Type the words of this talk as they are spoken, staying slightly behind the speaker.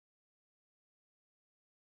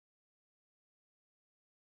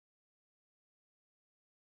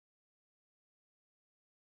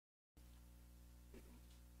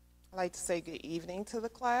I'd like to say good evening to the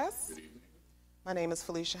class. Good evening. My name is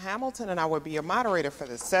Felicia Hamilton, and I will be your moderator for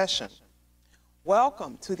this session.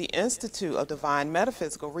 Welcome to the Institute of Divine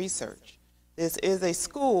Metaphysical Research. This is a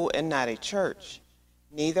school and not a church.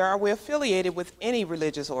 Neither are we affiliated with any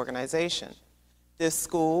religious organization. This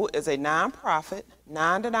school is a nonprofit,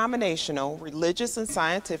 non-denominational, religious and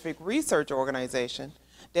scientific research organization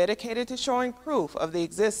dedicated to showing proof of the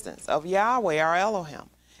existence of Yahweh, our Elohim,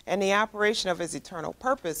 and the operation of his eternal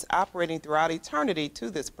purpose operating throughout eternity to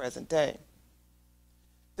this present day.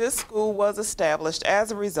 This school was established as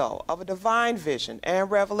a result of a divine vision and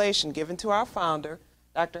revelation given to our founder,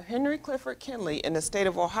 Dr. Henry Clifford Kinley, in the state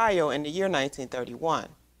of Ohio in the year 1931.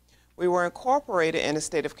 We were incorporated in the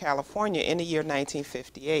state of California in the year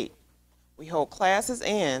 1958. We hold classes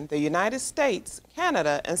in the United States,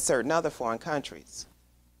 Canada, and certain other foreign countries.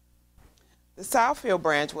 The Southfield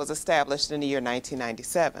branch was established in the year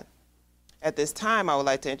 1997. At this time, I would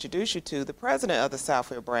like to introduce you to the president of the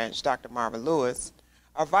Southfield branch, Dr. Marvin Lewis.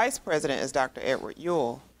 Our vice president is Dr. Edward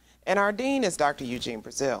Ewell, and our dean is Dr. Eugene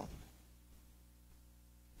Brazil.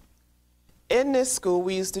 In this school,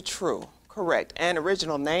 we use the true, correct, and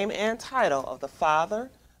original name and title of the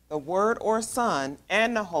Father, the Word or Son,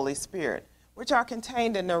 and the Holy Spirit, which are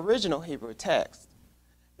contained in the original Hebrew text.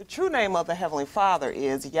 The true name of the Heavenly Father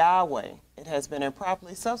is Yahweh. It has been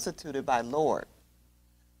improperly substituted by Lord.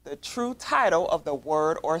 The true title of the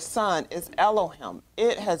Word or Son is Elohim.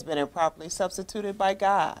 It has been improperly substituted by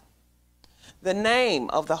God. The name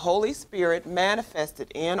of the Holy Spirit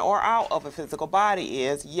manifested in or out of a physical body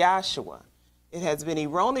is Yahshua. It has been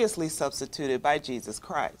erroneously substituted by Jesus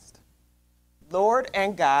Christ. Lord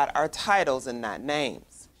and God are titles and not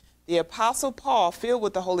names. The Apostle Paul, filled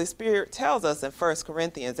with the Holy Spirit, tells us in 1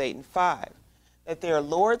 Corinthians 8:5 that there are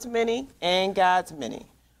Lord's many and God's many.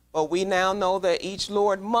 But we now know that each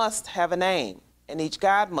Lord must have a name, and each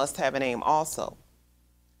God must have a name also.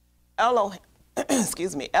 Elohim,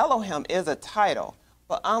 Elohim is a title,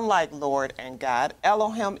 but unlike Lord and God,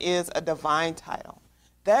 Elohim is a divine title.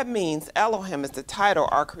 That means Elohim is the title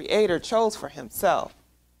our Creator chose for himself.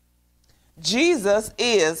 Jesus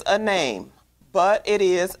is a name, but it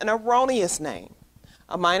is an erroneous name.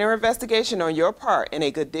 A minor investigation on your part in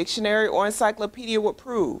a good dictionary or encyclopedia would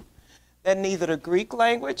prove that neither the Greek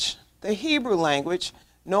language, the Hebrew language,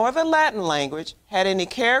 nor the Latin language had any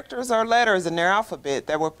characters or letters in their alphabet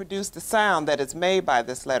that would produce the sound that is made by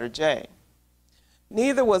this letter J.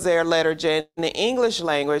 Neither was there a letter J in the English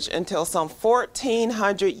language until some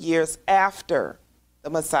 1,400 years after the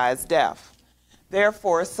Messiah's death.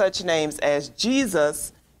 Therefore, such names as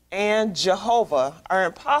Jesus and Jehovah are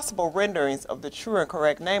impossible renderings of the true and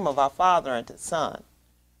correct name of our Father and his Son.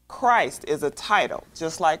 Christ is a title,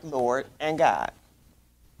 just like Lord and God.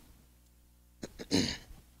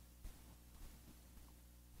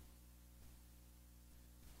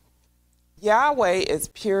 Yahweh is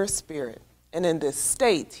pure spirit, and in this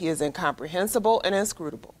state, he is incomprehensible and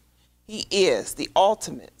inscrutable. He is the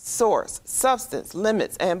ultimate source, substance,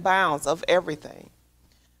 limits, and bounds of everything.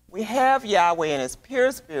 We have Yahweh in his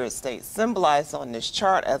pure spirit state symbolized on this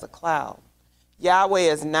chart as a cloud. Yahweh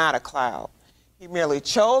is not a cloud. He merely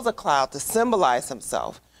chose a cloud to symbolize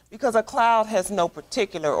himself because a cloud has no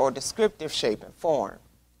particular or descriptive shape and form.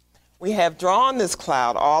 We have drawn this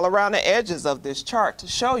cloud all around the edges of this chart to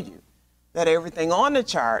show you that everything on the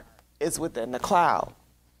chart is within the cloud.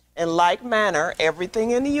 In like manner,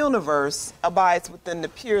 everything in the universe abides within the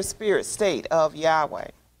pure spirit state of Yahweh.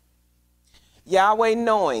 Yahweh,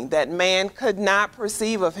 knowing that man could not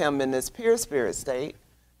perceive of him in this pure spirit state,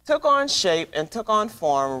 took on shape and took on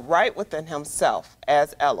form right within himself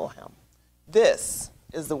as Elohim. This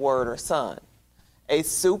is the Word or Son, a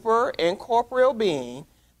super incorporeal being,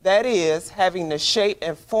 that is, having the shape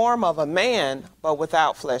and form of a man, but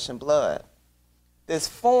without flesh and blood. This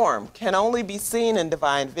form can only be seen in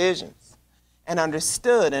divine visions and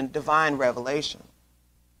understood in divine revelation.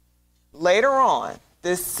 Later on,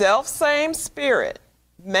 this self-same spirit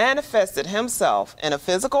manifested himself in a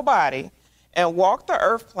physical body and walked the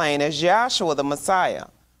earth plane as Yahshua the Messiah,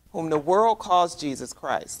 whom the world calls Jesus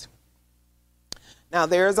Christ. Now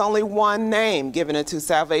there is only one name given into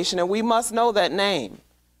salvation, and we must know that name.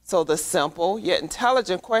 So the simple yet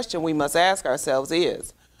intelligent question we must ask ourselves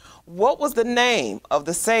is, what was the name of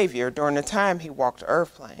the Savior during the time he walked the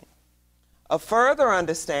earth plane? A further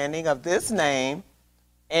understanding of this name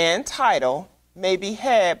and title may be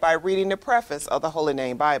had by reading the preface of the Holy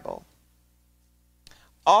Name Bible.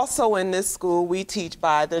 Also in this school, we teach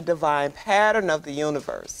by the divine pattern of the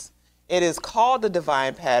universe. It is called the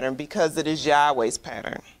divine pattern because it is Yahweh's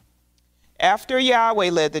pattern. After Yahweh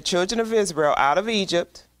led the children of Israel out of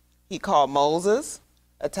Egypt, he called Moses,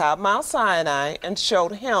 atop Mount Sinai and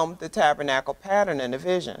showed him the tabernacle pattern in a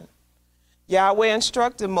vision. Yahweh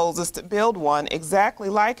instructed Moses to build one exactly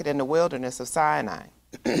like it in the wilderness of Sinai.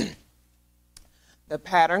 The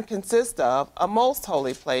pattern consists of a most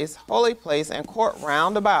holy place, and court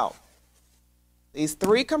round about. These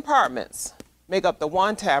three compartments make up the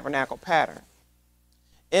one tabernacle pattern.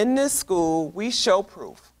 In this school, we show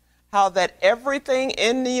proof how that everything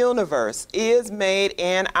in the universe is made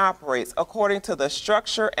and operates according to the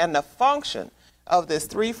structure and the function of this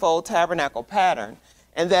threefold tabernacle pattern,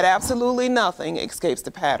 and that absolutely nothing escapes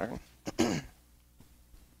the pattern.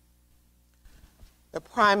 The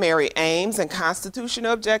primary aims and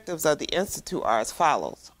constitutional objectives of the Institute are as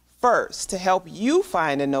follows. First, to help you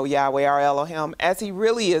find and know Yahweh our Elohim as he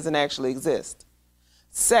really is and actually exists.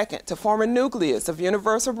 Second, to form a nucleus of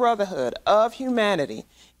universal brotherhood of humanity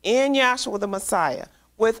in Yahshua the Messiah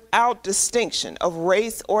without distinction of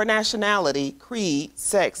race or nationality, creed,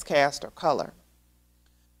 sex, caste, or color.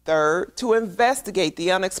 Third, to investigate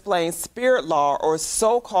the unexplained spirit law or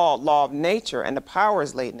so-called law of nature and the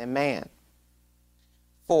powers latent in man.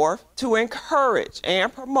 Fourth, to encourage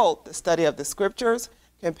and promote the study of the scriptures,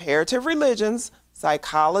 comparative religions,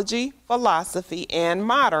 psychology, philosophy, and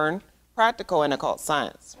modern practical and occult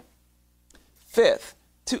science. Fifth,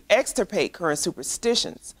 to extirpate current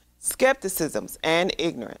superstitions, skepticisms, and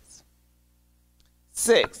ignorance.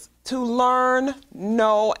 Sixth, to learn,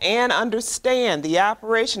 know, and understand the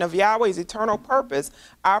operation of Yahweh's eternal purpose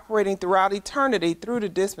operating throughout eternity through the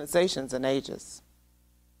dispensations and ages.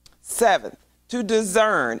 Seventh, to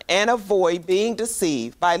discern and avoid being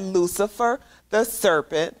deceived by Lucifer, the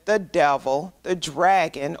serpent, the devil, the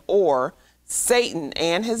dragon, or Satan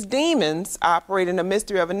and his demons operating the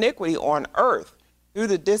mystery of iniquity on earth through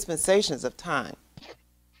the dispensations of time.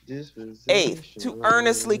 Eighth, to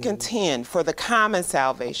earnestly contend for the common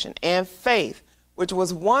salvation and faith which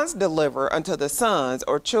was once delivered unto the sons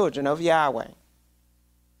or children of Yahweh.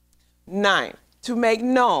 Ninth, to make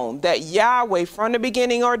known that Yahweh from the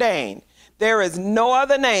beginning ordained there is no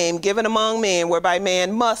other name given among men whereby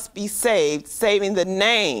man must be saved, saving the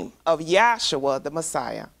name of Yahshua the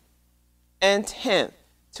Messiah. And 10th,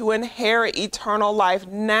 to inherit eternal life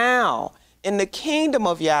now in the kingdom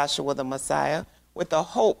of Yahshua the Messiah with the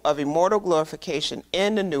hope of immortal glorification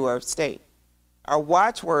in the new earth state. Our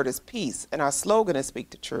watchword is peace, and our slogan is speak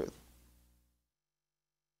the truth.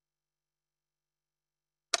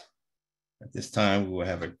 At this time, we will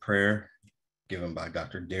have a prayer given by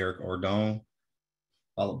Dr. Derek Ordone,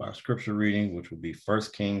 followed by a scripture reading, which will be 1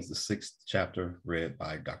 Kings, the 6th chapter, read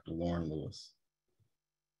by Dr. Lauren Lewis.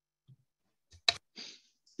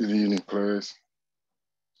 Good evening, prayers.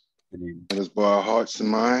 Good evening. Let us bow our hearts and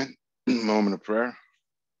mind. Moment of prayer.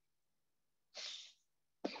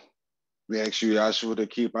 We ask you, Yahshua, to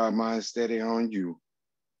keep our minds steady on you.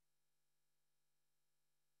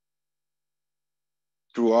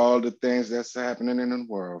 Through all the things that's happening in the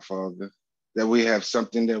world, Father, that we have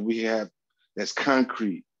something that we have that's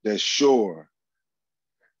concrete, that's sure,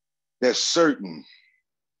 that's certain,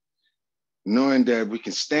 knowing that we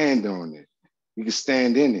can stand on it, we can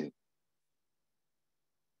stand in it.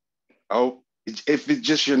 Oh, if it's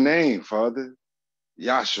just your name, Father,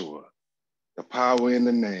 Yahshua, the power in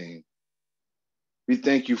the name. We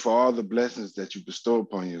thank you for all the blessings that you bestow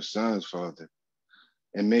upon your sons, Father.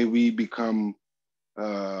 And may we become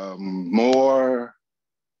more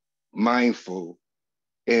mindful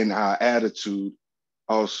in our attitude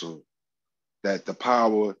also, that the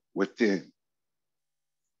power within.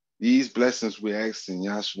 These blessings we ask in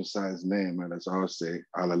Yahshua's son's name, and let's all say,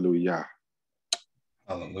 hallelujah.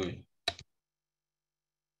 Hallelujah.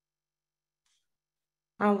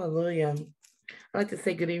 Hallelujah. I'd like to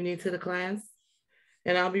say good evening to the class.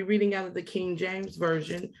 And I'll be reading out of the King James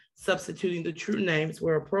Version, substituting the true names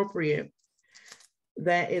where appropriate.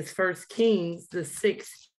 That is 1 Kings, the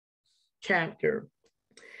 6th chapter.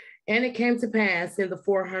 And it came to pass in the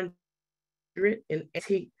 480th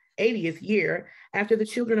year, after the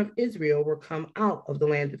children of Israel were come out of the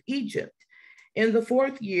land of Egypt, in the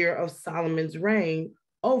 4th year of Solomon's reign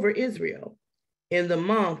over Israel, in the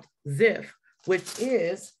month Ziph, which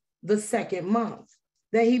is the 2nd month,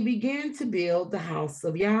 that he began to build the house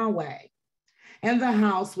of Yahweh. And the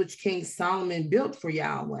house which King Solomon built for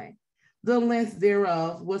Yahweh, the length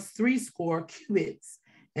thereof was 80 cubits,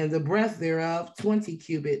 and the breadth thereof 20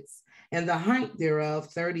 cubits, and the height thereof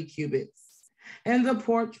 30 cubits. And the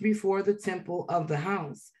porch before the temple of the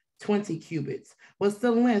house, 20 cubits, was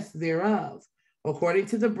the length thereof, according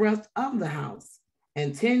to the breadth of the house,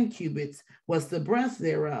 and 10 cubits was the breadth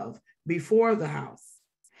thereof before the house.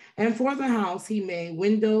 And for the house he made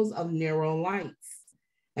windows of narrow lights.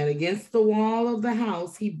 And against the wall of the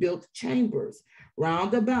house he built chambers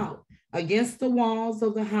round about, against the walls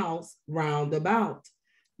of the house round about,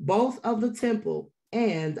 both of the temple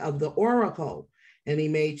and of the oracle. And he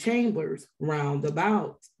made chambers round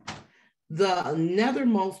about. The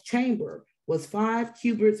nethermost chamber was 5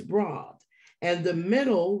 cubits broad, and the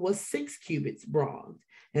middle was 6 cubits broad,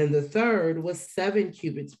 and the third was 7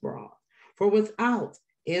 cubits broad. For without,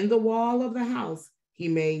 in the wall of the house, he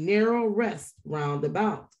made narrow rests round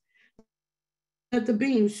about, that the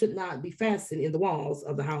beams should not be fastened in the walls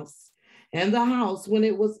of the house. And the house, when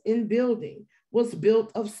it was in building, was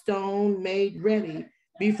built of stone made ready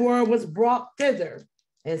before it was brought thither.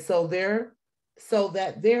 And so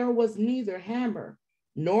that there was neither hammer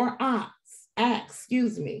nor axe,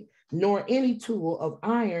 nor any tool of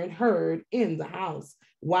iron heard in the house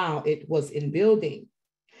while it was in building.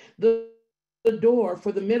 The door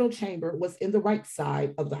for the middle chamber was in the right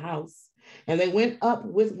side of the house, and they went up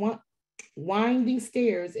with winding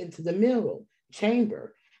stairs into the middle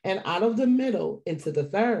chamber, and out of the middle into the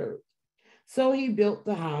third. So he built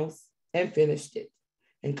the house and finished it,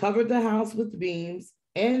 and covered the house with beams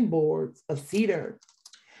and boards of cedar.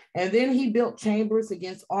 And then he built chambers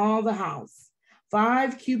against all the house,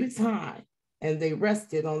 5 cubits high, and they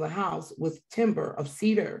rested on the house with timber of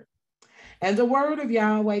cedar. And the word of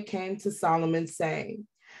Yahweh came to Solomon, saying,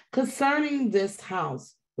 concerning this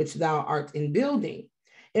house which thou art in building,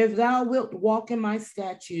 if thou wilt walk in my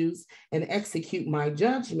statutes and execute my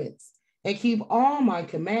judgments, and keep all my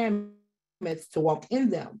commandments to walk in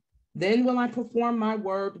them, then will I perform my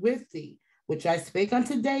word with thee, which I spake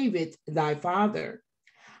unto David thy father.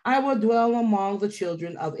 I will dwell among the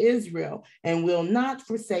children of Israel, and will not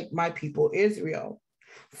forsake my people Israel.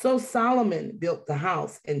 So Solomon built the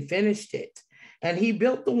house and finished it. And he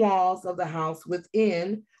built the walls of the house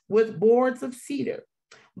within with boards of cedar,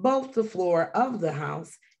 both the floor of the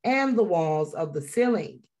house and the walls of the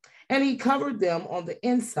ceiling. And he covered them on the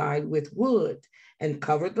inside with wood, and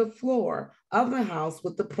covered the floor of the house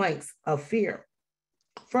with the planks of fir.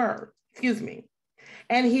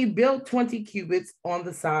 And he built 20 cubits on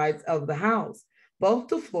the sides of the house, both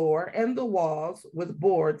the floor and the walls with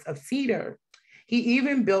boards of cedar. He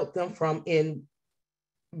even built them from it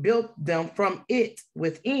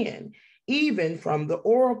within, even from the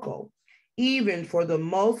oracle, even for the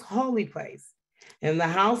most holy place. And the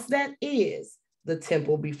house that is the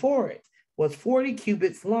temple before it was 40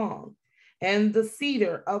 cubits long. And the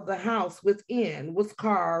cedar of the house within was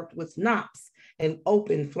carved with knops and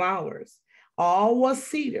open flowers. All was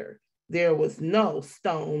cedar. There was no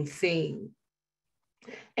stone seen.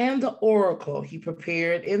 And the oracle he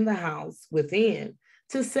prepared in the house within,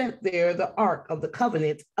 to set there the ark of the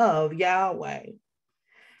covenant of Yahweh.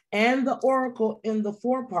 And the oracle in the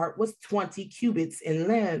forepart was 20 cubits in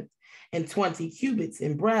length, and 20 cubits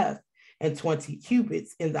in breadth, and 20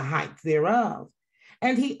 cubits in the height thereof.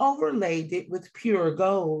 And he overlaid it with pure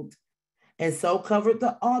gold, and so covered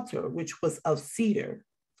the altar, which was of cedar.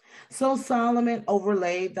 So Solomon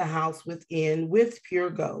overlaid the house within with pure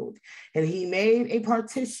gold, and he made a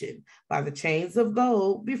partition by the chains of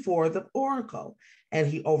gold before the oracle, and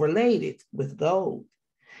he overlaid it with gold.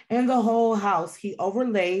 And the whole house he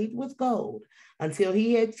overlaid with gold until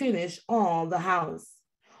he had finished all the house.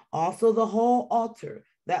 Also the whole altar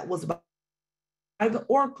that was by the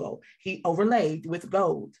oracle he overlaid with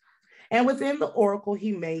gold. And within the oracle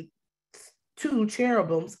he made 2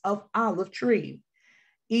 cherubims of olive tree,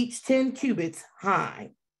 each 10 cubits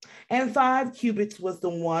high. And 5 cubits was the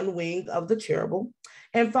one wing of the cherubim,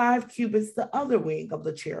 and 5 cubits the other wing of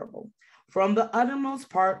the cherubim, from the uttermost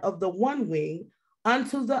part of the one wing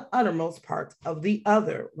unto the uttermost part of the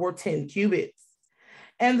other were 10 cubits.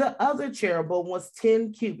 And the other cherubim was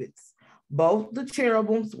 10 cubits. Both the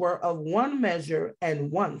cherubims were of one measure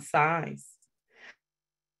and one size.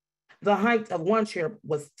 The height of one cherub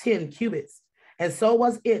was 10 cubits, and so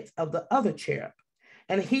was it of the other cherub.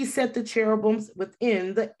 And he set the cherubims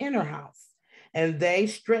within the inner house, and they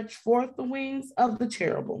stretched forth the wings of the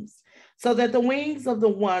cherubims, so that the wings of the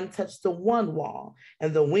one touched the one wall,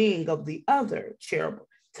 and the wing of the other cherub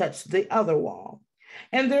touched the other wall.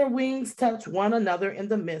 And their wings touched one another in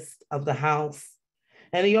the midst of the house.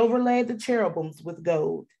 And he overlaid the cherubims with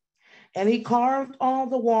gold. And he carved all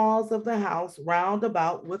the walls of the house round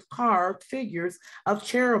about with carved figures of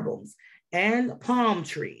cherubims and palm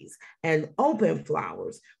trees and open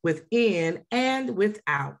flowers within and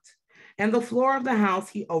without. And the floor of the house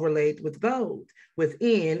he overlaid with gold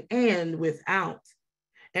within and without.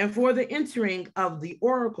 And for the entering of the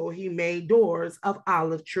oracle he made doors of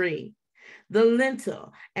olive tree. The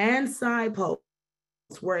lintel and side posts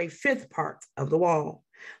were a 5th part of the wall.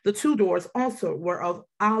 The two doors also were of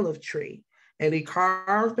olive tree, and he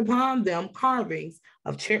carved upon them carvings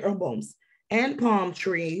of cherubims and palm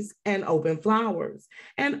trees and open flowers,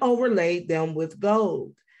 and overlaid them with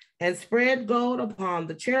gold, and spread gold upon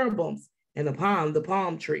the cherubims and upon the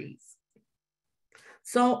palm trees.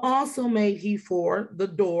 So also made he for the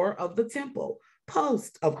door of the temple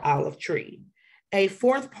posts of olive tree, a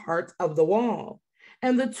fourth part of the wall,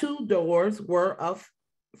 and the two doors were of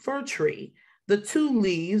fir tree. The two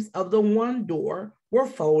leaves of the one door were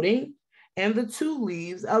folding, and the two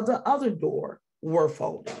leaves of the other door were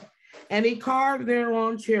folding. And he carved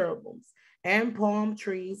thereon cherubims and palm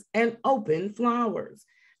trees and open flowers,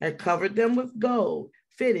 and covered them with gold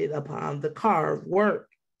fitted upon the carved work.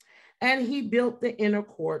 And he built the inner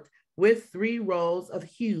court with 3 rows of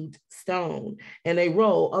hewed stone and a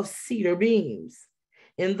row of cedar beams.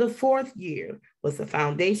 In the 4th year was the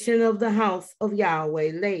foundation of the house of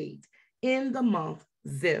Yahweh laid in the month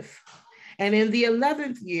Ziph. And in the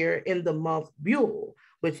 11th year, in the month Bul,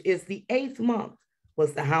 which is the 8th month,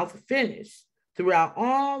 was the house finished throughout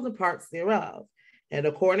all the parts thereof, and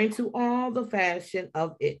according to all the fashion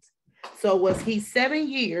of it. So was he 7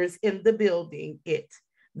 years in the building it.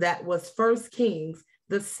 That was 1 Kings,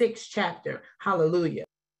 the 6th chapter. Hallelujah.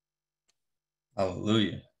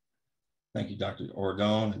 Hallelujah. Thank you, Dr.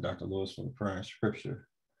 Ordon and Dr. Lewis, for the prayer and scripture.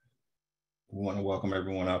 We want to welcome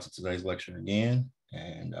everyone out to today's lecture again,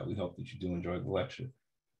 and we hope that you do enjoy the lecture.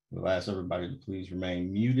 We'll ask everybody to please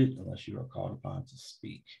remain muted unless you are called upon to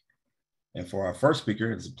speak. And for our first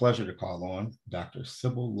speaker, it's a pleasure to call on Dr.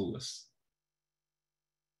 Sybil Lewis.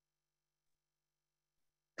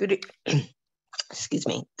 Excuse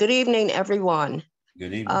me. Good evening, everyone.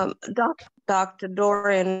 Good evening. Dr.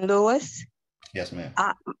 Dorian Lewis. Yes, ma'am.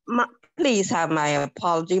 Please have my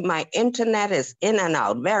apology. My internet is in and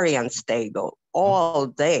out, very unstable all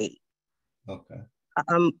day. Okay.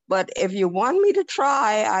 But if you want me to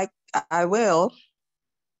try, I will,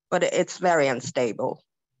 but it's very unstable.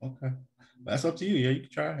 Okay. That's up to you. Yeah, you can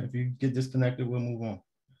try. If you get disconnected, we'll move on.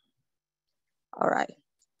 All right.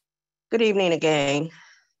 Good evening again.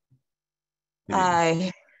 Good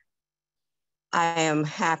evening. I am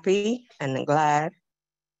happy and glad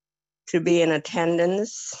to be in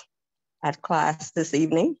attendance at class this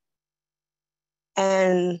evening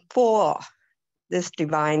and for this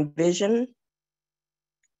divine vision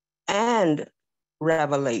and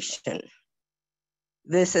revelation.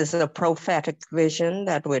 This is a prophetic vision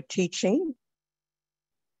that we're teaching,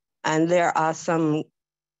 and there are some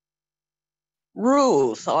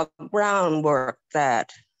rules or groundwork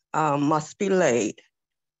that must be laid.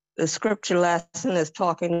 The scripture lesson is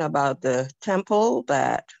talking about the temple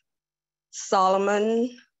that Solomon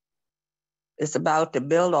is about to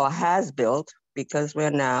build or has built, because we're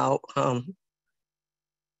now,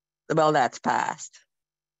 that's past.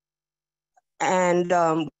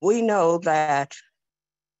 And we know that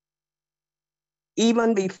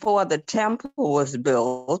even before the temple was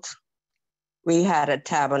built, we had a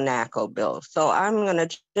tabernacle built. So I'm going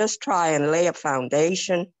to just try and lay a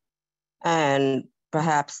foundation, and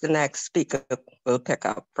perhaps the next speaker will pick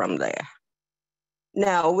up from there.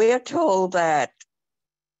 Now, we're told in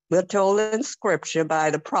scripture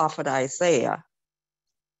by the prophet Isaiah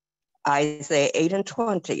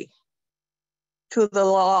 8:20, to the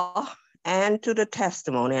law and to the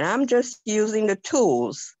testimony. And I'm just using the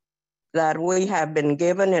tools that we have been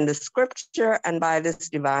given in the scripture and by this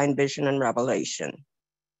divine vision and revelation.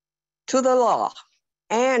 To the law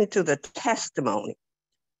and to the testimony.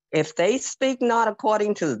 If they speak not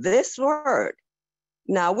according to this word,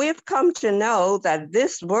 now we've come to know that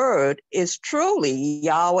this word is truly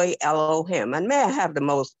Yahweh Elohim. And may I have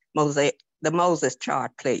the Moses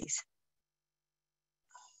chart, please?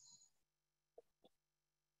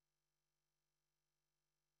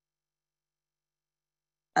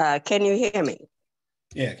 Can you hear me?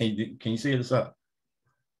 Yeah, can you see this up?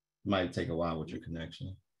 Might take a while with your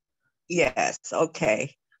connection. Yes,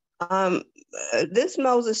 okay. This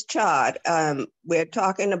Moses chart, we're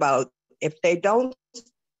talking about if they don't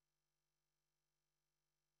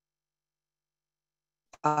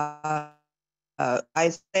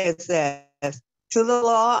Isaiah says, to the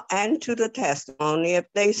law and to the testimony, if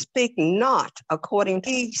they speak not according to,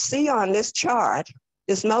 we see on this chart,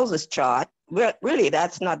 this Moses chart, really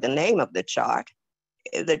that's not the name of the chart.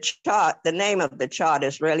 The name of the chart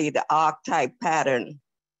is really the archetype pattern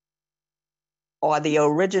or the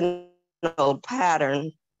original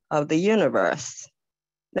pattern of the universe.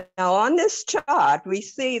 Now on this chart, we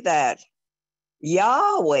see that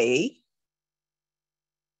Yahweh,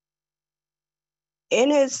 in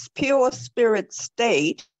his pure spirit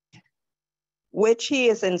state, which he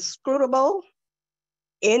is inscrutable,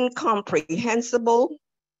 incomprehensible,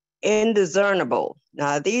 indiscernible.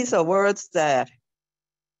 Now, these are words that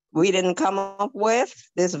we didn't come up with.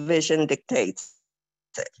 This vision dictates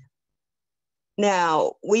it.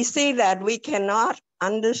 Now, we see that we cannot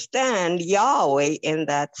understand Yahweh in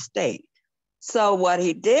that state. So what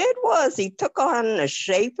he did was he took on a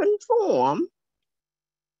shapen form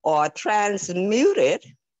or transmuted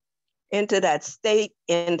into that state,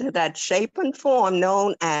 into that shapen form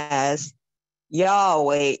known as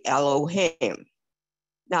Yahweh Elohim.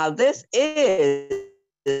 Now, this is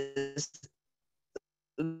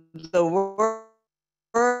the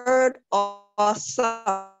word or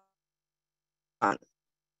son,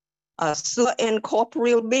 a super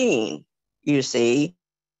incorporeal being, you see.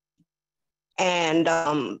 And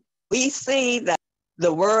we see that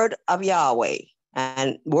the word of Yahweh,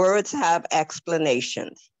 and words have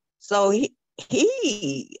explanations. So he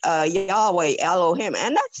Yahweh Elohim,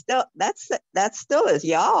 and that still is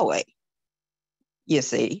Yahweh, you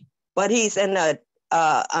see. But he's in a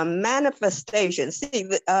manifestation. See,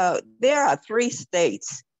 there are three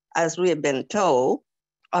states, as we have been told,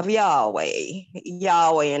 of Yahweh.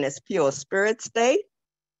 Yahweh in its pure spirit state,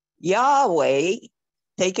 Yahweh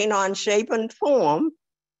taking on shape and form,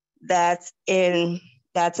 that's Elohim,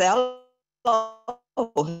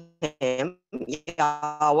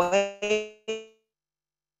 Yahweh.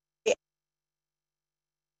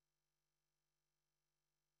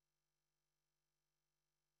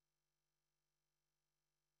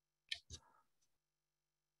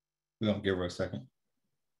 We're gonna give her a second.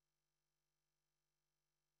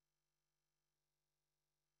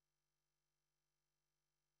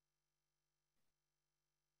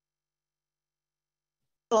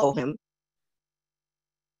 Elohim.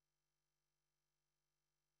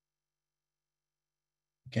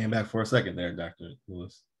 Came back for a second there, Dr.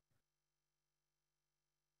 Lewis.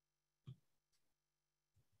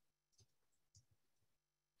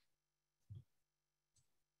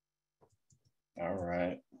 All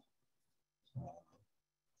right.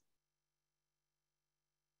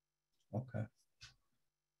 Okay.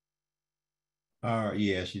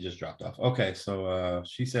 Yeah, she just dropped off. Okay, so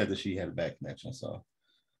she said that she had a bad connection, so,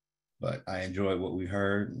 but I enjoyed what we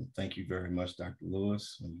heard. And thank you very much, Dr.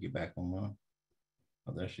 Lewis. When you get back online.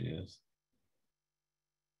 Oh, there she is.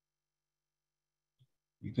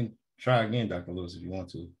 You can try again, Dr. Lewis, if you want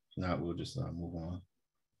to. If not, we'll just move on.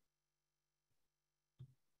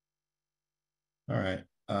 All right.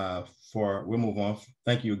 We'll move on.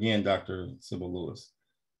 Thank you again, Dr. Sybil Lewis.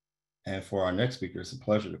 And for our next speaker, it's a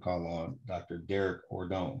pleasure to call on Dr. Derek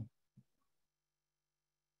Ordone.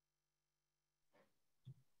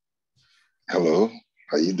 Hello,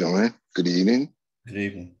 how you doing? Good evening. Good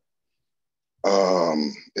evening.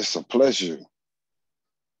 It's a pleasure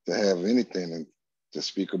to have anything to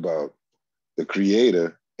speak about the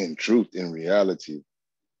Creator in truth, in reality,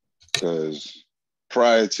 because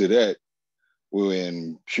prior to that, we were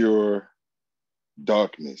in pure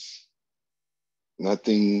darkness.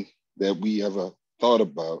 Nothing that we ever thought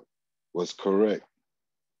about was correct.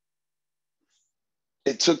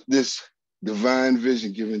 It took this divine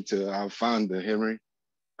vision given to our founder, Henry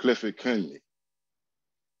Clifford Kinley,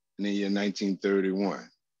 in the year 1931.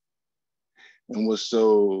 And what's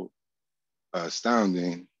so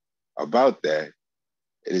astounding about that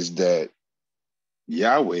is that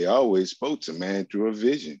Yahweh always spoke to man through a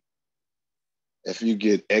vision. If you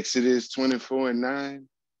get Exodus 24:9,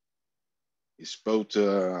 he spoke to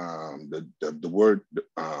the word,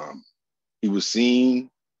 he was seen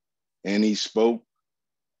and he spoke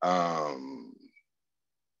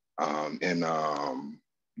in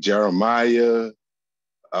Jeremiah,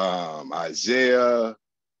 Isaiah.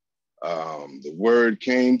 The word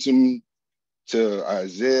came to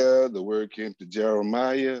Isaiah, the word came to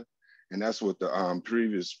Jeremiah, and that's what the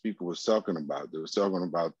previous speaker was talking about. They were talking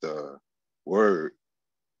about the word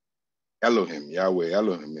Elohim. Yahweh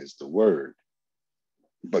Elohim is the word.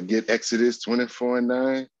 But get Exodus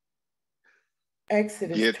 24:9.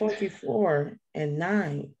 Exodus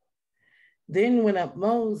 24:9. Then went up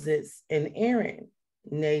Moses and Aaron,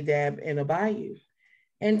 Nadab and Abihu,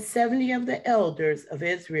 and 70 of the elders of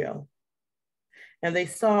Israel. And they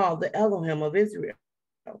saw the Elohim of Israel.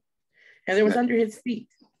 And there was under his feet,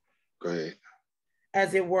 Go ahead,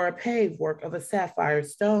 as it were a paved work of a sapphire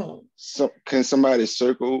stone. So can somebody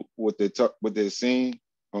circle what they're seeing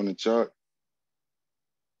on the chart?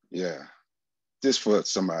 Yeah, just for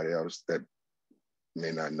somebody else that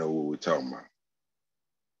may not know what we're talking about.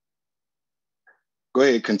 Go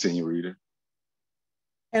ahead, continue, reader.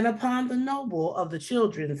 And upon the noble of the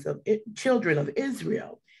children of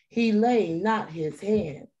Israel, he laid not his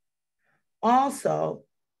hand. Also,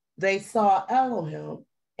 they saw Elohim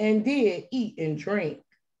and did eat and drink.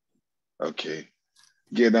 Okay.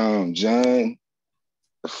 Get John,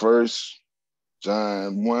 the first,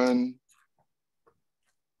 John 1.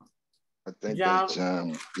 I think that's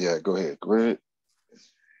John. Yeah, go ahead. Go ahead.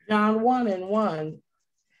 John 1:1.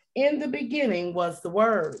 In the beginning was the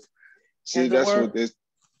Word. See, that's what this,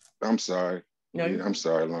 I'm sorry. No, I'm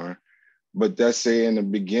sorry, Lauren. But that's saying in the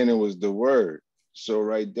beginning was the Word. So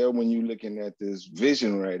right there, when you're looking at this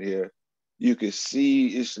vision right here, you can see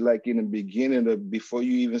it's like in the beginning of, before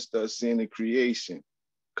you even start seeing the creation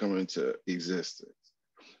come into existence,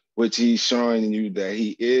 which he's showing you that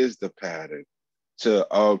he is the pattern to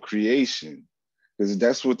all creation. Because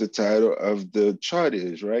that's what the title of the chart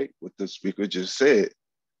is, right? What the speaker just said.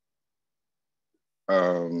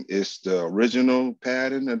 It's the original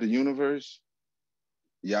pattern of the universe.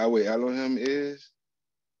 Yahweh Elohim is,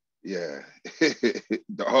 yeah,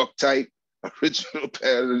 the archetype, original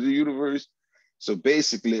pattern of the universe. So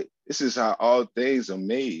basically, this is how all things are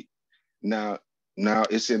made. Now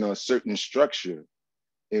it's in a certain structure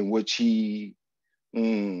in which he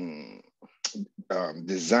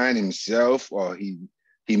designed himself, or he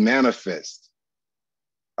manifests.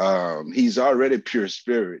 He's already pure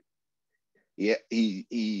spirit. Yeah,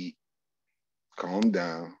 he calm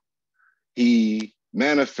down. He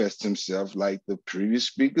manifests himself, like the previous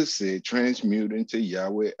speaker said, transmute into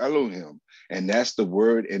Yahweh Elohim. And that's the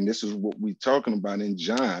word. And this is what we're talking about in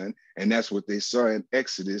John. And that's what they saw in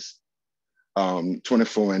Exodus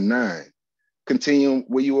 24:9. Continue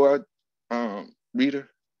where you are, reader.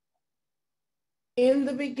 In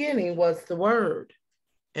the beginning was the Word,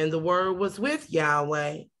 and the Word was with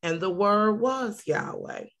Yahweh, and the Word was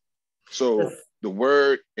Yahweh. So the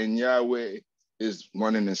word and Yahweh is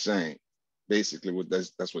one and the same. Basically,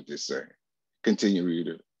 that's what they're saying. Continue,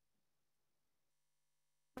 reader.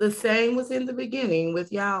 The same was in the beginning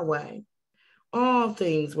with Yahweh. All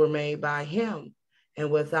things were made by him,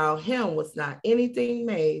 and without him was not anything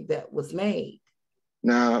made that was made.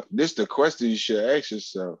 Now, this is the question you should ask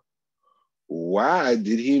yourself. Why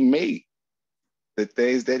did he make the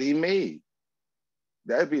things that he made?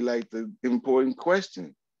 That'd be like the important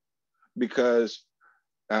question. Because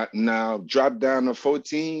now drop down to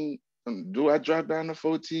 14. Do I drop down to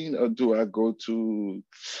 14 or do I go to,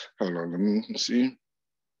 hold on, let me see.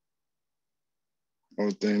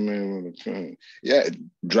 Yeah,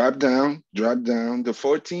 drop down to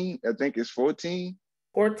 14. I think it's 14.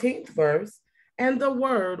 14th verse. And the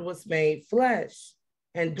Word was made flesh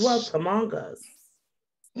and dwelt among us.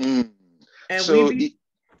 And so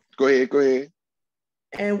go ahead.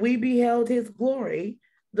 And we beheld his glory,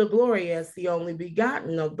 the glory as the only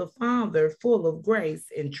begotten of the Father, full of grace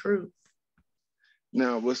and truth.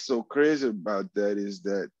 Now, what's so crazy about that is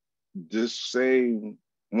that this same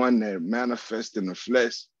one that manifests in the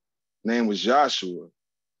flesh, name was Yahshua.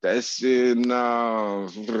 That's in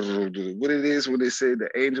what it is when they say the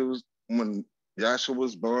angels, when Yahshua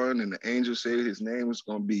was born and the angels say his name was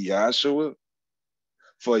going to be Yahshua.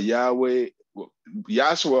 For Yahweh,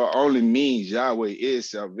 Yahshua only means Yahweh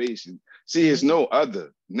is salvation. See, there's no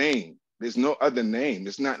other name. There's no other name.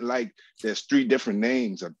 It's not like there's 3 different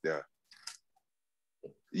names up there.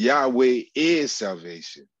 Yahweh is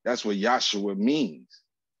salvation. That's what Yahshua means.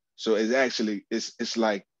 So it's actually, it's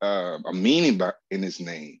like a meaning in his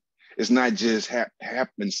name. It's not just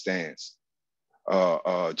happenstance.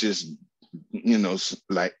 Just,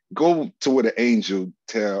 like go to what an angel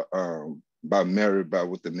tell about Mary about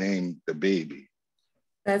what the name the baby.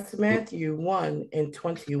 That's Matthew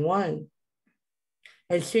 1:21.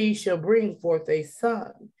 And she shall bring forth a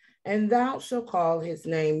son, and thou shalt call his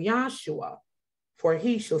name Yahshua, for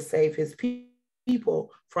he shall save his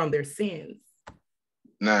people from their sins.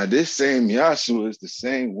 Now, this same Yahshua is the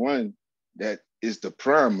same one that is the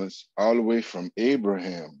promise all the way from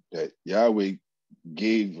Abraham, that Yahweh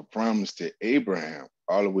gave a promise to Abraham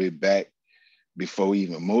all the way back before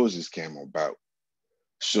even Moses came about.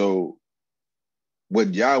 So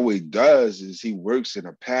what Yahweh does is he works in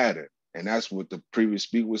a pattern. And that's what the previous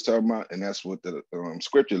speaker was talking about. And that's what the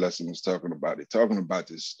scripture lesson was talking about. They're talking about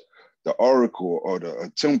this, the oracle or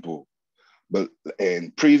the temple.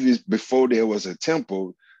 And before there was a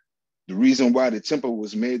temple, the reason why the temple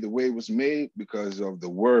was made the way it was made, because of the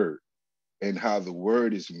word and how the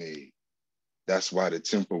word is made. That's why the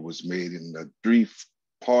temple was made in a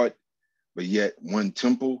 3-part, but yet one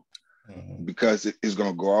temple, because it's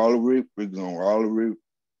going to go all the way, we're going to all the way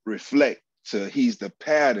reflect to he's the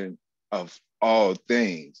pattern of all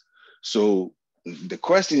things. So the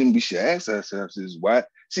question we should ask ourselves is why?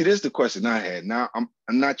 See, this is the question I had. Now, I'm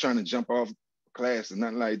not trying to jump off class and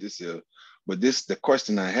nothing like this here, but this is the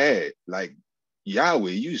question I had. Like,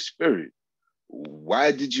 Yahweh, you spirit.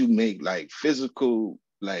 why did you make like physical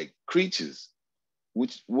like creatures?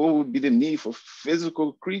 What would be the need for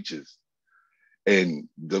physical creatures? And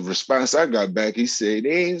the response I got back, he said,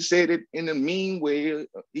 they ain't said it in a mean way.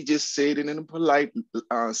 He just said it in a polite,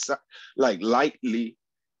 like lightly,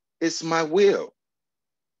 it's my will.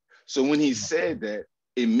 So when he said that,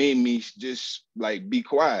 it made me just like be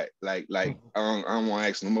quiet. Like I don't want to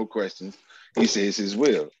ask no more questions. He says it's his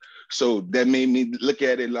will. So that made me look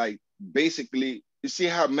at it like basically, you see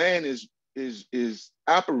how man is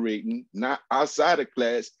operating, not outside of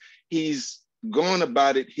class. He's going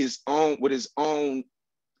about it his own with his own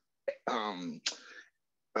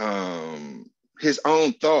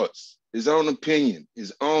thoughts, his own opinion,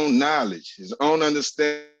 his own knowledge, his own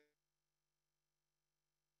understanding.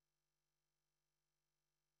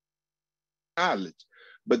 Knowledge.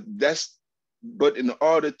 But in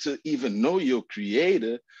order to even know your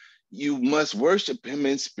creator, you must worship him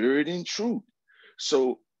in spirit and truth.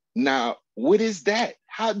 So now, what is that?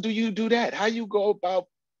 How do you do that? How you go about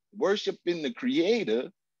worshiping the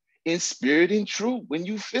creator in spirit and truth when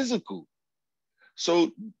you physical?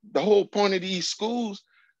 So the whole point of these schools,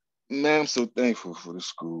 man, I'm so thankful for the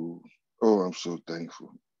school. Oh, I'm so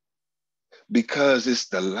thankful. Because it's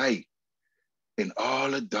the light in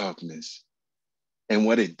all the darkness. And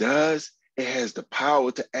what it does, it has the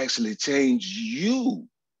power to actually change you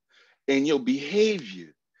and your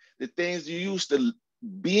behavior, the things you used to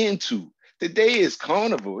be into. Today is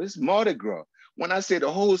carnival, it's Mardi Gras. When I say the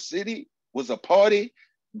whole city was a party,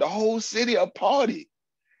 the whole city a party.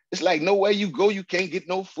 It's like nowhere you go, you can't get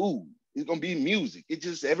no food. It's gonna be music. It's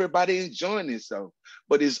just everybody enjoying themselves.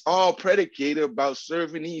 But it's all predicated about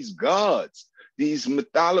serving these gods, these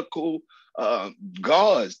mythological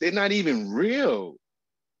gods. They're not even real.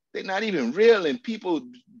 They're not even real, and people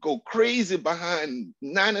go crazy behind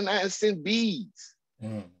 99-cent beads.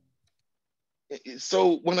 Mm.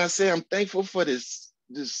 So when I say I'm thankful for these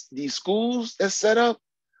schools that's set up,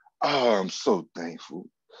 oh, I'm so thankful,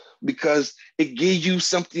 because it gives you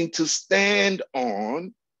something to stand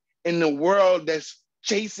on in the world that's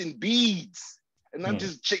chasing beads. And I'm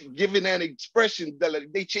just giving that expression that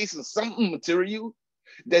like, they chasing something material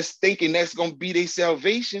that's thinking that's gonna be their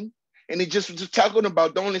salvation. And it just was talking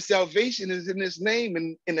about the only salvation is in his name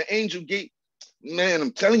and in the angel gate. Man,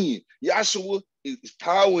 I'm telling you, Yahshua is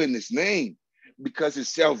power in his name, because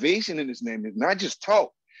it's salvation in his name. It's not just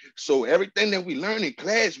talk. So everything that we learn in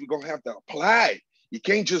class, we're gonna have to apply. You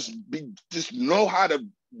can't just know how to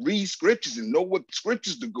read scriptures and know what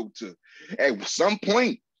scriptures to go to. At some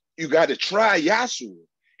point, you got to try Yahshua.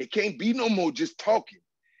 It can't be no more just talking.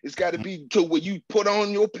 It's got to be to where you put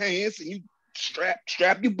on your pants and you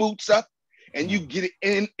strap your boots up and you get it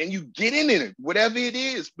in and you get in it, whatever it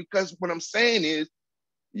is. Because what I'm saying is,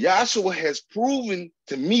 Yahshua has proven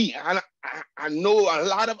to me, I know a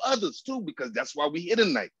lot of others too, because that's why we here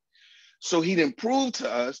tonight. So he didn't prove to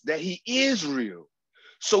us that he is real,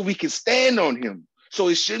 so we can stand on him. So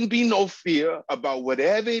it shouldn't be no fear about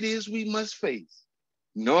whatever it is we must face,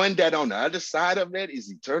 knowing that on the other side of that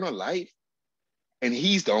is eternal life, and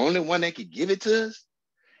he's the only one that can give it to us.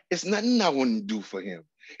 It's nothing I want to do for him.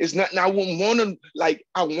 It's nothing I wouldn't want to, like,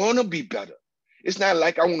 I want to be better. It's not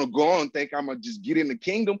like I want to go on and think I'm going to just get in the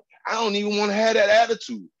kingdom. I don't even want to have that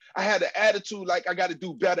attitude. I had the attitude like I got to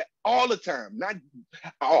do better all the time. Not,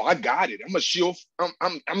 oh, I got it. I'm a sure,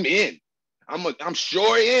 I'm in. I'm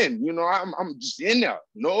sure in, you know, I'm just in there.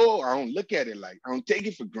 No, I don't look at it like, I don't take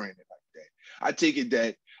it for granted like that. I take it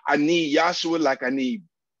that I need Yahshua like I need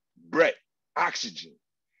breath, oxygen.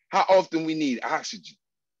 How often we need oxygen?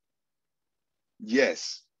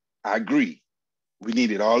 Yes, I agree. We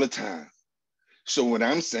need it all the time. So what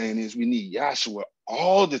I'm saying is we need Yahshua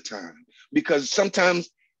all the time, because sometimes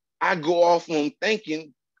I go off on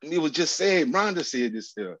thinking, and it was just said, Rhonda said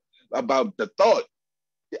this about the thought.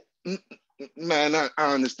 Man, I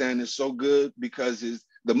understand this so good, because it's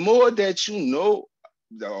the more that you know,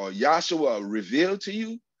 or Yahshua revealed to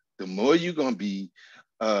you, the more you're going to be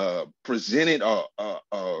presented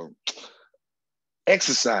or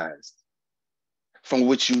exercised from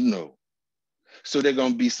what you know. So there are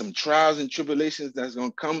going to be some trials and tribulations that's going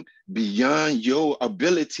to come beyond your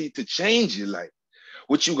ability to change your life.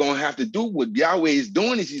 What you're going to have to do, what Yahweh is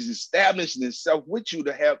doing, is he's establishing himself with you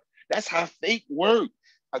to have, that's how faith works.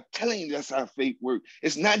 I'm telling you, that's how faith works.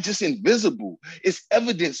 It's not just invisible. It's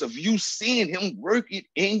evidence of you seeing him work it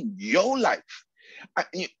in your life.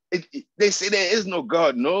 They say there is no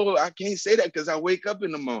God. No, I can't say that, because I wake up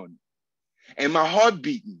in the morning and my heart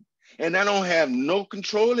beating, and I don't have no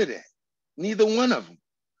control of that. Neither one of them.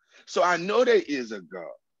 So I know there is a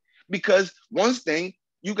God, because one thing,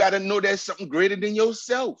 you got to know there's something greater than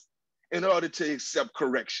yourself. in order to accept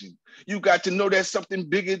correction. You got to know there's something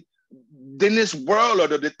bigger than this world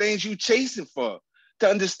or the things you're chasing for, to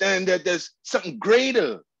understand that there's something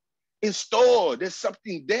greater in store. There's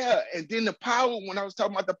something there. And then the power, when I was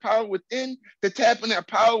talking about the power within, to tap in that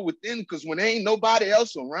power within, because when there ain't nobody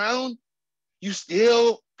else around, you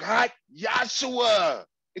still got Yahshua.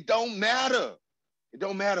 It don't matter. It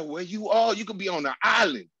don't matter where you are. You could be on an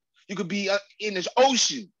island. You could be in this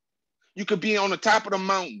ocean. You could be on the top of the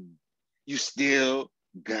mountain. You still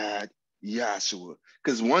got Yahshua.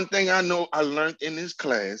 Because one thing I know I learned in this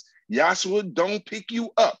class, Yahshua don't pick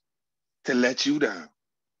you up to let you down.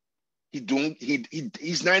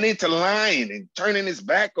 He's not into lying and turning his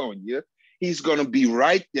back on you. He's going to be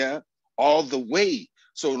right there all the way.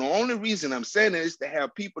 So the only reason I'm saying it is to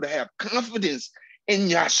have people to have confidence in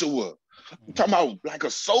Yahshua. I'm talking about like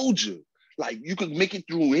a soldier. Like you could make it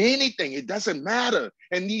through anything. It doesn't matter.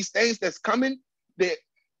 And these things that's coming, that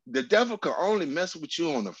the devil can only mess with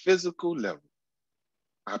you on a physical level.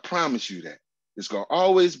 I promise you that. It's going to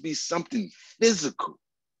always be something physical.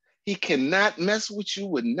 He cannot mess with you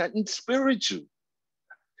with nothing spiritual.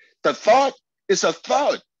 The thought is a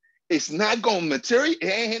thought. It's not going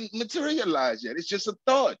to materialize yet. It's just a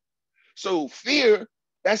thought. So fear,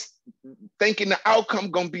 that's thinking the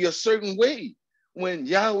outcome going to be a certain way, when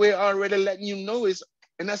Yahweh already letting you know is,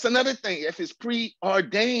 and that's another thing. If it's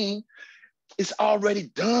preordained, it's already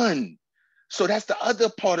done. So that's the other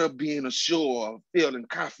part of being assured, feeling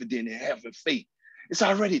confident and having faith. It's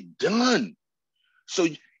already done. So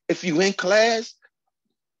if you in class,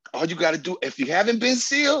 all you got to do, if you haven't been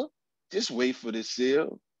sealed, just wait for the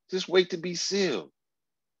seal. Just wait to be sealed.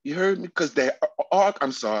 You heard me? Because that ark,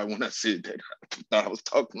 I'm sorry when I said that. I thought I was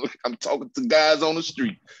talking like I'm talking to guys on the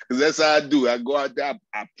street. Because that's how I do. I go out there,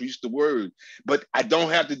 I preach the word. But I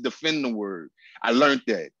don't have to defend the word. I learned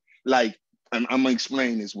that. Like, I'm gonna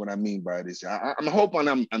explain this, what I mean by this. I'm hoping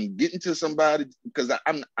I'm getting to somebody, because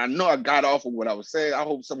I know I got off of what I was saying. I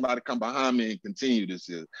hope somebody come behind me and continue this.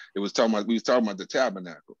 We was talking about the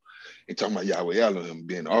tabernacle and talking about Yahweh Elohim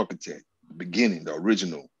being the architect, the beginning, the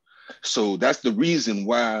original. So that's the reason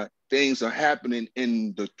why things are happening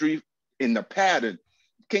in the pattern.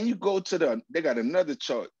 Can you go to they got another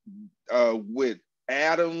chart with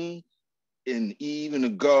Adam and Eve in the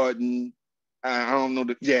garden. I don't know.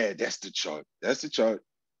 Yeah, that's the chart. That's the chart.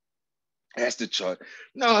 That's the chart.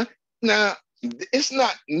 Now, it's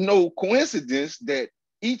not no coincidence that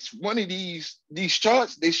each one of these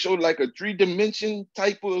charts, they show like a 3-dimension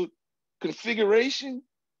type of configuration.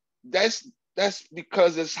 That's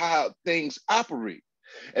because it's how things operate.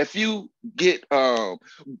 If you get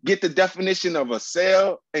the definition of a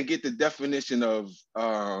cell and get the definition of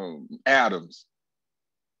atoms,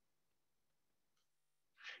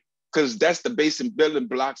 because that's the basic building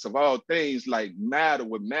blocks of all things, like matter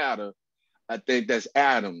with matter. I think that's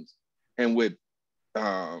atoms. And with,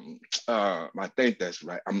 I think that's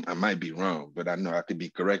right. I might be wrong, but I know I could be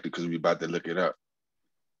corrected because we're about to look it up.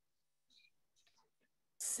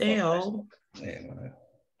 Cell. Yeah,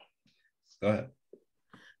 go ahead.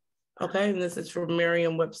 Okay, and this is from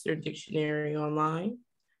Merriam-Webster Dictionary Online.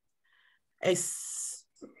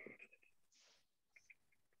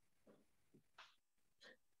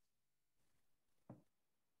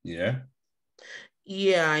 Yeah.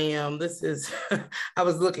 Yeah, I am. This is, I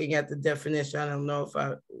was looking at the definition. I don't know if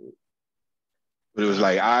I. But it was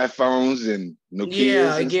like iPhones and Nokias.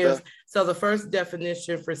 Yeah, it and gives. Stuff. So the first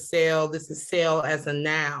definition for cell, this is cell as a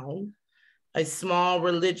noun, a small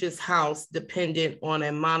religious house dependent on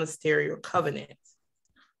a monastery or covenant.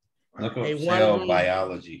 Look up cell one-room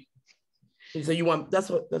biology. So you want, that's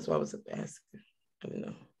what I was asking. I don't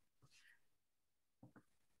know.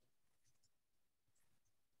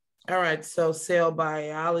 All right, so cell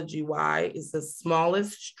biology, Y, is the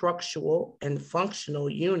smallest structural and functional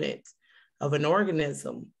unit of an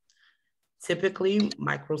organism, typically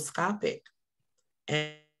microscopic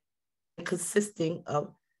and consisting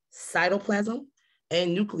of cytoplasm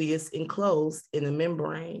and nucleus enclosed in a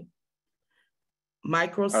membrane.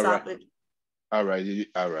 Microscopic. All right,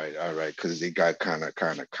 because it got kind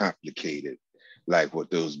of complicated, like with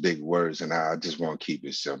those big words, and I just want to keep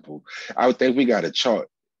it simple. I would think we got a chart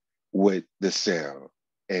with the cell,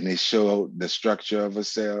 and it showed the structure of a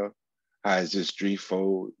cell, how it's just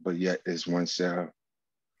threefold, but yet it's one cell.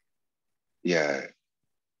 This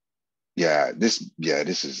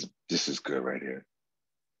is good right here.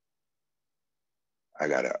 I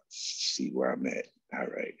gotta see where I'm at. All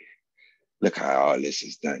right. Look how all this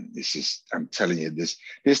is done. I'm telling you, this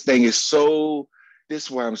thing is so, this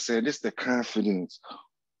is why I'm saying, this is the confidence.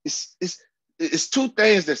 It's it's two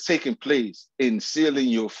things that's taking place in sealing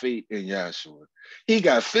your faith in Yahshua. He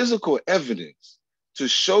got physical evidence to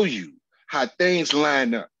show you how things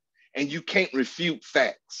line up, and you can't refute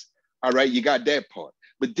facts. All right, you got that part.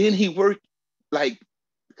 But then he worked like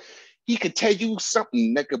he could tell you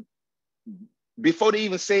something that could, before they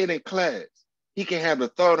even say it in class, he can have the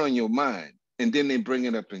thought on your mind and then they bring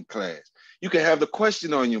it up in class. You can have the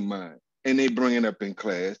question on your mind and they bring it up in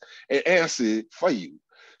class and answer it for you.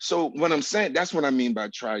 So what I'm saying, that's what I mean by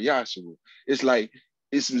try Yahshua. It's like,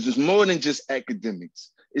 it's just more than just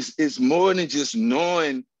academics. It's more than just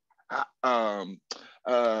knowing, it's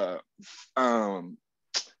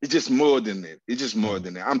just more than that. It's just more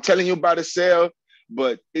than that. I'm telling you about a cell,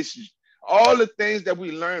 but it's all the things that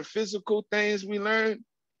we learn, physical things we learn,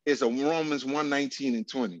 is a Romans 1:19 and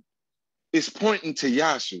 20. It's pointing to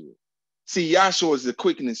Yahshua. See, Yahshua is the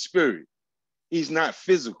quickening spirit. He's not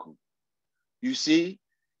physical. You see,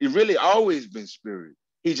 he really always been spirit.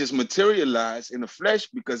 He just materialized in the flesh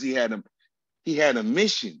because he had a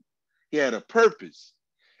mission. He had a purpose.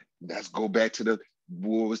 Let's go back to the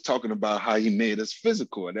boy was talking about how he made us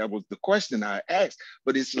physical. And that was the question I asked.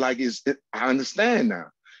 But it's like, I understand now.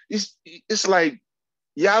 It's like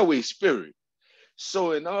Yahweh spirit.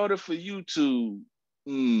 So in order for you to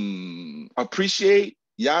appreciate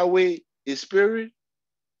Yahweh is spirit,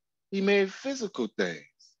 he made physical things.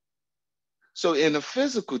 So in the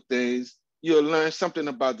physical things, you'll learn something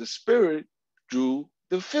about the spirit through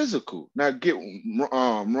the physical. Now get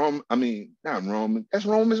not Roman. That's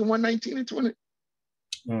Romans 1:19 and 20.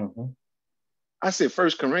 Mm-hmm. I said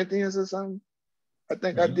 1 Corinthians or something. I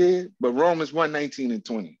think I did, but Romans 1:19 and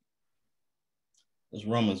 20. It's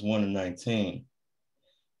Romans 1:19.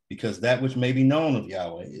 Because that which may be known of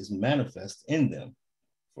Yahweh is manifest in them,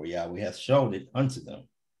 for Yahweh hath showed it unto them.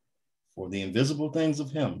 For the invisible things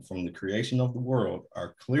of him from the creation of the world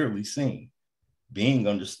are clearly seen, being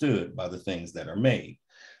understood by the things that are made.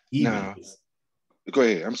 Go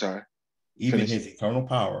ahead. I'm sorry. Even his eternal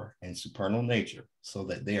power and supernal nature, so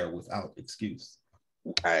that they are without excuse.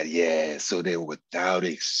 So they're without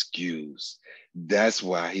excuse. That's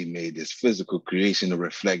why he made this physical creation to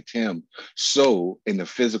reflect him. So in the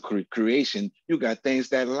physical creation, you got things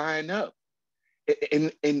that line up.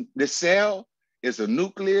 In the cell is a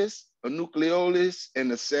nucleus, a nucleolus,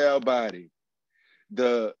 and a cell body.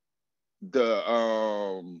 The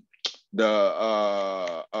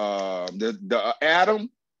atom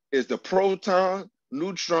is the proton,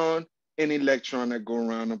 neutron, and electron that go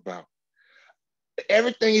around about.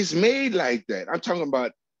 Everything is made like that. I'm talking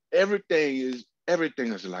about everything is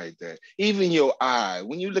like that. Even your eye.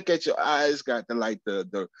 When you look at your eye, it's got the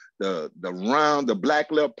round, the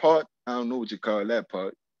black little part. I don't know what you call that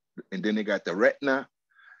part. And then they got the retina,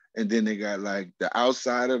 and then they got like the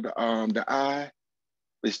outside of the eye.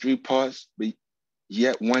 There's 3 parts, but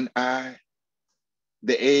yet one eye.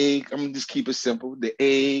 The egg. I'm gonna just keep it simple. The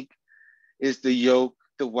egg is the yolk,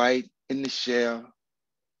 the white, and the shell.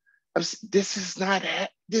 This is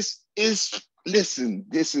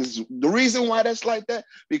the reason why that's like that,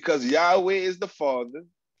 because Yahweh is the Father,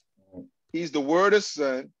 he's the Word of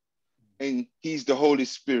Son, and he's the Holy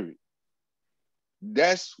Spirit.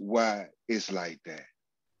 That's why it's like that.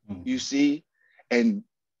 You see? And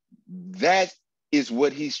that is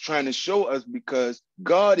what he's trying to show us, because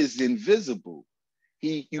God is invisible.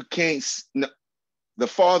 The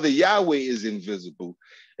Father Yahweh is invisible,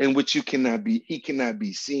 in which he cannot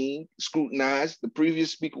be seen, scrutinized. The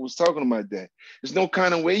previous speaker was talking about that. There's no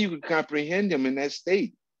kind of way you can comprehend him in that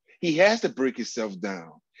state. He has to break himself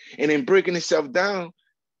down. And in breaking himself down,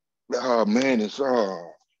 I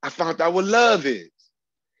found out what love is.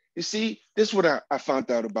 You see, this is what I found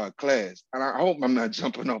out about class. And I hope I'm not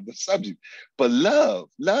jumping off the subject, but love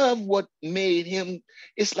what made him,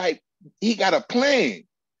 it's like he got a plan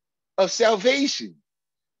of salvation.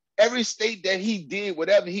 Every state that he did,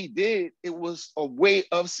 whatever he did, it was a way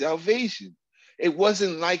of salvation. It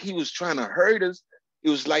wasn't like he was trying to hurt us. It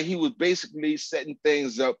was like he was basically setting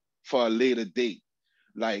things up for a later date.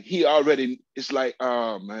 Like it's like,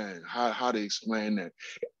 oh man, how to explain that?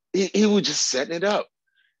 He was just setting it up.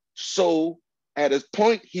 So at a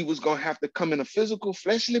point, he was going to have to come in a physical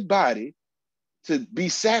fleshly body to be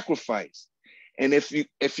sacrificed. And if you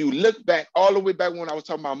look back, all the way back when I was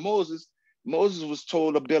talking about Moses was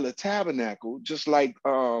told to build a tabernacle, just like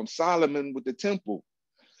Solomon with the temple.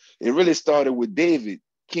 It really started with David,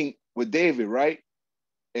 right?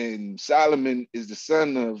 And Solomon is the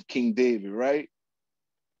son of King David, right?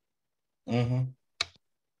 Mm-hmm.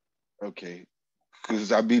 Okay.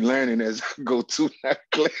 because I be learning as I go to that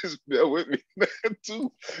class. Bear with me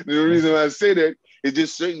too. The reason why I say that is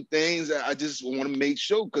just certain things I just want to make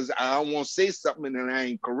sure, because I don't want to say something and I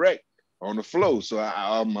ain't correct on the flow. So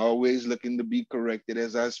I'm always looking to be corrected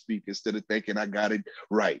as I speak instead of thinking I got it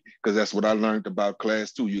right, because that's what I learned about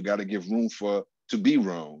class too. You got to give room to be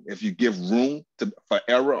wrong. If you give room for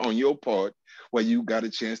error on your part, well, you got a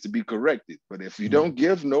chance to be corrected. But if you don't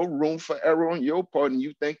give no room for error on your part and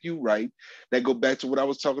you think you right, that go back to what I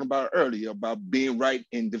was talking about earlier about being right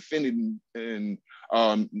and defending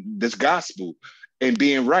this gospel and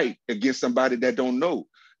being right against somebody that don't know.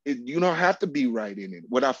 You don't have to be right in it.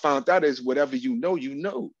 What I found out is whatever you know, you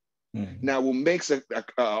know. Now, what makes an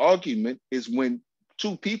argument is when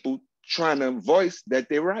two people trying to voice that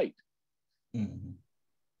they're right.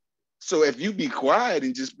 So if you be quiet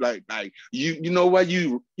and just like you know what,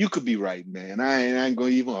 you could be right, man. I ain't gonna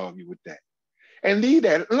even argue with that, and leave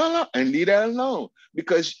that alone,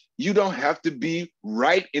 because you don't have to be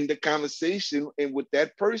right in the conversation and with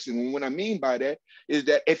that person. And what I mean by that is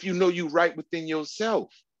that if you know you right within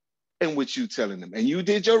yourself and what you telling them, and you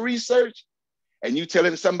did your research, and you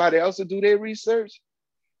telling somebody else to do their research,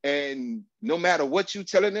 and no matter what you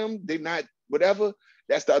telling them, they're not whatever.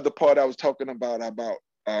 That's the other part I was talking about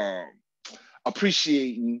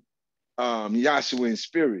appreciating Yahshua in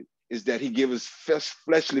spirit, is that he gives us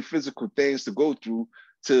fleshly, physical things to go through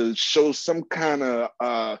to show some kind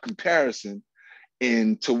of comparison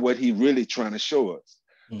into what he really trying to show us.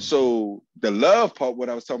 So the love part, what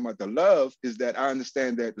I was talking about, the love is that I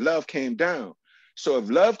understand that love came down. So if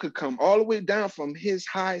love could come all the way down from his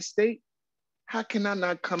high state, how can I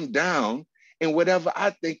not come down in whatever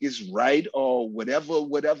I think is right, or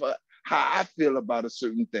whatever how I feel about a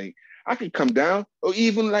certain thing? I can come down, or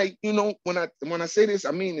even like, you know, when I say this,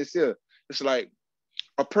 I mean this here. It's like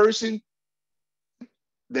a person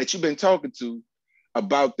that you've been talking to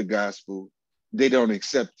about the gospel, they don't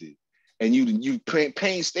accept it. And you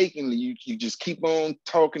painstakingly, you just keep on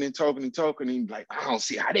talking and like, I don't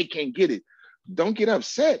see how they can't get it. Don't get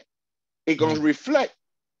upset. It's gonna reflect.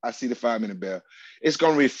 I see the 5-minute bell. It's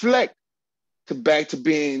gonna reflect back to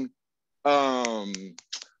being the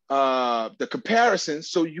comparison,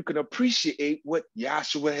 so you can appreciate what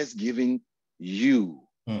Yahshua has given you.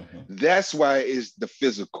 That's why it's the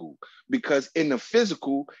physical, because in the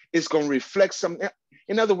physical, it's going to reflect something.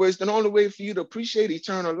 In other words, the only way for you to appreciate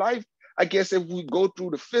eternal life, I guess, if we go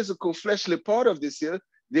through the physical, fleshly part of this here,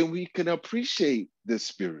 then we can appreciate the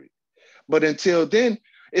spirit. But until then,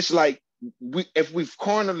 it's like, if we've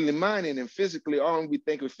carnally minded and physically all we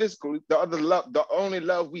think of physically, the only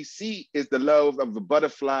love we see is the love of the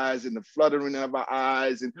butterflies and the fluttering of our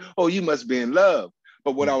eyes, and oh, you must be in love.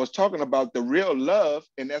 But what I was talking about, the real love,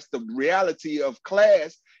 and that's the reality of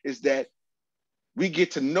class, is that we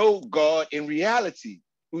get to know God in reality.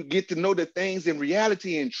 We get to know the things in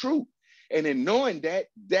reality and truth. And in knowing that,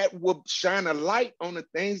 that will shine a light on the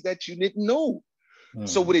things that you didn't know.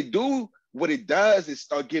 So what it does is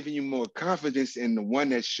start giving you more confidence in the one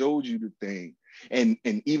that showed you the thing. And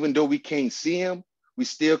even though we can't see him, we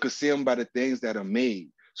still can see him by the things that are made.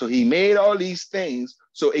 So he made all these things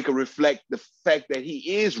so it can reflect the fact that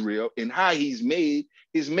he is real and how he's made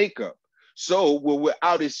his makeup. So we're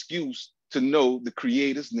without excuse to know the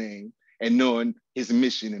creator's name and knowing his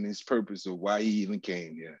mission and his purpose of why he even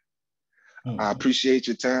came here. I appreciate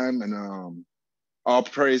your time, and all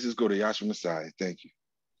praises go to Yahshua Messiah. Thank you.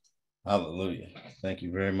 Hallelujah. Thank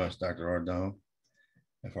you very much, Dr. Ardon.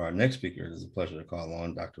 And for our next speaker, it is a pleasure to call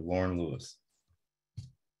on Dr. Lauren Lewis.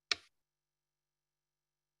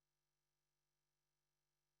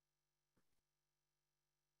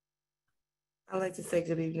 I'd like to say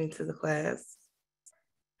good evening to the class.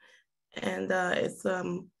 And it's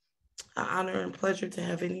an honor and pleasure to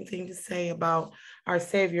have anything to say about our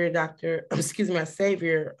Savior, Yahshua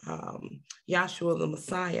the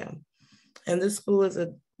Messiah. And this school is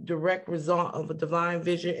a direct result of a divine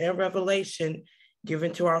vision and revelation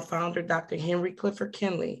given to our founder, Dr. Henry Clifford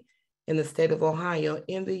Kinley, in the state of Ohio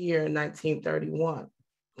in the year 1931.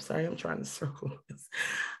 Sorry, I'm trying to circle this.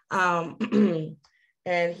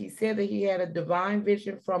 And he said that he had a divine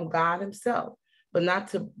vision from God himself, but not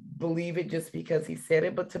to believe it just because he said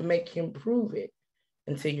it, but to make him prove it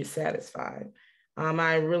until you're satisfied.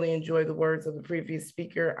 I really enjoyed the words of the previous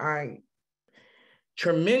speaker. I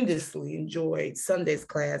tremendously enjoyed Sunday's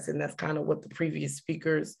class, and that's kind of what the previous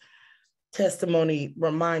speaker's testimony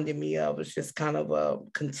reminded me of. It's just kind of a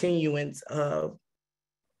continuance of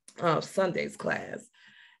Sunday's class.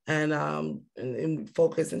 And we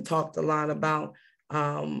focused and talked a lot about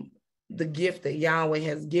the gift that Yahweh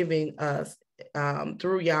has given us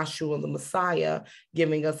through Yahshua the Messiah,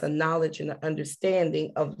 giving us a knowledge and an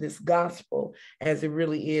understanding of this gospel as it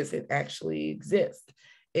really is, it actually exists.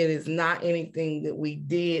 It is not anything that we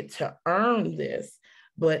did to earn this,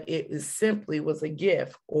 but it is simply was a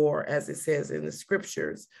gift, or as it says in the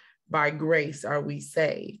scriptures, by grace are we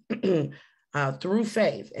saved through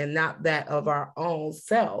faith, and not that of our own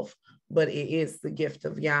self, but it is the gift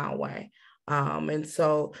of Yahweh. And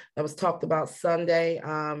so that was talked about Sunday,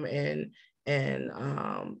 and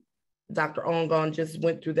Dr. Ongon just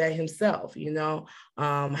went through that himself,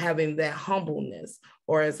 having that humbleness,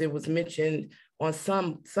 or as it was mentioned on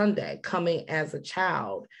some Sunday, coming as a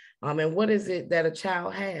child. And what is it that a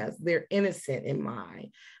child has? They're innocent in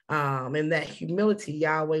mind. And that humility,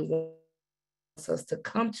 Yahweh wants us to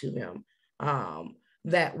come to him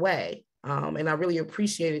that way. And I really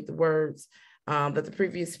appreciated the words that the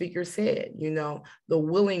previous speaker said, the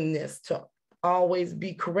willingness to always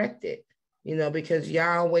be corrected, because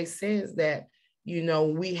Yahweh says that,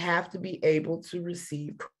 we have to be able to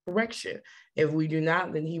receive correction. If we do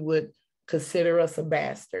not, then he would consider us a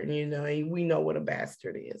bastard. We know what a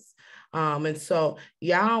bastard is. And so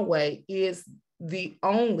Yahweh is the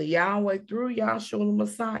only, Yahweh through Yahshua the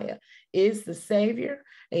Messiah is the Savior,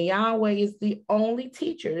 and Yahweh is the only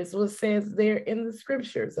teacher. This is what it says there in the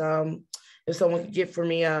scriptures. If someone could get for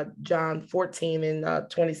me John 14 and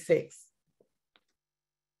 26.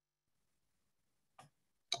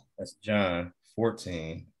 That's John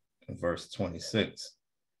 14 and verse 26.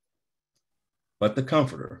 But the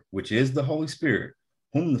Comforter, which is the Holy Spirit,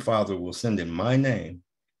 whom the Father will send in my name,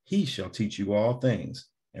 he shall teach you all things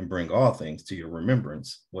and bring all things to your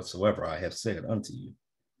remembrance whatsoever I have said unto you.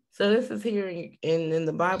 So this is here in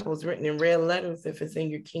the Bible, it's written in red letters if it's in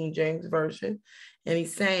your King James Version. And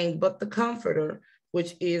he's saying, but the Comforter,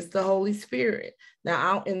 which is the Holy Spirit. Now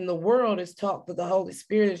out in the world, it's taught that the Holy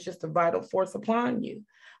Spirit is just a vital force upon you.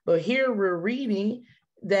 But here we're reading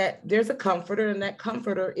that there's a comforter, and that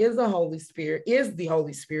comforter is the Holy Spirit,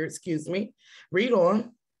 excuse me. Read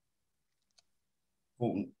on.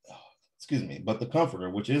 But the Comforter,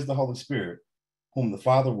 which is the Holy Spirit, whom the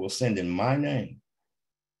Father will send in my name,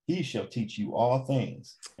 he shall teach you all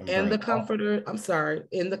things. And the Comforter,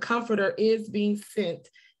 and the Comforter is being sent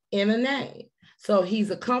in a name. So he's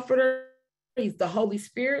a comforter, he's the Holy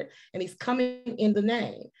Spirit, and he's coming in the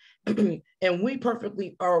name. And we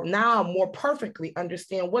more perfectly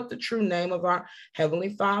understand what the true name of our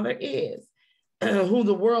Heavenly Father is, who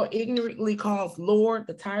the world ignorantly calls Lord.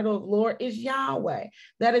 The title of Lord is Yahweh.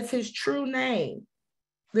 That is his true name.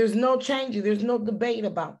 There's no changing. There's no debate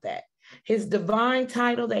about that. His divine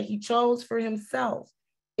title that he chose for himself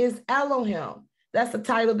is Elohim. That's the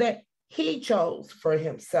title that he chose for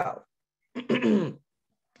himself. And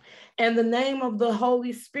the name of the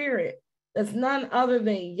Holy Spirit, that's none other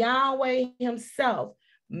than Yahweh himself,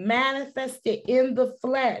 manifested in the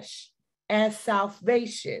flesh as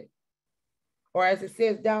salvation, or as it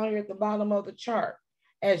says down here at the bottom of the chart,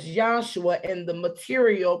 as Yahshua in the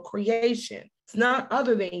material creation. It's none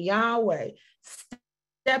other than Yahweh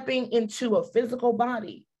stepping into a physical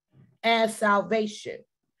body as salvation.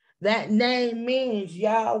 That name means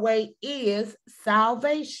Yahweh is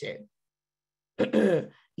salvation.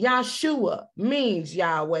 Yahshua means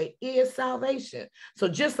Yahweh is salvation. So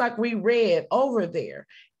just like we read over there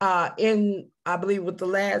in, I believe what the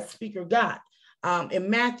last speaker got, in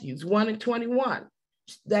Matthews 1 and 21,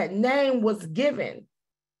 that name was given.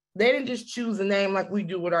 They didn't just choose a name like we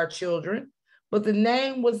do with our children, but the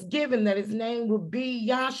name was given that his name would be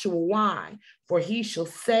Yahshua. Why? For he shall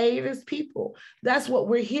save his people. That's what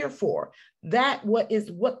we're here for. What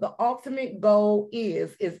the ultimate goal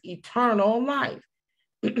is eternal life.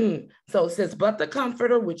 So it says, but the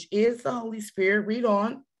Comforter, which is the Holy Spirit, read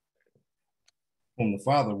on. Whom the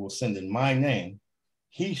Father will send in my name,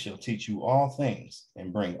 he shall teach you all things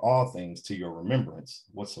and bring all things to your remembrance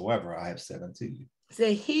whatsoever I have said unto you.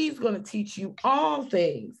 Say he's going to teach you all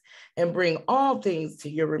things and bring all things to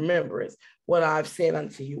your remembrance what I've said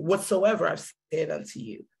unto you, whatsoever I've said unto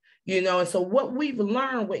you. And so what we've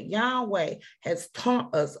learned, what Yahweh has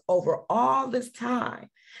taught us over all this time,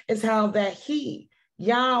 is how that he,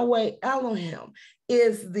 Yahweh Elohim,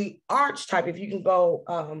 is the archetype. If you can go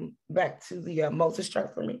back to the Moses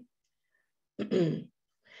chart for me,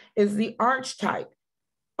 is the archetype,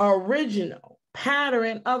 original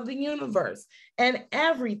pattern of the universe, and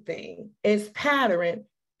everything is patterned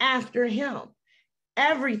after him.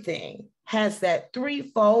 Everything has that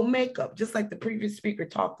threefold makeup, just like the previous speaker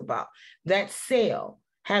talked about, that cell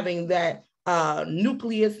having that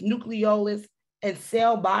nucleus, nucleolus, and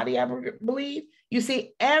cell body, I believe. You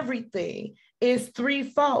see, everything is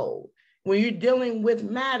threefold. When you're dealing with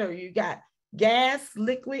matter, you got gas,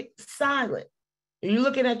 liquid, silent. And you're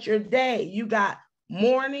looking at your day, you got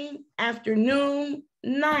morning, afternoon,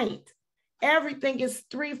 night. Everything is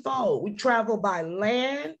threefold. We travel by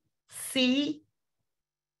land, sea,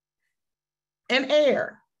 and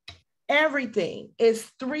air. Everything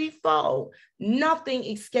is threefold. Nothing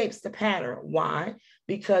escapes the pattern. Why?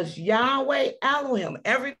 Because Yahweh Elohim,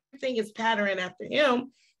 everything is patterned after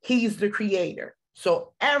him. He's the creator.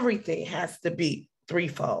 So everything has to be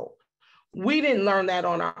threefold. We didn't learn that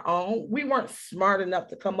on our own. We weren't smart enough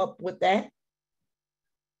to come up with that.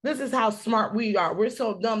 This is how smart we are. We're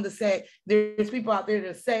so dumb to say there's people out there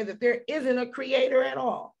that say that there isn't a creator at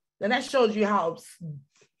all. And that shows you how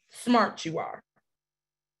smart you are.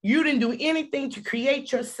 You didn't do anything to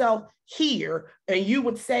create yourself here, and you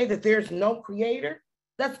would say that there's no creator?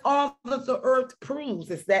 That's all that the earth proves,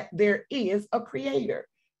 is that there is a creator.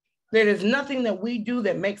 There is nothing that we do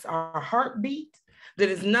that makes our heart beat. There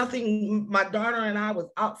is nothing. My daughter and I was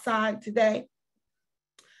outside today,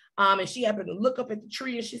 and she happened to look up at the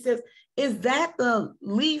tree, and she says, is that the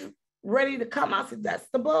leaf ready to come out? I said, that's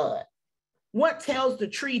the bud. What tells the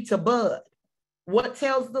tree to bud? What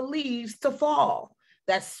tells the leaves to fall?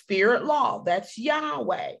 That's spirit law. That's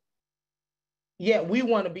Yahweh. Yet we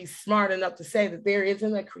want to be smart enough to say that there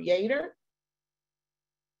isn't a creator.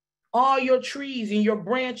 All your trees and your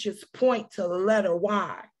branches point to the letter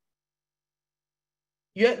Y.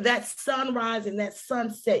 That sunrise and that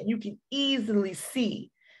sunset, you can easily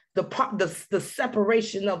see the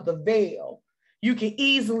separation of the veil. You can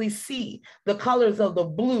easily see the colors of the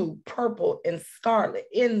blue, purple, and scarlet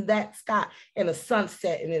in that sky, in a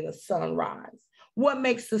sunset and in a sunrise. What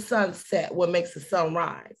makes the sun set? What makes the sun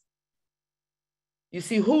rise? You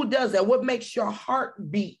see, who does that? What makes your heart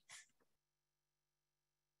beat?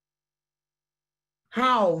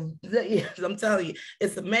 How? I'm telling you,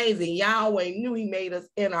 it's amazing. Yahweh knew he made us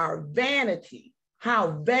in our vanity.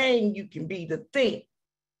 How vain you can be to think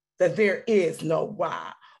that there is no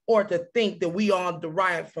why, or to think that we all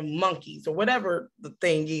derived from monkeys, or whatever the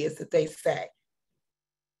thing is that they say.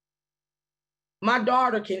 My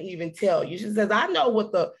daughter can even tell you. She says, I know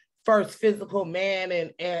what the first physical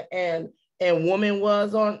man and woman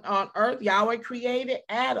was on earth. Yahweh created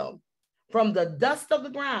Adam from the dust of the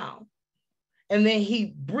ground. And then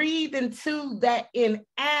he breathed into that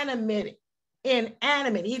inanimate.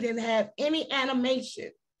 He didn't have any animation.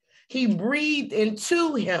 He breathed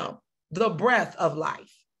into him the breath of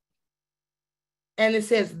life. And it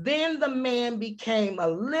says, then the man became a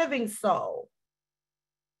living soul.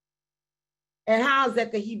 And how is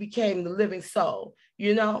that he became the living soul?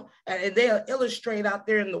 You know, and they'll illustrate out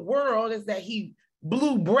there in the world is that he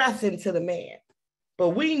blew breath into the man. But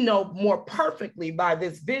we know more perfectly by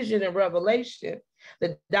this vision and revelation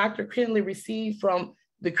that Dr. Kinley received from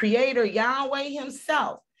the creator Yahweh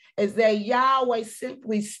himself, is that Yahweh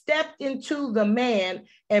simply stepped into the man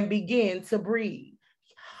and began to breathe.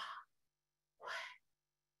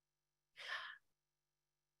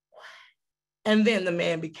 And then the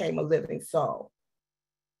man became a living soul.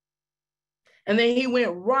 And then he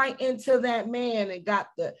went right into that man and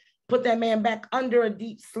put that man back under a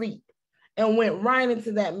deep sleep, and went right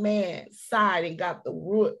into that man's side and got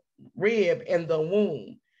the rib and the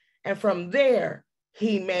womb. And from there,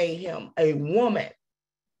 he made him a woman,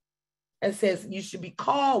 and says, you should be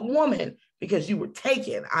called woman because you were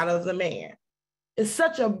taken out of the man. It's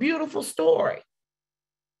such a beautiful story.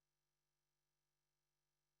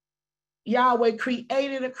 Yahweh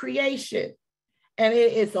created a creation, and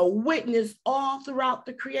it is a witness all throughout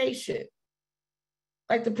the creation.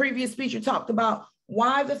 Like the previous speaker talked about,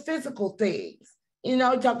 why the physical things? You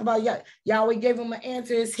know, he talked about Yahweh gave him an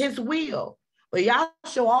answer, it's his will. But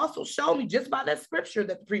Yahshua also showed me just by that scripture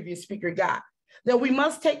that the previous speaker got, that we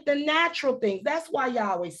must take the natural things. That's why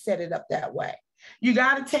Yahweh set it up that way. You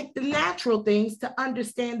got to take the natural things to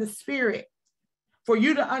understand the spirit. For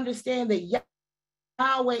you to understand that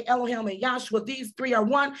Yahweh, Elohim, and Yahshua, these three are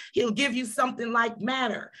one, he'll give you something like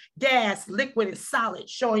matter, gas, liquid, and solid,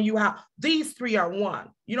 showing you how these three are one.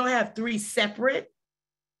 You don't have three separate.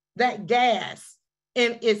 That gas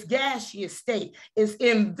in its gaseous state is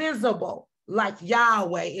invisible, like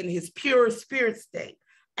Yahweh in his pure spirit state,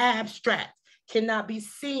 abstract, cannot be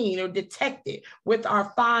seen or detected with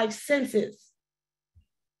our five senses.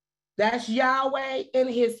 That's Yahweh in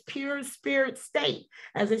his pure spirit state.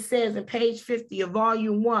 As it says in page 50 of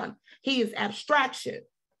volume 1, he is abstraction.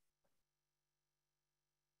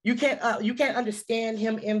 You can't understand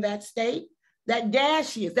him in that state. That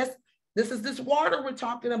gaseous, this is this water we're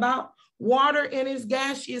talking about. Water in its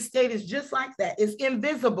gaseous state is just like that. It's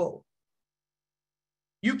invisible.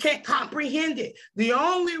 You can't comprehend it. The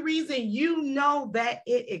only reason you know that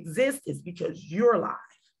it exists is because you're alive.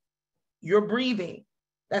 You're breathing.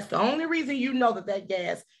 That's the only reason you know that that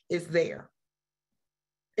gas is there.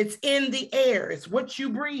 It's in the air. It's what you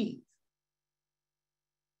breathe.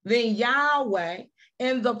 Then Yahweh,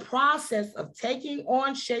 in the process of taking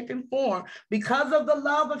on shape and form, because of the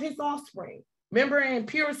love of his offspring, remember, in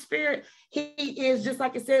pure spirit, he is, just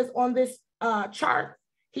like it says on this chart,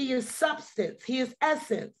 he is substance, he is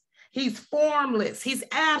essence, he's formless, he's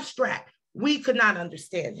abstract. We could not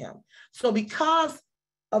understand him. So because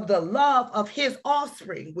of the love of his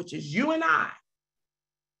offspring, which is you and I,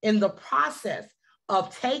 in the process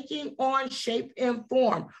of taking on shape and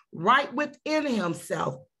form right within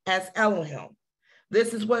himself as Elohim.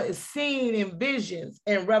 This is what is seen in visions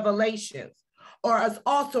and revelations, or is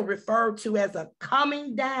also referred to as a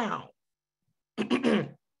coming down.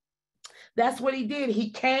 That's what he did. He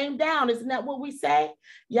came down. Isn't that what we say?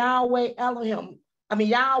 Yahweh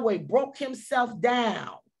Yahweh broke himself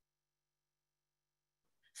down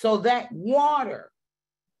so that water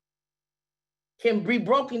can be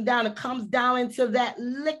broken down. It comes down into that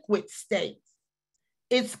liquid state.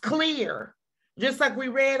 It's clear, just like we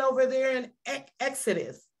read over there in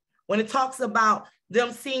Exodus, when it talks about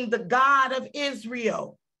them seeing the God of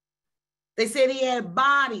Israel. They said he had a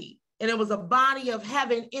body, and it was a body of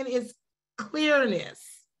heaven in its clearness.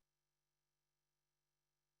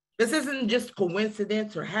 This isn't just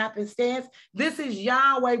coincidence or happenstance. This is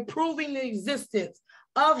Yahweh proving the existence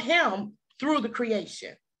of him through the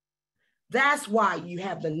creation. That's why you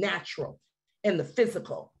have the natural and the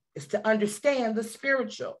physical, is to understand the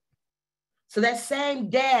spiritual. So that same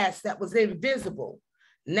gas that was invisible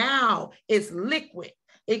now is liquid.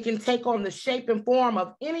 It can take on the shape and form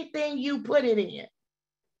of anything you put it in.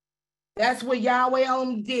 That's what Yahweh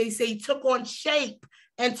Elohim did. He said he took on shape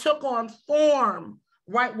and took on form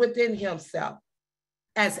right within himself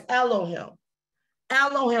as Elohim.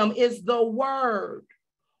 Elohim is the word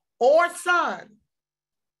or son.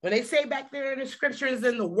 When they say back there in the scriptures,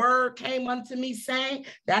 and the word came unto me saying,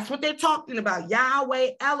 that's what they're talking about.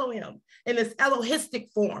 Yahweh Elohim in this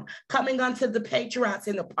Elohistic form, coming unto the patriarchs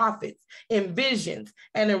and the prophets in visions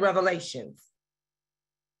and in revelations.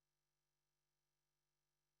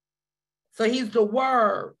 So he's the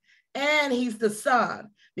word and he's the son,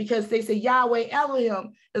 because they say Yahweh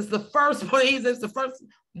Elohim is the firstborn. He's the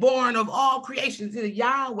firstborn of all creations.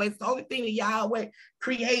 Yahweh, it's the only thing that Yahweh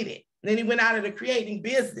created. Then he went out of the creating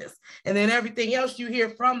business. And then everything else you hear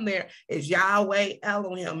from there is Yahweh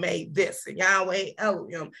Elohim made this, and Yahweh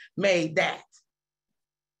Elohim made that.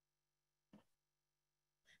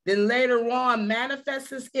 Then later on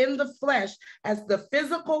manifests in the flesh as the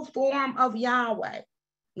physical form of Yahweh,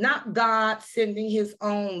 not God sending his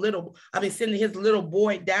little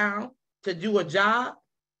boy down to do a job,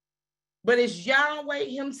 but it's Yahweh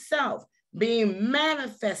himself being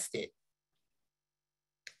manifested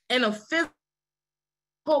in a physical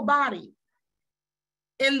body,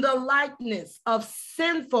 in the likeness of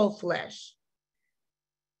sinful flesh.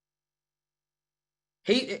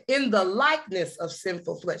 In the likeness of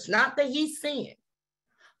sinful flesh, not that he sinned,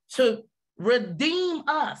 to redeem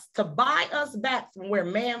us, to buy us back from where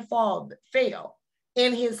man fell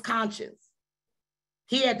in his conscience.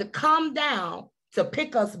 He had to come down to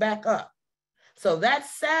pick us back up. So that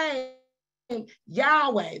same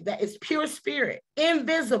Yahweh that is pure spirit,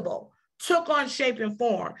 invisible, took on shape and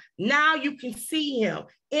form. Now you can see him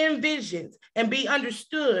in visions and be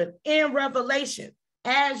understood in revelation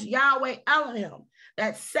as Yahweh Elohim.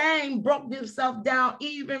 That same broke himself down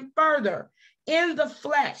even further in the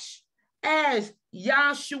flesh as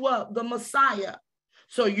Yahshua the Messiah.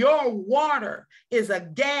 So your water is a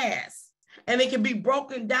gas, and it can be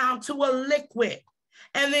broken down to a liquid.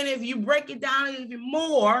 And then if you break it down even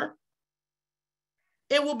more,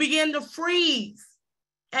 it will begin to freeze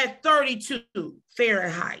at 32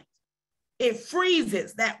 Fahrenheit. It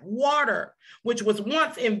freezes. That water, which was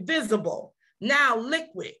once invisible, now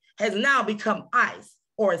liquid, has now become ice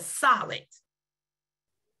or solid.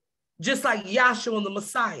 Just like Yahshua the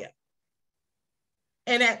Messiah.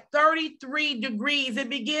 And at 33 degrees, it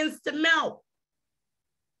begins to melt.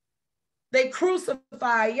 They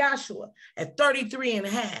crucify Yahshua at 33 and a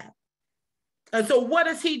half. And so what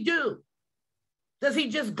does he do? Does he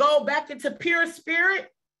just go back into pure spirit?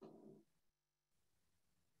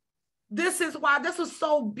 This is why this was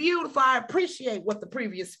so beautiful. I appreciate what the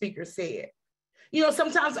previous speaker said. You know,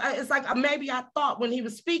 sometimes it's like maybe I thought when he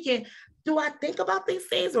was speaking, do I think about these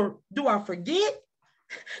things or do I forget?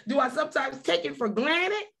 Do I sometimes take it for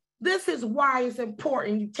granted? This is why it's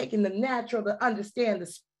important you taking the natural to understand the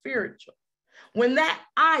spiritual. When that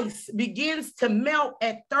ice begins to melt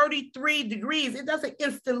at 33 degrees, it doesn't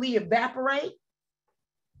instantly evaporate.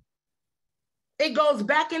 It goes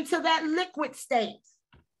back into that liquid state.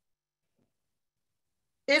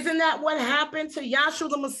 Isn't that what happened to Yahshua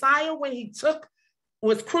the Messiah when he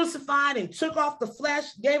was crucified and took off the flesh,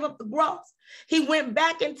 gave up the gross? He went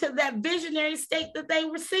back into that visionary state that they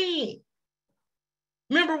were seeing.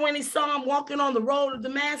 Remember when he saw him walking on the road of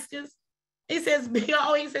Damascus? He says,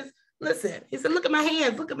 listen, he said, look at my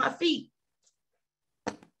hands, look at my feet.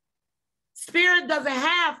 Spirit doesn't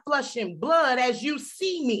have flesh and blood as you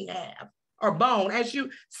see me have, or bone as you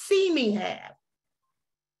see me have.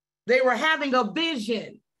 They were having a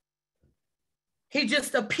vision. He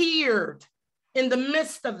just appeared in the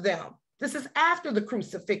midst of them. This is after the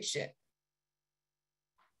crucifixion.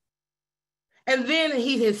 And then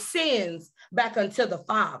he ascends back unto the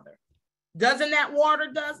Father. Doesn't that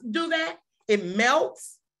water do that? It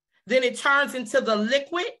melts, then it turns into the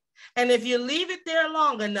liquid. And if you leave it there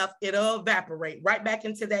long enough, it'll evaporate right back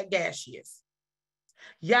into that gaseous.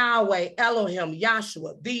 Yahweh, Elohim,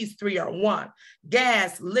 Yahshua, these three are one.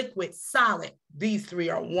 Gas, liquid, solid, these three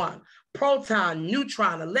are one. Proton,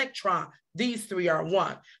 neutron, electron, these three are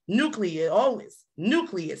one.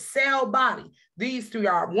 Nucleus, cell, body, these three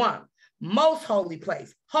are one. Most holy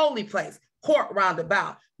place, court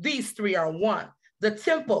roundabout, these three are one. The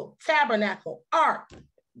temple, tabernacle, ark.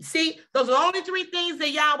 See, those are the only three things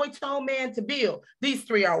that Yahweh told man to build. These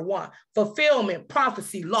three are one. Fulfillment,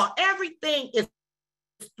 prophecy, law, everything is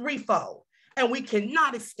threefold, and we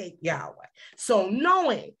cannot escape Yahweh. So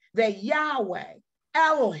knowing that Yahweh,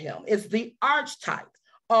 Elohim, is the archetype,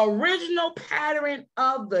 original pattern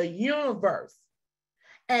of the universe,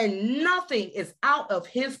 and nothing is out of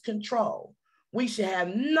his control, we should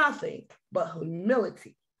have nothing but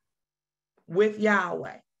humility with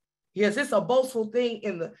Yahweh. Yes, it's a boastful thing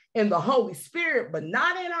in the Holy Spirit, but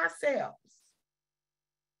not in ourselves.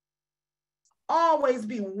 Always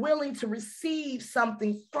be willing to receive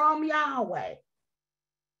something from Yahweh,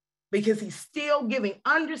 because he's still giving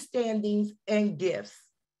understandings and gifts.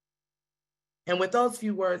 And with those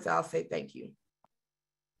few words, I'll say thank you.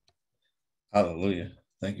 Hallelujah.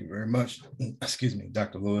 Thank you very much. Excuse me,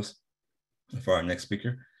 Dr. Lewis. For our next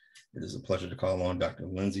speaker, it is a pleasure to call on Dr.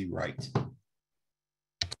 Lindsay Wright.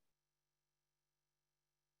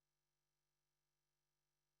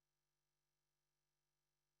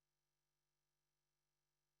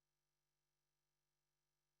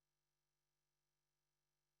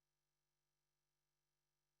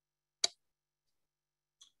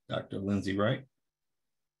 Dr. Lindsay Wright.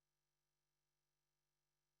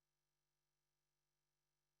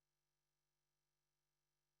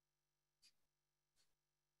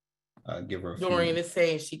 Give her a Dorian is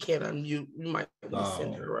saying she can't unmute. You might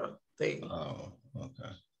send her a thing. Oh,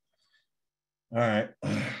 okay. All right.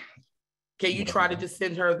 Can you try to just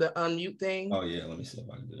send her the unmute thing? Oh, yeah. Let me see if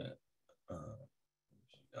I can do that.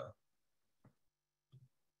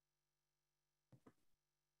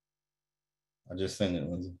 I just sent it,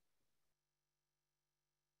 Lindsay.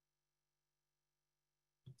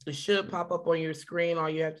 It should pop up on your screen. All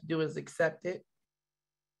you have to do is accept it.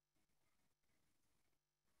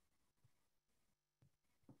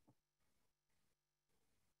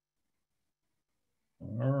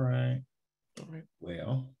 All right.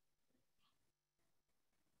 Well,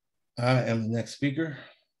 I am the next speaker.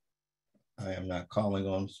 I am not calling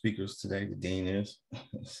on speakers today. The dean is.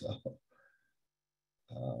 So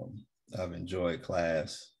I've enjoyed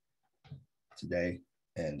class today,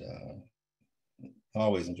 and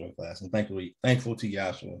always enjoy class. And thankful to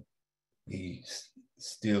Yahshua. He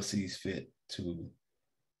still sees fit to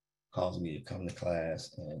cause me to come to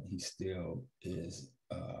class, and he still is,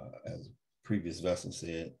 as previous vessel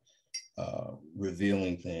said,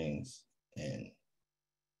 revealing things and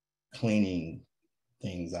cleaning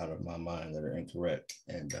things out of my mind that are incorrect,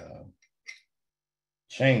 and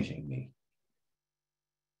changing me.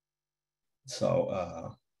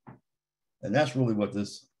 So, and that's really what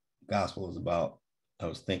this gospel is about. I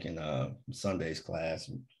was thinking Sunday's class,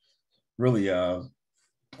 really,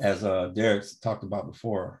 as Derek talked about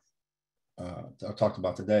before, I talked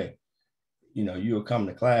about today, you know, you'll come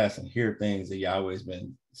to class and hear things that Yahweh's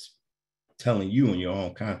been telling you in your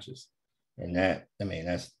own conscience. And that, I mean,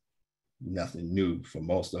 that's nothing new for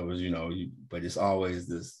most of us, you know, but it's always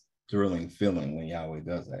this thrilling feeling when Yahweh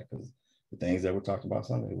does that, because the things that we're talking about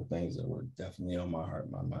Sunday were things that were definitely on my heart,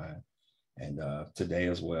 my mind, and today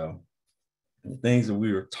as well. And the things that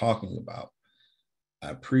we were talking about, I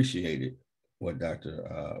appreciated what Dr.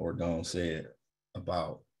 Ordon said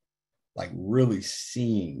about like really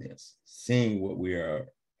seeing this, seeing what we are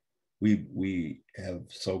we have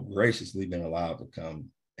so graciously been allowed to come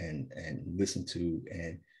and listen to,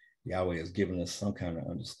 and Yahweh has given us some kind of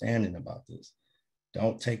understanding about this.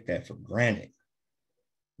 Don't take that for granted.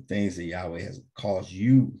 The things that Yahweh has caused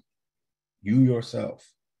you yourself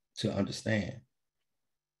to understand.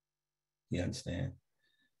 You understand?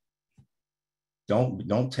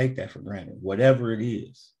 Don't take that for granted, whatever it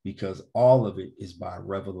is, because all of it is by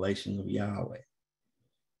revelation of Yahweh.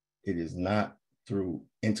 It is not through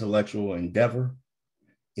intellectual endeavor.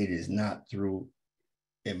 It is not through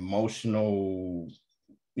emotional,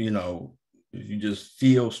 if you just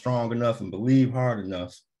feel strong enough and believe hard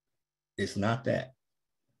enough. It's not that.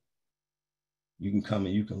 You can come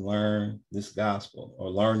and you can learn this gospel or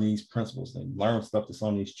learn these principles and learn stuff that's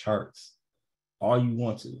on these charts all you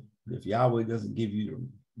want to. But if Yahweh doesn't give you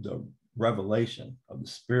the revelation of the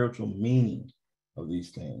spiritual meaning of these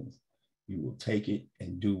things, you will take it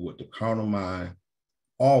and do what the carnal mind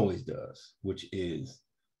always does, which is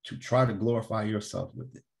to try to glorify yourself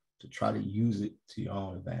with it, to try to use it to your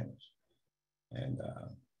own advantage. And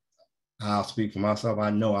I'll speak for myself. I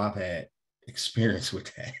know I've had experience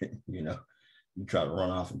with that. You try to run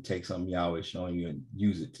off and take something Yahweh showing you and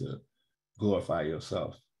use it to glorify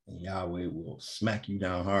yourself, and Yahweh will smack you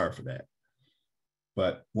down hard for that.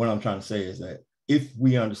 But what I'm trying to say is that if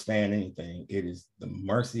we understand anything, it is the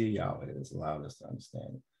mercy of Yahweh that has allowed us to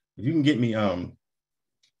understand it. If you can get me, I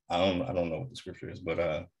don't know what the scripture is,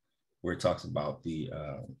 but where it talks about the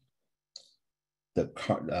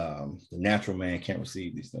natural man can't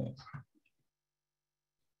receive these things.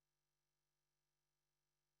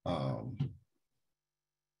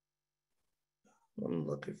 I'm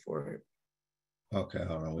looking for it. Okay,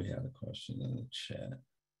 hold on. We had a question in the chat.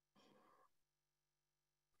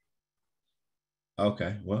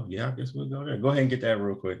 Okay, well, yeah, I guess we'll go there. Go ahead and get that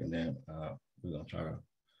real quick, and then we're gonna try to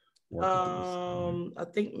work with this. I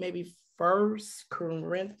think maybe 1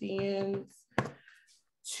 Corinthians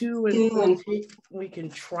 2 and 14. We can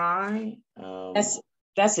try. That's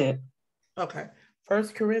it. Okay, 1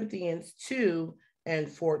 Corinthians 2 and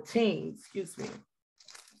 14. Excuse me.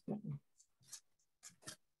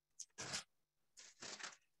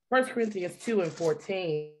 1 Corinthians 2 and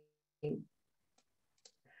 14.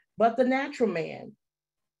 But the natural man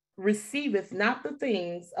receiveth not the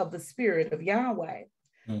things of the Spirit of Yahweh,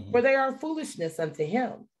 for they are foolishness unto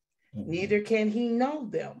him. Neither can he know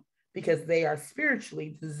them, because they are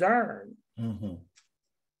spiritually discerned. Want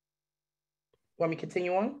me to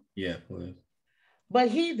continue on? Yeah, please. But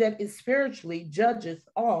he that is spiritually judgeth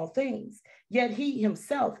all things, yet he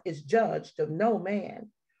himself is judged of no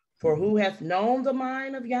man. For who hath known the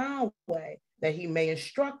mind of Yahweh, that he may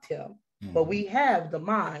instruct him? But we have the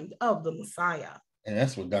mind of the Messiah. And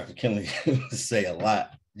that's what Dr. Kinley say a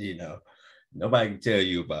lot. Nobody can tell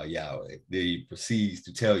you about Yahweh. Then he proceeds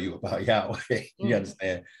to tell you about Yahweh. You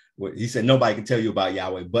understand? What he said, nobody can tell you about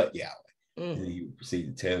Yahweh but Yahweh. And he proceeds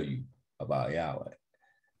to tell you about Yahweh.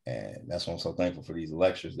 And that's why I'm so thankful for these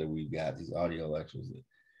lectures that we've got, these audio lectures.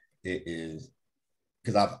 It is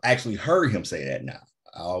because I've actually heard him say that now.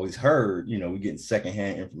 I always heard, we're getting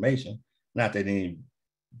secondhand information. Not that any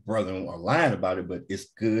brethren are lying about it, but it's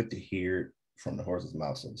good to hear it from the horse's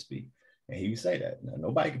mouth, so to speak. And he would say that. Now,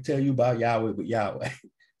 nobody can tell you about Yahweh but Yahweh.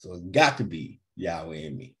 So it's got to be Yahweh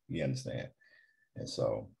in me. You understand? And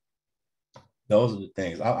so those are the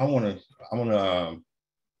things. I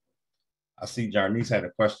see Jarnice had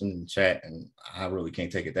a question in the chat, and I really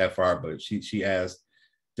can't take it that far, but she asked,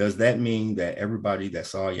 does that mean that everybody that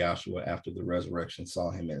saw Yahshua after the resurrection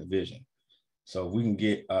saw him in a vision? So we can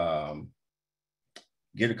get a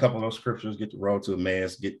couple of those scriptures, get the road to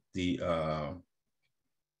Emmaus, get the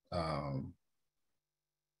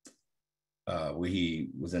where he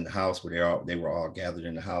was in the house, where they were all gathered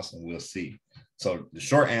in the house, and we'll see. So the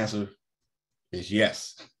short answer is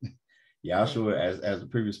yes. Yahshua, as the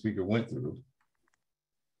previous speaker went through.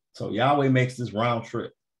 So Yahweh makes this round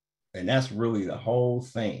trip, and that's really the whole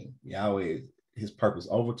thing. Yahweh, his purpose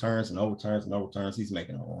overturns and overturns and overturns. He's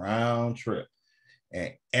making a round trip,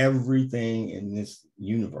 and everything in this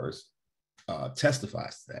universe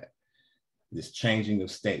testifies to that. This changing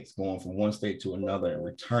of states, going from one state to another and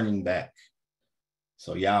returning back.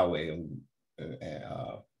 So Yahweh,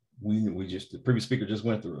 the previous speaker just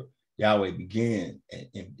went through it. Yahweh began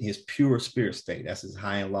in his pure spirit state. That's his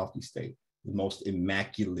high and lofty state, the most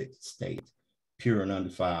immaculate state, pure and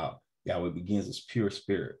undefiled. Yahweh begins as pure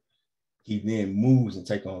spirit. He then moves and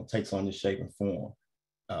takes on this shape and form.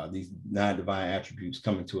 These 9 divine attributes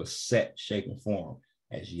come into a set shape and form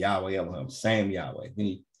as Yahweh Elohim, same Yahweh. Then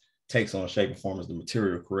he takes on shape and form as the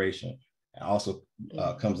material creation, and also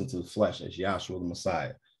comes into the flesh as Yahshua the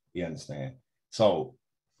Messiah. You understand? So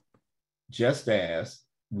just as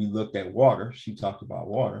we looked at water, she talked about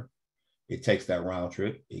water. It takes that round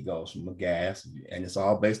trip. It goes from a gas, and it's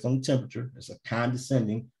all based on the temperature. It's a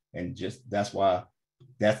condescending, and just that's why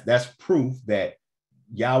that's proof that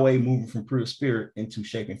Yahweh moving from pure spirit into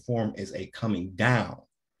shape and form is a coming down.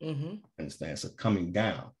 Understand? It's a coming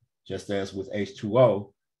down. Just as with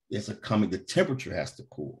H2O, it's a coming. The temperature has to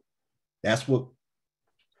cool. That's what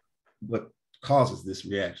causes this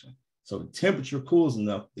reaction. So the temperature cools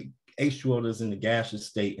enough, the H2O that's in the gaseous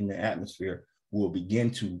state in the atmosphere will begin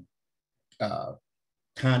to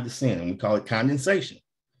condensate, and we call it condensation,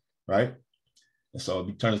 right? And so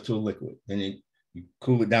it turns to a liquid. Then you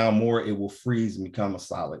cool it down more, it will freeze and become a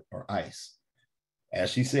solid or ice. As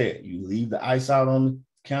she said, you leave the ice out on the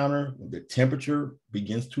counter, when the temperature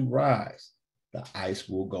begins to rise, the ice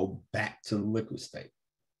will go back to the liquid state.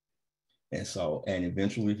 And so, and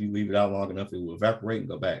eventually, if you leave it out long enough, it will evaporate and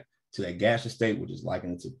go back to that gaseous state, which is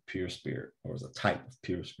likened to pure spirit, or is a type of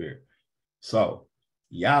pure spirit. So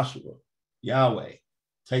Yahshua, Yahweh,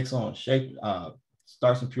 takes on shape,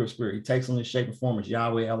 starts in pure spirit. He takes on the shape and form as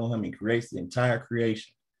Yahweh Elohim and creates the entire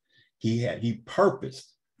creation. He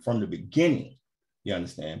purposed from the beginning, you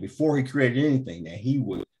understand, before he created anything, that he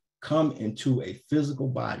would come into a physical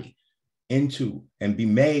body, into and be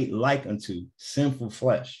made like unto sinful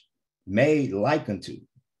flesh, made like unto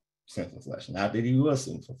sinful flesh. Not that he was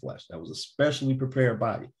sinful flesh. That was a specially prepared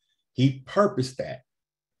body. He purposed that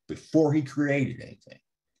before he created anything.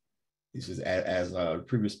 This is, as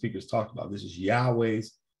previous speakers talked about, this is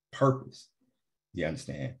Yahweh's purpose. You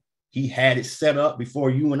understand? He had it set up before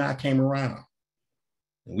you and I came around.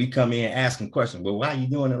 And we come in asking questions. Well, why are you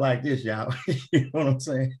doing it like this, Yahweh? You know what I'm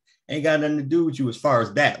saying? Ain't got nothing to do with you as far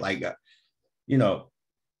as that. Like, you know,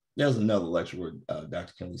 there's another lecture where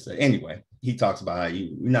Dr. Kinley said, anyway, he talks about how you're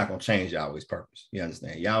not going to change Yahweh's purpose. You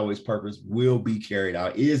understand? Yahweh's purpose will be carried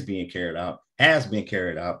out, is being carried out, has been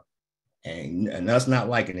carried out. And us not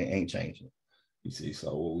liking it ain't changing. You see,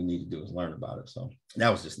 so what we need to do is learn about it. So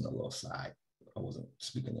that was just a little side. I wasn't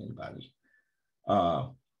speaking to anybody.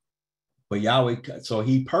 But Yahweh, so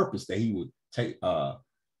he purposed that he would take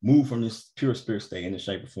move from this pure spirit state in the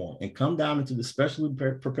shape of form and come down into the specially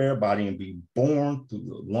prepared body and be born through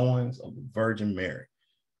the loins of the Virgin Mary.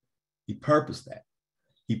 He purposed that.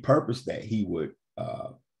 He purposed that he would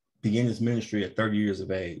begin his ministry at 30 years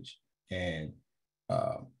of age and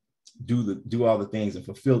do all the things and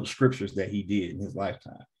fulfill the scriptures that he did in his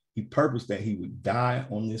lifetime. He purposed that he would die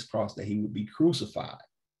on this cross, that he would be crucified.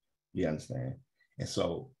 You understand? And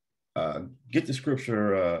so get the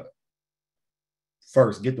scripture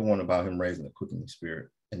first, get the one about him raising the quickening spirit,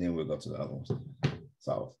 and then we'll go to the other ones.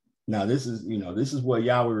 So now this is, you know, this is what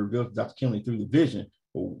Yahweh revealed to Dr. Kinley through the vision.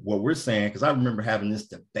 But what we're saying, because I remember having this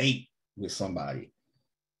debate with somebody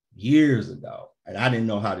years ago, and I didn't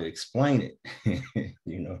know how to explain it.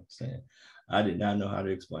 You know what I'm saying? I did not know how to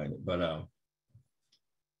explain it. But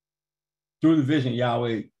through the vision,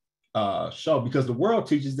 Yahweh showed, because the world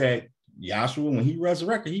teaches that Yahshua, when he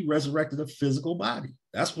resurrected a physical body.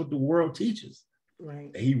 That's what the world teaches.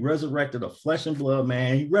 Right. He resurrected a flesh and blood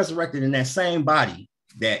man. He resurrected in that same body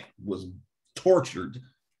that was tortured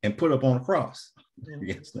and put up on a cross. Mm-hmm.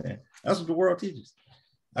 You understand? That's what the world teaches.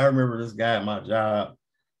 I remember this guy at my job.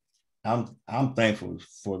 I'm thankful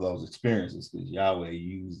for those experiences because Yahweh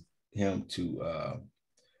used him to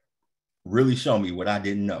really show me what I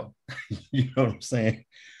didn't know. You know what I'm saying?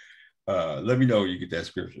 Let me know where you get that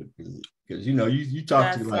scripture, because you know you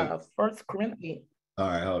talk to like 1 Corinthians. All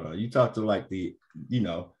right, hold on. You talk to like the, you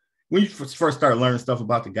know, when you first start learning stuff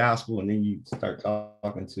about the gospel, and then you start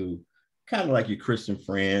talking to kind of like your Christian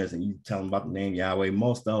friends, and you tell them about the name Yahweh.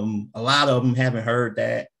 Most of them, a lot of them haven't heard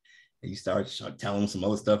that. And you start telling them some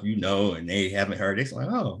other stuff you know, and they haven't heard it. It's like,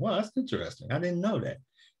 oh, wow, that's interesting. I didn't know that.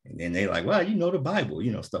 And then they like, well, you know the Bible,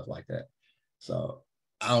 you know, stuff like that. So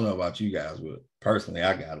I don't know about you guys, but personally,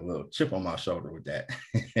 I got a little chip on my shoulder with that.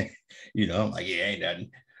 You know, I'm like, yeah, ain't nothing.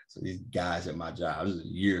 So these guys at my job, this is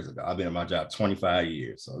years ago. I've been at my job 25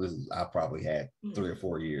 years. So this is, I probably had 3 or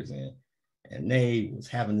 4 years in. And they was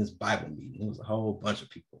having this Bible meeting. It was a whole bunch of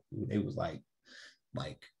people. It was like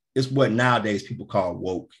it's what nowadays people call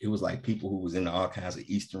woke. It was like people who was into all kinds of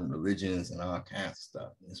Eastern religions and all kinds of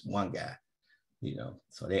stuff. And this one guy, you know,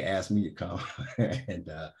 so they asked me to come.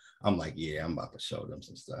 And I'm like, yeah, I'm about to show them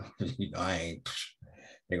some stuff. You know,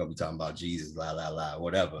 they're going to be talking about Jesus, la, la, la,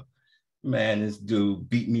 whatever. Man, this dude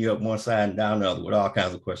beat me up one side and down the other with all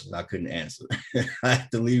kinds of questions I couldn't answer. I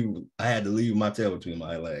had to leave my tail between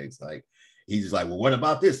my legs. Like, he's just like, well, what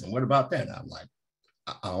about this? And what about that? And I'm like,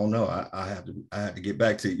 I don't know. I have to get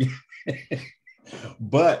back to you.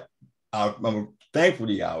 But I'm thankful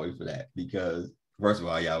to Yahweh for that, because first of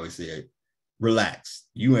all, Yahweh said, relax.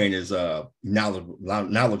 You ain't as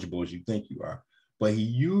knowledgeable as you think you are. But he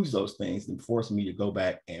used those things and forced me to go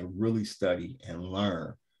back and really study and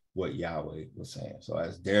learn what Yahweh was saying. So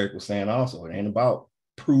as Derek was saying also, it ain't about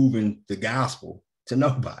proving the gospel to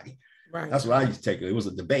nobody. Right. That's what I used to take it. It was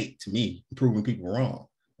a debate to me, proving people wrong.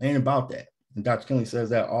 It ain't about that. And Dr. Kinley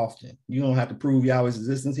says that often. You don't have to prove Yahweh's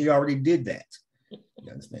existence. He already did that.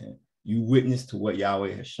 You understand? You witness to what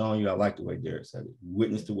Yahweh has shown you. I like the way Derek said it. You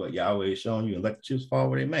witness to what Yahweh has shown you and let the chips fall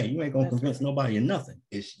where they may. You ain't going to convince nobody of nothing.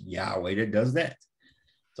 It's Yahweh that does that.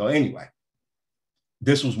 So anyway,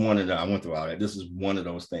 this was one of the, I went through all that. This is one of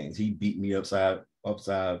those things. He beat me up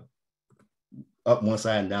one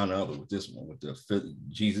side and down the other with this one, with the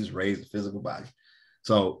Jesus raised the physical body.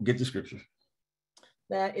 So get the scripture.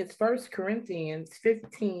 That is 1 Corinthians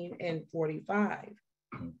 15 and 45.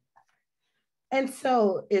 Mm-hmm. And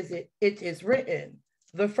so it is written,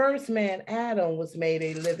 the first man, Adam, was made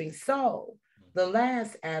a living soul. The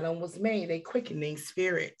last Adam was made a quickening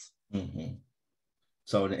spirit. Mm-hmm.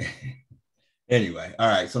 So anyway, all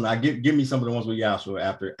right. So now give me some of the ones with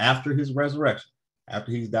Yahshua after his resurrection,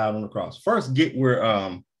 after he's died on the cross. First, get where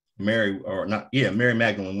Mary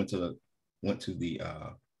Magdalene went to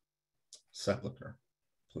the sepulcher,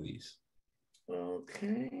 please.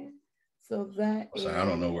 Okay. So that sorry, I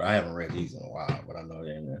don't know where, I haven't read these in a while, but I know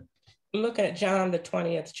they're in there. Look at John, the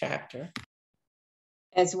 20th chapter.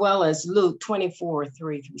 As well as Luke 24,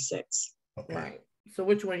 3-6. Okay. Right. So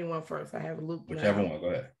which one you want first? I have Luke. Whichever one, go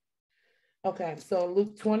ahead. Okay, so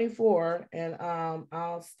Luke 24, and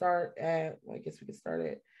I'll start at, I guess we can start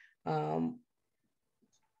at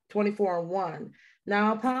 24 and 1.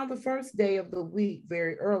 Now upon the first day of the week,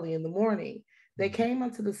 very early in the morning, they came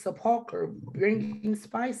unto the sepulchre, bringing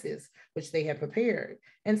spices, which they had prepared,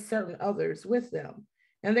 and certain others with them.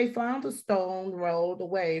 And they found a stone rolled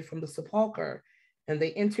away from the sepulchre, and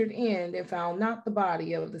they entered in and found not the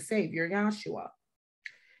body of the Savior, Yahshua.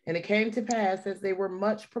 And it came to pass, as they were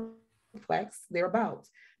much perplexed thereabouts,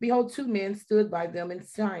 behold, two men stood by them in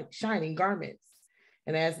shining garments.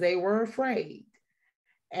 And as they were afraid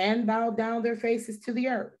and bowed down their faces to the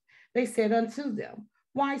earth, they said unto them,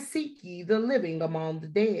 why seek ye the living among the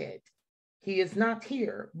dead? He is not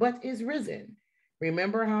here, but is risen.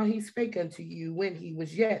 Remember how he spake unto you when he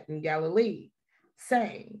was yet in Galilee,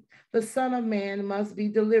 saying, the Son of Man must be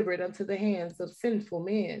delivered unto the hands of sinful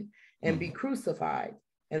men and be crucified,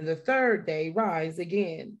 and the third day rise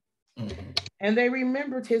again. And they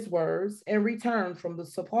remembered his words and returned from the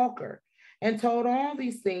sepulchre and told all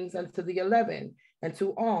these things unto the 11 and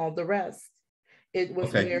to all the rest. It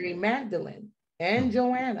was Mary Magdalene and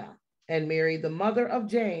Joanna and Mary, the mother of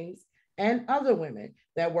James, and other women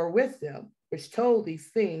that were with them, which told these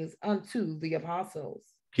things unto the apostles.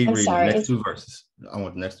 Keep reading the next two verses. I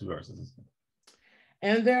want the next two verses.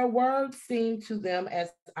 And their words seemed to them as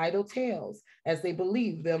idle tales, as they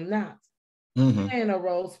believed them not. And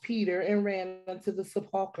arose Peter and ran unto the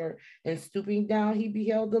sepulchre, and stooping down, he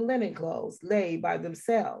beheld the linen clothes laid by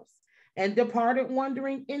themselves, and departed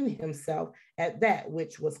wondering in himself at that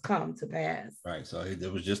which was come to pass. Right, so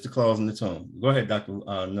it was just the clothes in the tomb. Go ahead, Dr.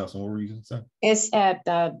 Nelson, what were you going to say? It's at,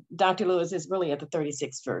 Dr. Lewis, it's really at the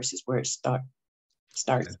 36th verse is where it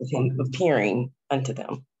starts with him appearing unto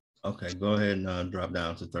them. Okay, go ahead and drop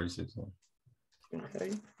down to 36.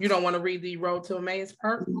 Okay. You don't want to read the Road to Emmaus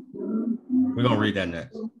part? We're going to read that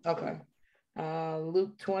next. Okay.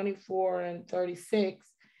 Luke 24 and 36.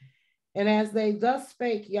 And as they thus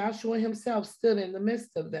spake, Yahshua himself stood in the midst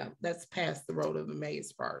of them. That's past the Road of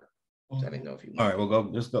Emmaus part. Which I didn't know if you want. All right, well,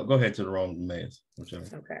 go ahead to the Road of Emmaus. Whichever.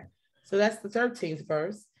 Okay. So that's the 13th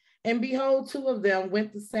verse. And behold, two of them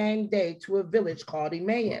went the same day to a village called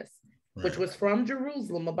Emmaus, which was from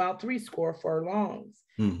Jerusalem about 80 furlongs.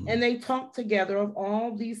 And they talked together of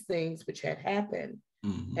all these things which had happened.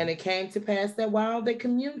 And it came to pass that while they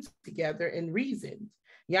communed together and reasoned,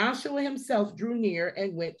 Yahshua himself drew near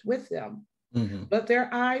and went with them. But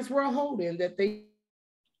their eyes were holden that they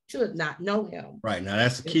should not know him. Right, now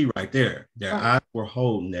that's the key right there. Their eyes were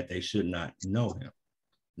holden that they should not know him.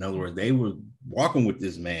 In other words, they were walking with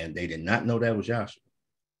this man. They did not know that was Yahshua.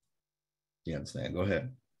 You understand? Go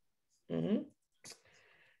ahead.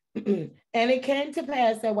 And it came to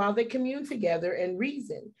pass that while they communed together and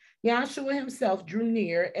reasoned, Yahshua himself drew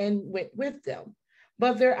near and went with them.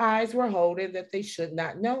 But their eyes were holden that they should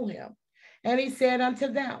not know him. And he said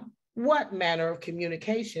unto them, what manner of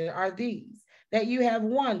communication are these, that you have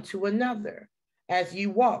one to another, as you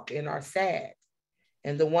walk and are sad?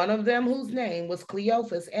 And the one of them, whose name was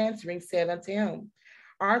Cleophas, answering, said unto him,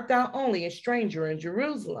 art thou only a stranger in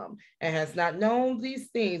Jerusalem, and hast not known these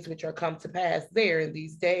things which are come to pass there in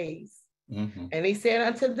these days? And he said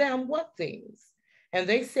unto them, what things? And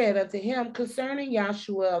they said unto him, concerning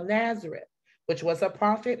Yahshua of Nazareth, which was a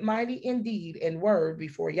prophet mighty in deed and word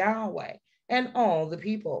before Yahweh and all the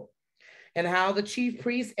people, and how the chief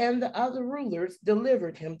priests and the other rulers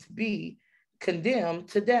delivered him to be condemned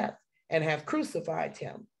to death and have crucified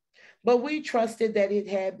him. But we trusted that it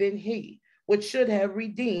had been he which should have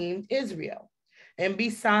redeemed Israel. And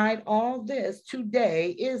beside all this,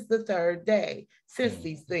 today is the third day since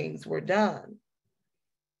these things were done.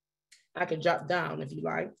 I can jot down if you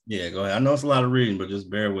like. Yeah, go ahead. I know it's a lot of reading, but just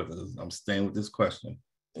bear with us. I'm staying with this question.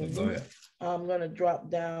 So go ahead. I'm going to drop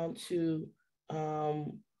down to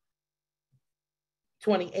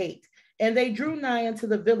 28. And they drew nigh unto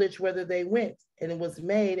the village whither they went, and it was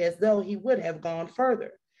made as though he would have gone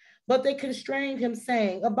further. But they constrained him,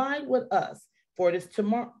 saying, abide with us, for it is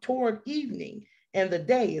toward evening, and the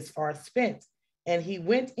day is far spent. And he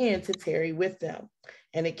went in to tarry with them.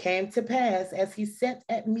 And it came to pass, as he sat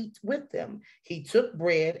at meat with them, he took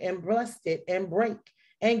bread and blessed it and brake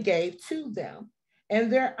and gave to them.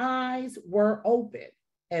 And their eyes were open,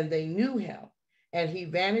 and they knew him, and he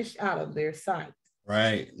vanished out of their sight.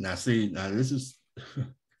 Right. Now, this is,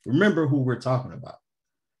 remember who we're talking about.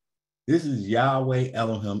 This is Yahweh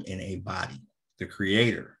Elohim in a body, the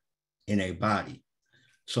creator in a body.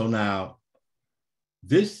 So now,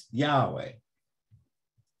 this Yahweh,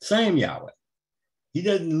 same Yahweh, he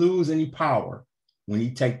doesn't lose any power when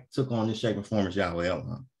he took on this shape and form as Yahweh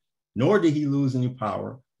Elohim, nor did he lose any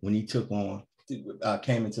power when he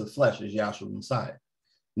came into the flesh as Yahshua Messiah.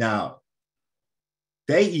 Now,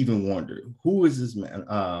 they even wondered, who is this man?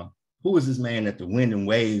 Who is this man that the wind and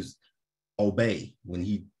waves obey when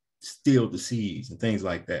he stilled the seas and things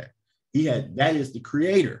like that? That is the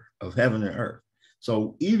creator of heaven and earth.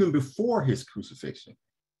 So even before his crucifixion,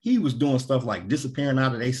 he was doing stuff like disappearing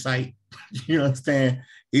out of their sight. You understand?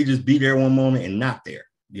 He just be there one moment and not there.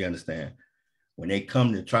 You understand? When they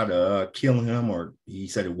come to try to kill him, or he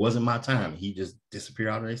said it wasn't my time, he just disappeared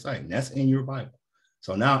out of their sight. And that's in your Bible.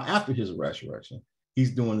 So now after his resurrection,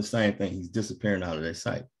 he's doing the same thing. He's disappearing out of their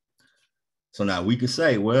sight. So now we could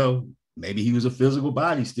say, well, maybe he was a physical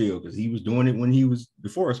body still, because he was doing it when he was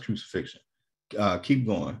before his crucifixion. Keep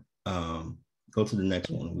going. Go to the next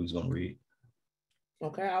one. Who's going to read?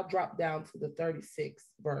 Okay, I'll drop down to the 36th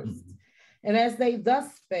verse. And as they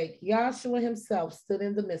thus spake, Yahshua himself stood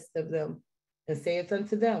in the midst of them and saith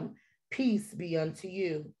unto them, peace be unto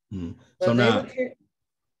you. So now,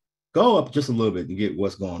 go up just a little bit and get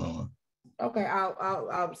what's going on. Okay,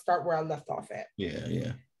 I'll start where I left off at.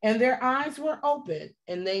 Yeah. And their eyes were open,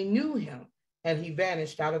 and they knew him, and he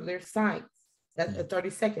vanished out of their sight. That's the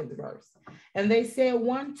 32nd verse. And they said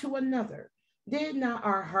one to another, did not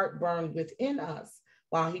our heart burn within us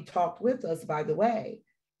while he talked with us by the way,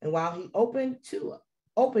 and while he opened to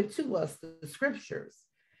us the scriptures?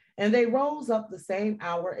 And they rose up the same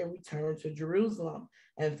hour and returned to Jerusalem,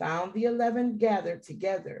 and found the 11 gathered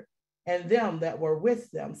together, and them that were with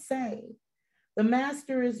them, saying, the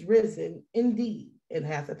master is risen indeed, and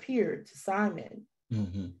hath appeared to Simon.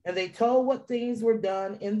 And they told what things were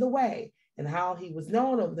done in the way, and how he was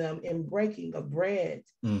known of them in breaking of bread.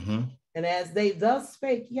 And as they thus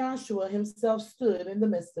spake, Yahshua himself stood in the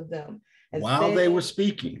midst of them. And while they were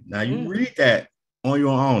speaking. Now you read that on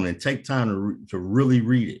your own and take time to really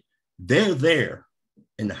read it. They're there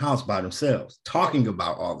in the house by themselves, talking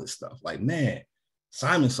about all this stuff. Like, man,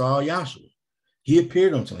 Simon saw Yahshua. He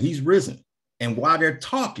appeared unto him. He's risen. And while they're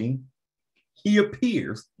talking, he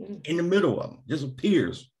appears in the middle of them, just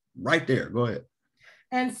appears right there. Go ahead.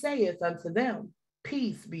 And saith unto them,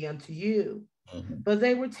 peace be unto you. But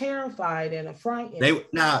they were terrified and affrighted.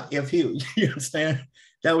 You understand,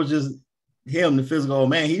 that was just him, the physical old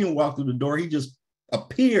man. He didn't walk through the door. He just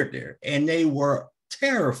appeared there, and they were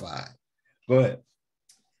terrified. Go ahead.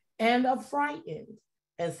 And affrighted,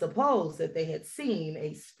 and supposed that they had seen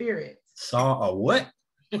a spirit. Saw a what?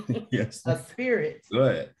 Yes. A spirit. Go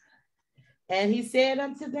ahead. And he said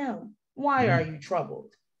unto them, why are you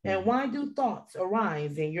troubled? And why do thoughts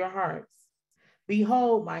arise in your hearts?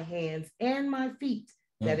 Behold my hands and my feet,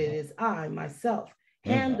 that it is I myself.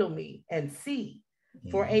 Handle me and see.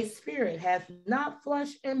 For a spirit hath not flesh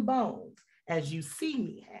and bones, as you see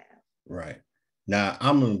me have. Right. Now,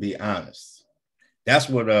 I'm going to be honest. That's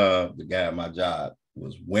what the guy at my job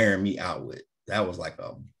was wearing me out with. That was like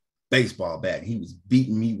a baseball bat. He was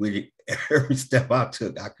beating me with it every step I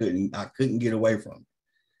took. I couldn't get away from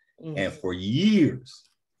it. And for years,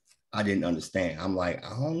 I didn't understand. I'm like,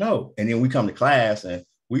 I don't know. And then we come to class and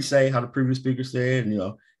we say how the previous speaker said,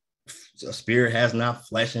 a spirit has not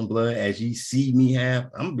flesh and blood as ye see me have.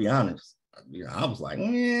 I'm gonna be honest. I was like, I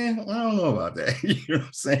don't know about that. You know what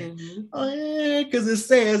I'm saying? Mm-hmm. Oh, yeah, because it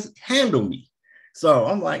says handle me. So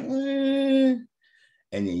I'm like, And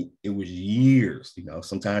it was years,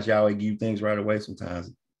 sometimes Yahweh give you things right away.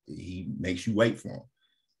 Sometimes he makes you wait for him.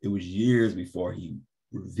 It was years before he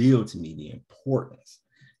revealed to me the importance.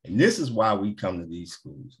 And this is why we come to these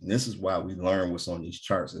schools. And this is why we learn what's on these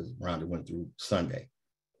charts as Rhonda went through Sunday.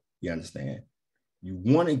 You understand? You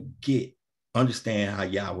want to understand how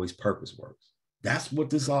Yahweh's purpose works. That's what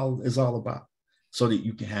this all is all about, so that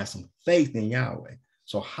you can have some faith in Yahweh.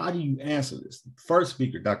 So how do you answer this? The first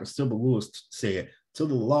speaker, Dr. Sybil Lewis, said, to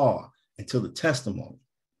the law and to the testimony.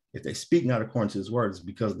 If they speak not according to his words, it's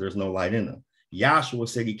because there's no light in them. Yahshua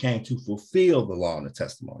said he came to fulfill the law and the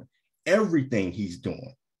testimony. Everything he's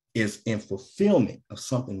doing is in fulfillment of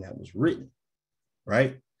something that was written,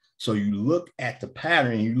 right? So you look at the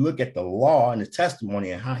pattern, you look at the law and the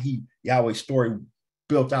testimony and how Yahweh's story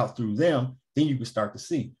built out through them, then you can start to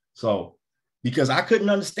see. So, because I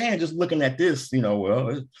couldn't understand just looking at this, well,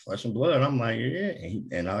 it's flesh and blood. I'm like, yeah.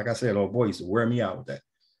 And like I said, oh boy, he used to wear me out with that.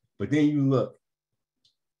 But then you look,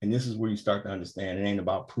 and this is where you start to understand it ain't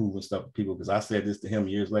about proving stuff to people, because I said this to him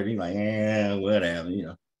years later. He's like, whatever,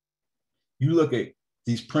 You look at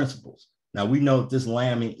these principles. Now we know this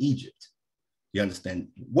lamb in Egypt. You understand?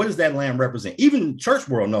 What does that lamb represent? Even the church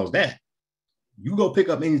world knows that. You go pick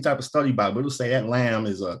up any type of study Bible, it'll say that lamb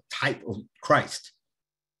is a type of Christ.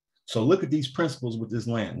 So look at these principles with this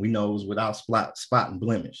lamb. We know it was without spot and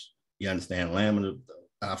blemish. You understand? Lamb,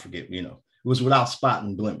 I forget, it was without spot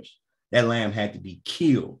and blemish. That lamb had to be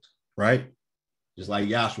killed, right? Just like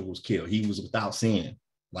Yahshua was killed. He was without sin,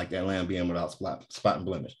 like that lamb being without spot and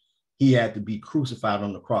blemish. He had to be crucified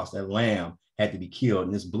on the cross. That lamb had to be killed,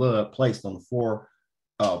 and this blood placed on the 4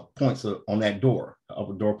 points on that door,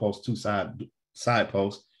 upper doorpost, 2 side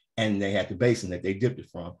posts, and they had the basin that they dipped it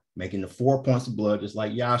from, making the 4 points of blood, just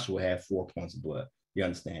like Yahshua had 4 points of blood. You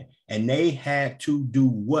understand? And they had to do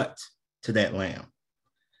what to that lamb?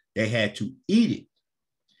 They had to eat it.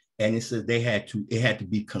 And it says it had to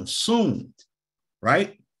be consumed,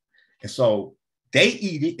 right? And so they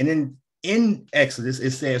eat it. And then in Exodus,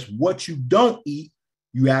 it says, what you don't eat,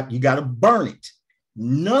 you got to burn it.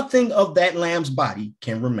 Nothing of that lamb's body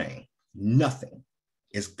can remain. Nothing.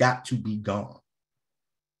 It's got to be gone.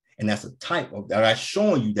 And that's a type of that. I'm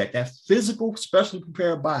showing you that physical, specially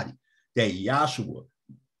prepared body that Yahshua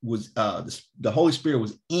was, the Holy Spirit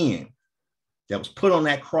was in, that was put on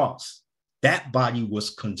that cross. That body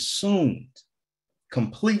was consumed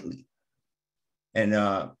completely.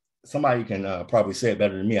 And somebody can probably say it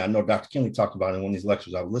better than me. I know Dr. Kinley talked about it in one of these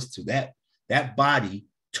lectures I've listened to. That body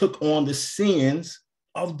took on the sins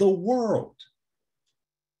of the world,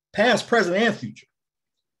 past, present, and future.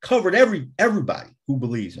 Covered everybody who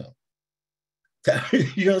believes him.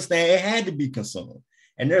 You understand? It had to be consumed.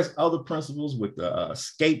 And there's other principles with the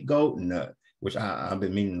scapegoat, and which I've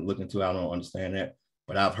been meaning to look into. I don't understand that,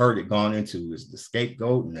 but I've heard it gone into is the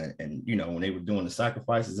scapegoat, and when they were doing the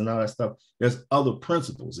sacrifices and all that stuff. There's other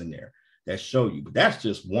principles in there that show you, but that's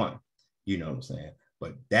just one. You know what I'm saying?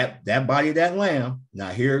 But that body of that lamb. Now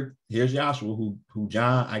here's Yahshua, who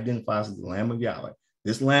John identifies as the Lamb of Yahweh.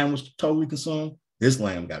 This lamb was totally consumed. This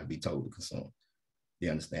lamb got to be totally consumed.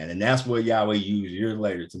 You understand? And that's what Yahweh used years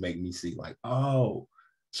later to make me see, like, oh,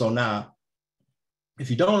 so now, if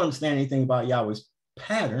you don't understand anything about Yahweh's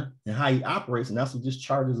pattern and how he operates, and that's what this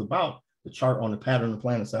chart is about, the chart on the pattern and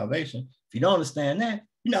plan of salvation, if you don't understand that,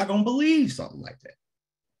 you're not going to believe something like that.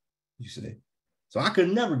 You see? So I could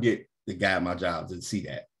never get the guy at my job to see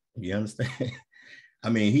that. You understand? I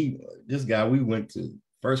mean, this guy, we went to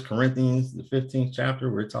 1 Corinthians, the 15th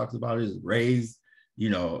chapter, where it talks about his raised,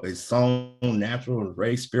 it's sown natural,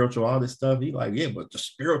 raised spiritual, all this stuff. He like, yeah, but the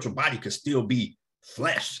spiritual body could still be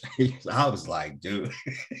flesh. I was like, dude,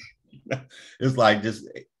 it's like this,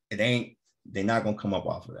 they're not going to come up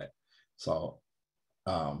off of that. So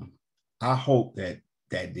I hope that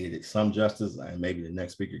did it some justice, and maybe the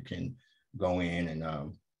next speaker can go in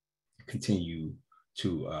and continue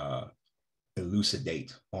to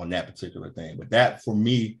elucidate on that particular thing. But that, for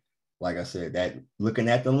me, like I said, that looking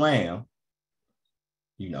at the lamb,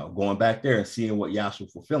 going back there and seeing what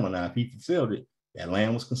Yahshua fulfilling. Now, if he fulfilled it, that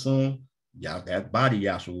lamb was consumed. That body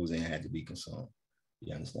Yahshua was in had to be consumed.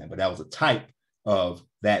 You understand? But that was a type of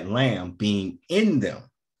that lamb being in them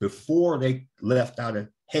before they left out of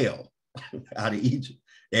hell, out of Egypt.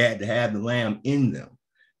 They had to have the lamb in them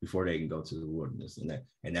before they can go to the wilderness.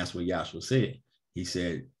 And that's what Yahshua said. He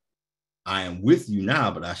said, I am with you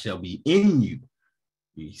now, but I shall be in you.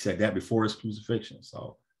 He said that before his crucifixion.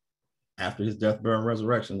 So after his death, burial, and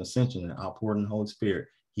resurrection, ascension, and outpouring of the Holy Spirit,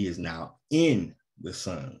 he is now in the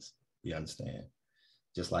sons You understand?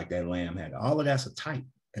 Just like that lamb had. All of that's a type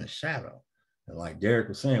and a shadow. And like Derek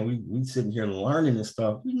was saying, we sitting here learning this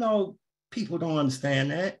stuff. You know, people don't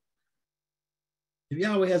understand that. If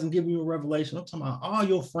Yahweh hasn't given you a revelation, I'm talking about all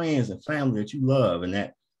your friends and family that you love and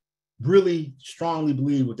that really strongly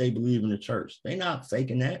believe what they believe in the church. They're not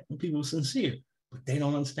faking that. And people are sincere, but they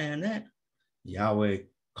don't understand that. Yahweh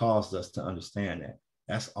caused us to understand that.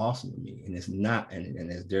 That's awesome to me. And it's not,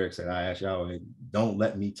 and as Derek said, I ask Yahweh, don't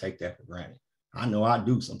let me take that for granted. I know I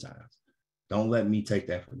do sometimes. Don't let me take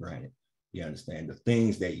that for granted. You understand? The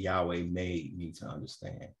things that Yahweh made me to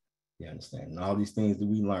understand. You understand? And all these things that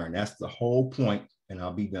we learn, that's the whole point, and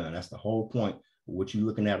I'll be done. That's the whole point of what you're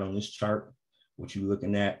looking at on this chart, what you're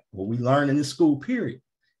looking at, what we learn in this school, period.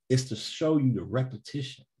 It's to show you the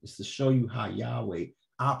repetition. It's to show you how Yahweh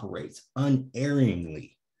operates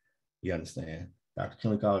unerringly. You understand? Dr.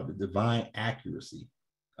 Kinley called it the divine accuracy,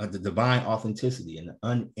 the divine authenticity and the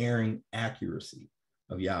unerring accuracy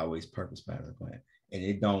of Yahweh's purpose, pattern, and plan. And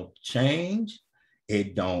it don't change.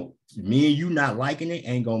 It don't, me and you not liking it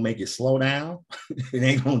ain't gonna make it slow down. It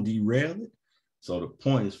ain't gonna derail it. So the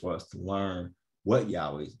point is for us to learn what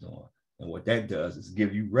Yahweh's doing. And what that does is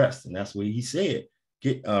give you rest. And that's what he said.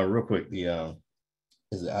 Get real quick, the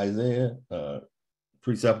is it Isaiah?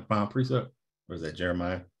 Precept upon precept, or is that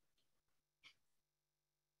Jeremiah?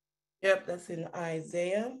 Yep, that's in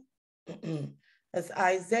Isaiah. That's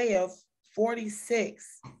Isaiah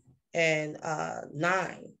 46 and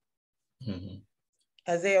 9. Mm-hmm.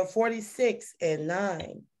 Isaiah 46 and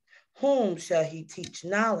 9. Whom shall he teach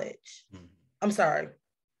knowledge? Mm-hmm. I'm sorry.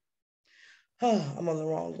 Oh, I'm on the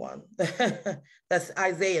wrong one. That's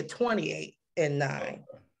Isaiah 28 and 9. Okay.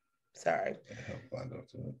 Sorry. I go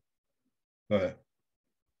to it. Go ahead.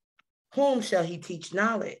 Whom shall he teach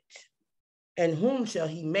knowledge? And whom shall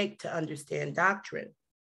he make to understand doctrine?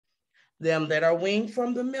 Them that are weaned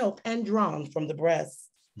from the milk and drawn from the breast.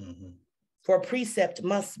 Mm-hmm. For precept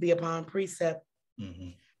must be upon precept, mm-hmm.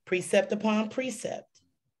 precept upon precept,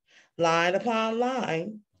 line upon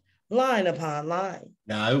line, line upon line.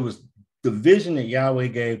 Now, it was the vision that Yahweh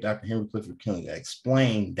gave Dr. Henry Clifford Kinley that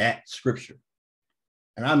explained that scripture.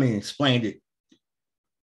 And I mean, explained it.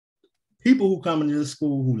 People who come into this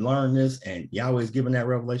school who learn this and Yahweh is giving that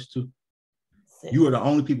revelation to, you are the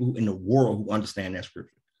only people in the world who understand that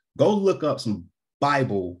scripture. Go look up some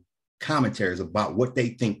Bible commentaries about what they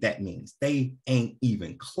think that means. They ain't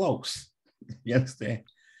even close. You understand?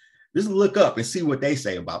 Just look up and see what they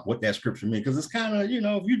say about what that scripture means. Because it's kind of, you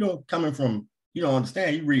know, if you don't coming from, you don't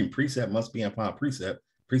understand, you reading precept must be upon precept,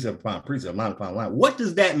 precept upon precept, line upon line. What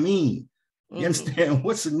does that mean? You understand?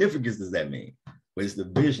 What significance does that mean? But it's the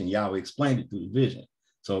vision. Yahweh explained it through the vision.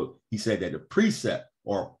 So he said that the precept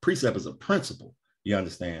or precept is a principle. You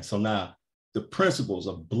understand? So now the principles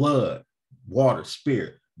of blood, water,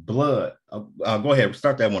 spirit, blood. Go ahead,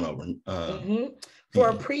 start that one over. For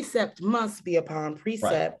a precept must be upon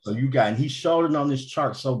precept. Right. So you got, and he showed it on this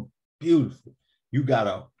chart so beautiful. You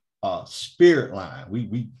got a spirit line.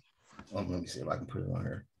 Let me see if I can put it on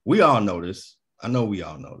here. We all know this. I know we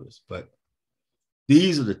all know this, but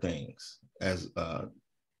these are the things as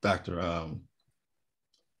Dr.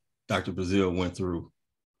 Brazil went through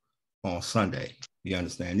on Sunday. You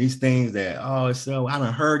understand? These things that, so I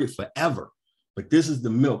done heard it forever, but this is the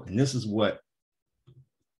milk, and this is what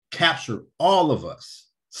captured all of us.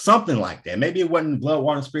 Something like that. Maybe it wasn't blood,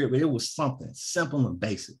 water, and spirit, but it was something simple and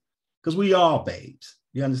basic. Because we all babes.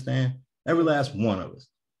 You understand? Every last one of us.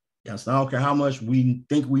 You understand? I don't care how much we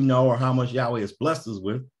think we know or how much Yahweh has blessed us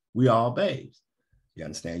with, we all babes. You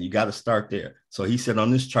understand? You got to start there. So he said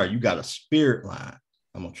on this chart, you got a spirit line.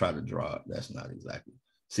 I'm going to try to draw it. That's not exactly.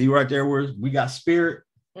 See right there where we got spirit?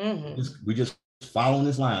 Mm-hmm. We just following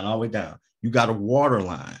this line all the way down. You got a water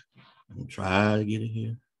line. I'm going to try to get it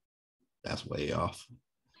here. That's way off.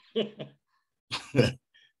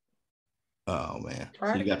 Oh, man.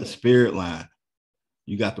 So you got the spirit line.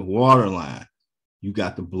 You got the water line. You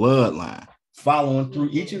got the blood line. Following through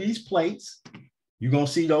each of these plates, you're going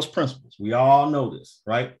to see those principles. We all know this,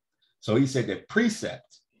 right? So he said that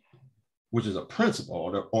precept, which is a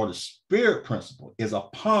principle, or the spirit principle, is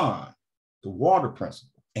upon the water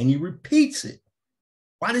principle. And he repeats it.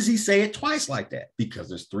 Why does he say it twice like that? Because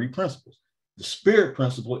there's three principles. The spirit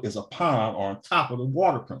principle is upon or on top of the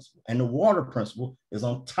water principle. And the water principle is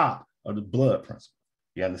on top of the blood principle.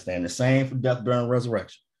 You understand? The same for death, burial, and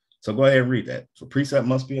resurrection. So go ahead and read that. So precept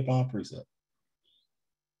must be upon precept.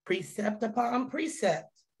 Precept upon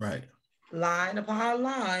precept. Right. Line upon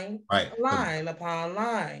line. Right. Line upon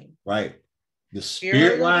line. Right. The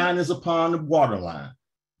spirit line is upon the water line.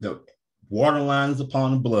 The water line is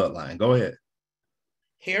upon the blood line. Go ahead.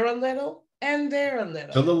 Here a little, And there a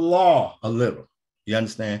little. To the law a little. You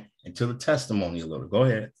understand? And to the testimony a little. Go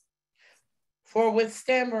ahead. For with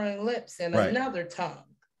stammering lips and Right. another tongue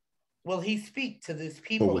will he speak to this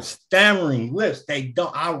people. For with stammering lips, they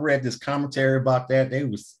don't. I read this commentary about that. It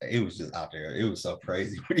was just out there. It was so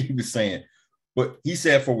crazy what he was saying. But he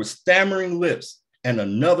said, for with stammering lips and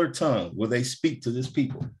another tongue will they speak to this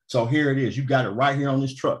people. So here it is. You got it right here on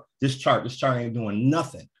this truck. This chart ain't doing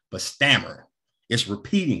nothing but stammering. It's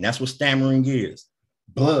repeating. That's what stammering is.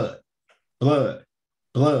 Blood, blood,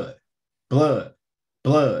 blood, blood,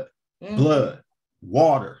 blood, blood,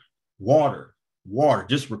 water, water, water.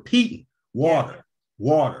 Just repeating. Water,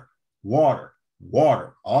 water, water,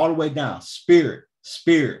 water. All the way down. Spirit,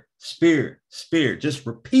 spirit, spirit, spirit. Just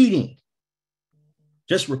repeating.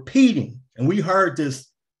 Just repeating. And we heard this.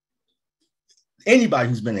 Anybody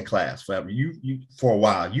who's been in class forever, you for a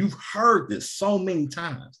while, you've heard this so many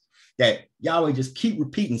times that Yahweh just keep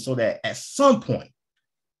repeating so that at some point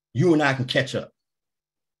you and I can catch up.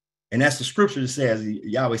 And that's the scripture that says,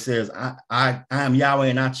 Yahweh says, I am Yahweh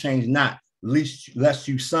and I change not, lest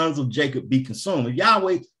you sons of Jacob be consumed. And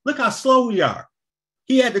Yahweh, look how slow we are.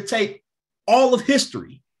 He had to take all of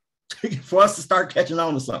history for us to start catching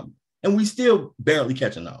on to something. And we still barely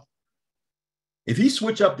catching on. If he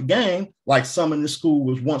switch up the game, like some in the school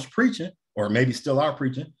was once preaching, or maybe still are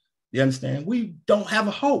preaching, you understand? We don't have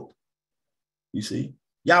a hope. You see,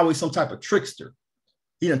 Yahweh, some type of trickster.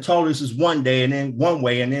 He done told us this one day and then one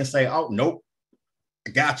way and then say, oh, nope,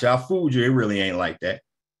 I got you. I fooled you. It really ain't like that.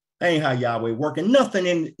 That ain't how Yahweh working.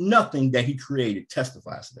 Nothing that he created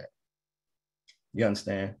testifies to that. You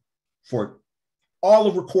understand? For all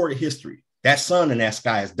of recorded history, that sun in that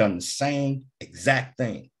sky has done the same exact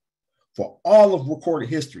thing. For all of recorded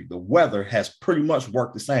history, the weather has pretty much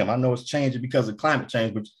worked the same. I know it's changing because of climate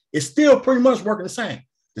change, but it's still pretty much working the same.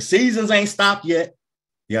 The seasons ain't stopped yet.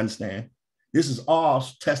 You understand? This is all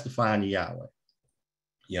testifying to Yahweh.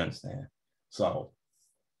 You understand? So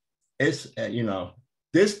it's,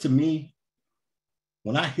 this to me,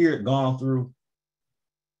 when I hear it gone through,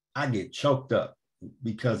 I get choked up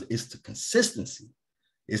because it's the consistency.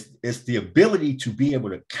 It's the ability to be able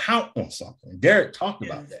to count on something. Derek talked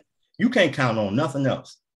about that. You can't count on nothing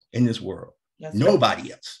else in this world. That's nobody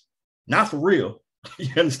right. else. Not for real. You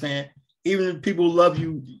understand? Even if people love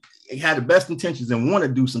you, they have the best intentions and want to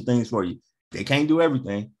do some things for you, they can't do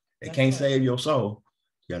everything. They That's can't right. save your soul.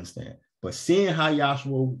 You understand? But seeing how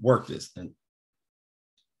Yahshua worked this, and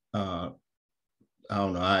I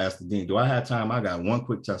don't know, I asked the dean, do I have time? I got one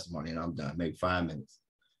quick testimony and I'm done, maybe 5 minutes.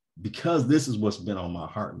 Because this is what's been on my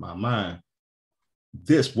heart and my mind.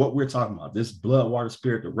 This, what we're talking about, this blood, water,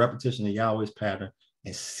 spirit, the repetition of Yahweh's pattern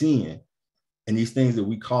and seeing, and these things that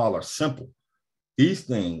we call are simple. These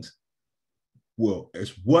things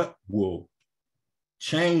is what will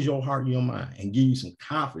change your heart and your mind and give you some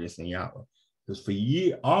confidence in Yahweh. Because for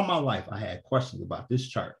years, all my life, I had questions about this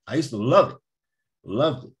chart. I used to love it,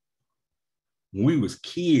 loved it. When we was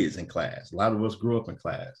kids in class, a lot of us grew up in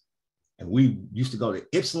class, and we used to go to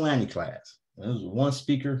Ypsilanti class. And there was one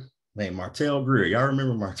speaker named Martell Greer. Y'all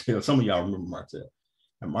remember Martell? Some of y'all remember Martell.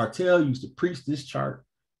 And Martell used to preach this chart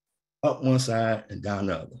up one side and down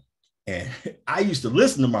the other. And I used to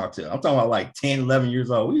listen to Martell. I'm talking about like 10, 11 years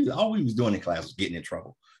old. All we was doing in class was getting in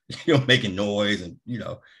trouble, making noise and,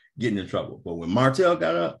 getting in trouble. But when Martell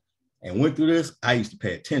got up and went through this, I used to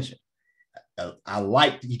pay attention. I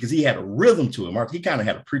liked, because he had a rhythm to it. He kind of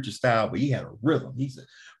had a preacher style, but he had a rhythm. He said,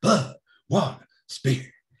 blood, water,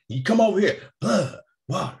 spirit. You come over here, blood,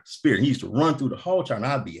 water, spirit. And he used to run through the whole chart, and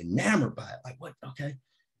I'd be enamored by it. Like, what? Okay.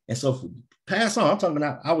 And so pass on, I'm talking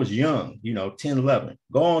about, I was young, 10, 11.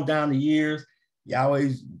 Go on down the years.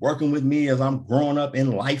 Yahweh's working with me as I'm growing up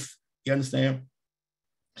in life. You understand?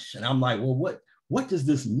 And I'm like, well, what does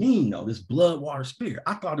this mean, though? This blood, water, spirit.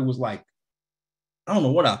 I thought it was like, I don't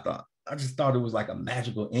know what I thought. I just thought it was like a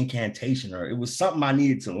magical incantation, or it was something I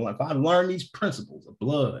needed to learn. If I learn these principles of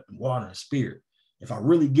blood and water and spirit, if I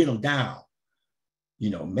really get them down,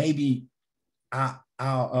 maybe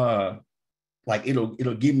I'll like it'll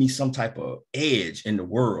give me some type of edge in the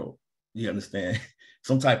world. You understand?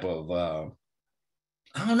 Some type of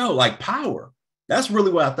I don't know, like power. That's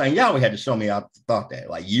really what I think. Yahweh had to show me. I thought that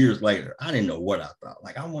like years later. I didn't know what I thought.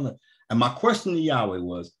 Like and my question to Yahweh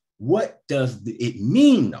was, what does it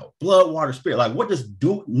mean though? Blood, water, spirit. Like, what does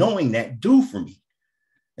knowing that do for me?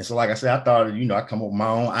 And so, like I said, I thought, I come up with my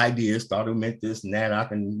own ideas, thought it meant this and that. I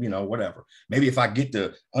can, whatever. Maybe if I get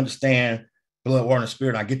to understand blood, water, and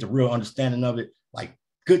spirit, I get the real understanding of it, like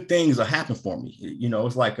good things will happen for me.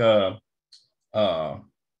 It's like, y'all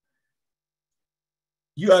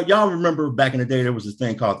remember back in the day, there was this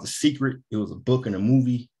thing called The Secret. It was a book and a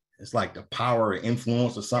movie. It's like the power of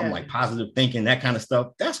influence or something, like positive thinking, that kind of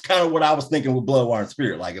stuff. That's kind of what I was thinking with blood, water, and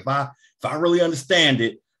spirit. Like if I really understand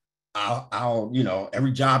it, I'll, you know,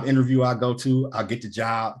 every job interview I go to, I'll get the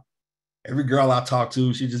job. Every girl I talk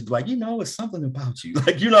to, she just be like, you know, it's something about you.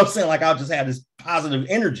 Like, you know what I'm saying? Like I'll just have this positive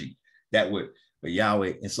energy that would, but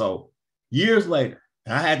Yahweh. And so years later,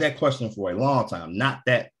 and I had that question for a long time, not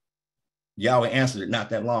that Yahweh answered it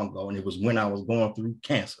not that long ago. And it was when I was going through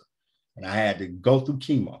cancer and I had to go through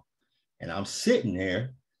chemo. And I'm sitting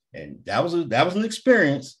there, and that was an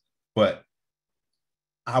experience. But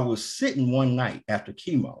I was sitting one night after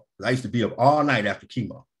chemo. I used to be up all night after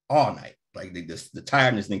chemo, all night. Like the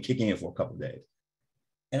tiredness didn't kick in for a couple of days.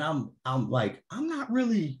 And I'm like, I'm not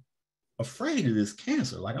really afraid of this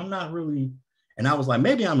cancer. Like I'm not really. And I was like,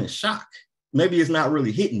 maybe I'm in shock. Maybe it's not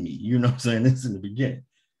really hitting me. You know what I'm saying? This is in the beginning.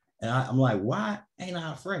 And I'm like, why ain't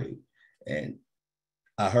I afraid? And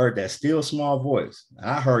I heard that still small voice.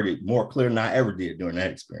 I heard it more clear than I ever did during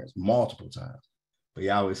that experience, multiple times. But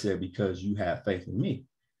Yahweh said, because you have faith in me.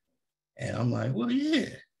 And I'm like, well, yeah,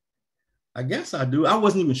 I guess I do. I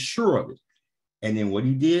wasn't even sure of it. And then what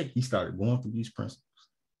he did, he started going through these principles.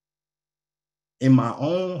 In my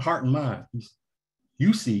own heart and mind,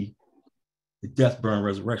 you see the death, burial, and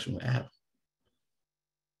resurrection with Adam.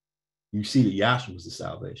 You see that Yahshua was the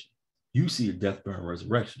salvation. You see the death, burial, and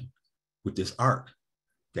resurrection with this ark.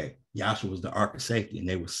 That Yahshua was the ark of safety, and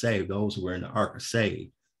they were saved. Those who were in the ark are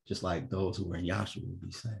saved, just like those who were in Yahshua will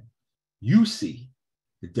be saved. You see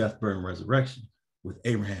the death, burial, and resurrection with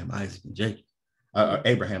Abraham, Isaac, and Jacob.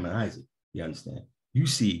 Abraham and Isaac, you understand? You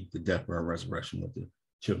see the death, burial, and resurrection with the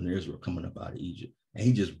children of Israel coming up out of Egypt. And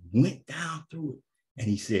he just went down through it. And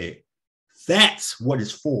he said, that's what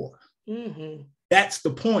it's for. Mm-hmm. That's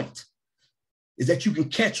the point. Is that you can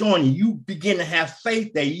catch on and you begin to have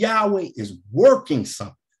faith that Yahweh is working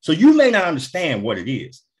something. So you may not understand what it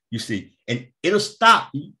is, you see, and it'll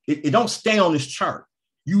stop. It don't stay on this chart.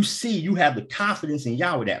 You see, you have the confidence in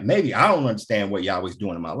Yahweh that maybe I don't understand what Yahweh's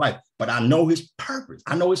doing in my life, but I know his purpose.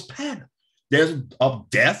 I know his pattern. There's a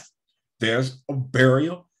death. There's a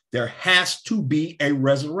burial. There has to be a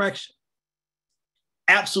resurrection.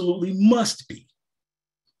 Absolutely must be.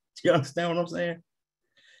 Do you understand what I'm saying?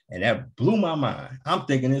 And that blew my mind. I'm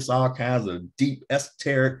thinking it's all kinds of deep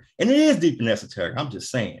esoteric, and it is deep and esoteric. I'm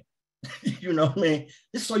just saying, you know what I mean?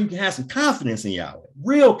 Just so you can have some confidence in Yahweh,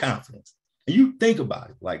 real confidence. And you think about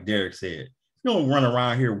it, like Derek said, you don't run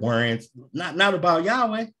around here worrying, not about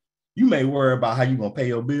Yahweh. You may worry about how you're going to pay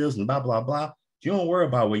your bills and blah, blah, blah. You don't worry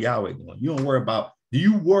about what Yahweh doing. You don't worry about, do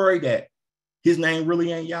you worry that his name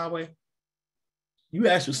really ain't Yahweh? You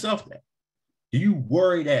ask yourself that. Do you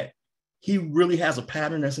worry that he really has a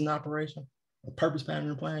pattern that's in operation, a purpose, pattern,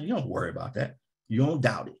 and plan? You don't worry about that. You don't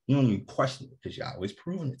doubt it. You don't even question it because Yahweh's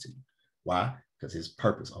proven it to you. Why? Because his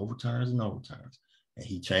purpose overturns and overturns, and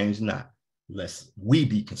he changed not, lest we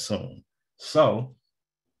be consumed. So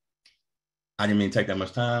I didn't mean to take that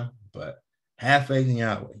much time, but have faith in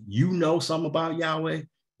Yahweh. You know something about Yahweh.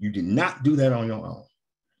 You did not do that on your own.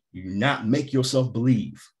 You do not make yourself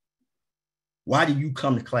believe. Why do you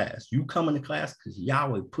come to class? You come into class because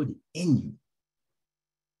Yahweh put it in you.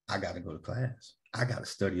 I got to go to class. I got to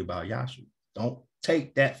study about Yahshua. Don't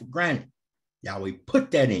take that for granted. Yahweh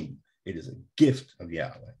put that in you. It is a gift of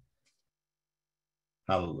Yahweh.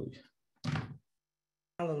 Hallelujah.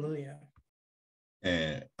 Hallelujah.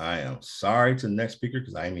 And I am sorry to the next speaker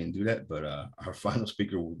because I didn't mean to do that, but our final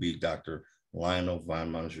speaker will be Dr. Lionel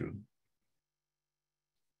Van Manjou.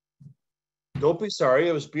 Don't be sorry.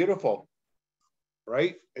 It was beautiful.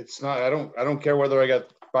 Right? It's not, I don't care whether I got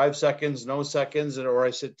 5 seconds, no seconds, or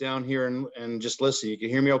I sit down here and just listen. You can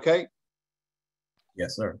hear me okay?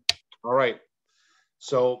 Yes, sir. All right.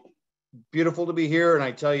 So beautiful to be here. And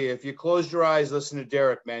I tell you, if you close your eyes, listen to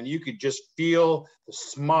Derek, man, you could just feel the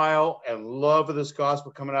smile and love of this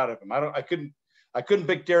gospel coming out of him. I couldn't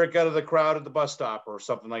pick Derek out of the crowd at the bus stop or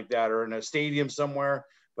something like that, or in a stadium somewhere.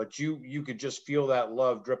 But you could just feel that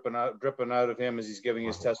love dripping out of him as he's giving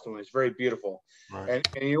his testimony. It's very beautiful. Right.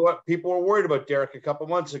 And you know what? People were worried about Derek a couple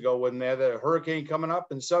months ago when they had the hurricane coming up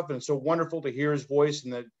and stuff. And it's so wonderful to hear his voice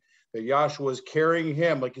and that Yahshua is carrying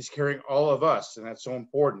him like he's carrying all of us. And that's so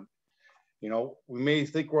important. You know, we may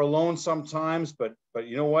think we're alone sometimes, but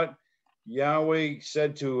you know what? Yahweh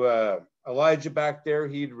said to Elijah back there,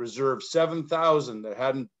 he'd reserved 7,000 that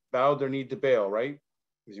hadn't bowed their knee to Baal, right?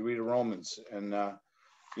 As you read in Romans. And,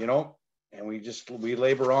 you know, and we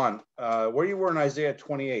labor on. Where you were in Isaiah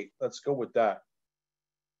 28, let's go with that.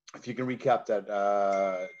 If you can recap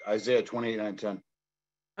that, Isaiah 28, 9, 10.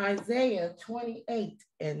 Isaiah 28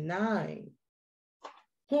 and 9.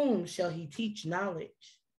 Whom shall he teach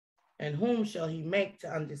knowledge? And whom shall he make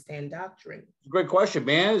to understand doctrine? Great question.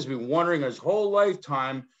 Man has been wondering his whole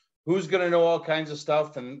lifetime, who's going to know all kinds of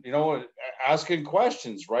stuff, and, you know, asking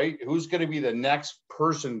questions, right? Who's going to be the next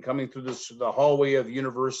person coming through the hallway of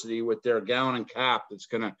university with their gown and cap that's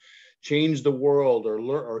going to change the world,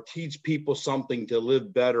 or teach people something to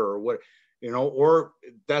live better, or what, you know? Or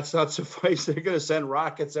that's not suffice, they're going to send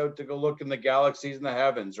rockets out to go look in the galaxies and the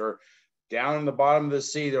heavens, or down in the bottom of the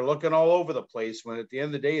sea. They're looking all over the place, when at the end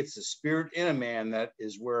of the day, it's the spirit in a man that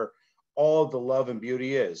is where all of the love and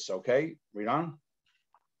beauty is. Okay, read on.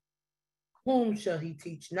 Whom shall he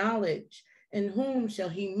teach knowledge? And whom shall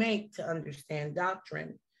he make to understand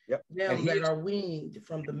doctrine? Yep. Them that are weaned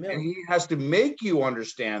from the milk. And he has to make you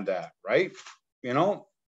understand that, right? You know,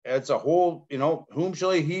 it's a whole, you know, whom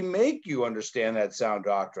shall he make you understand that sound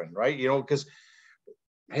doctrine, right? You know, because,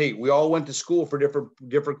 hey, we all went to school for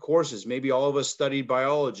different courses. Maybe all of us studied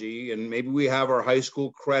biology, and maybe we have our high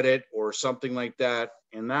school credit or something like that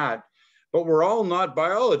in that, but we're all not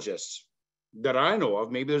biologists that I know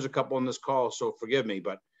of. Maybe there's a couple on this call, so forgive me,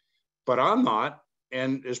 but I'm not,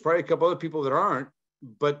 and there's probably a couple other people that aren't,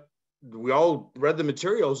 but we all read the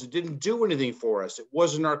materials. It didn't do anything for us. It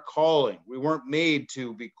wasn't our calling. We weren't made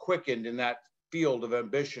to be quickened in that field of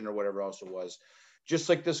ambition or whatever else it was. Just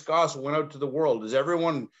like this gospel went out to the world. Is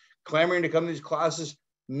everyone clamoring to come to these classes?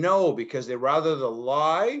 No, because they rather the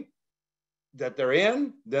lie that they're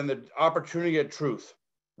in than the opportunity at truth,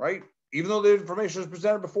 right? Even though the information was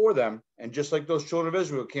presented before them, and just like those children of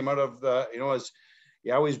Israel came out of the, you know, as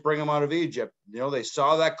you always bring them out of Egypt, you know, they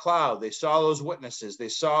saw that cloud, they saw those witnesses, they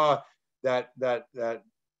saw that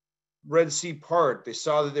Red Sea part, they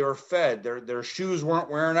saw that they were fed, their shoes weren't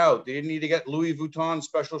wearing out, they didn't need to get Louis Vuitton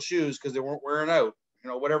special shoes because they weren't wearing out, you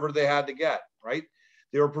know, whatever they had to get, right?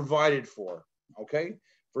 They were provided for. Okay,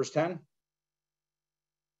 verse 10.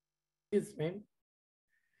 Excuse me.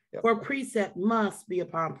 Yep. For precept must be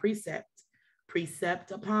upon precept,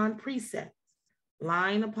 precept upon precept,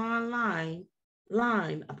 line upon line,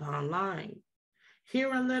 line upon line.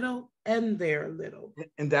 Here a little and there a little.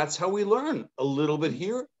 And that's how we learn. A little bit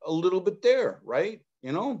here, a little bit there, right?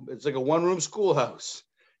 You know, it's like a one-room schoolhouse.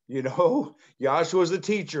 You know, Yahshua is the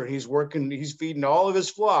teacher, and he's working, he's feeding all of his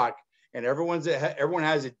flock, and everyone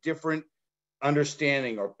has a different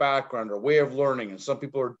understanding or background or way of learning. And some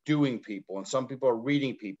people are doing people, and some people are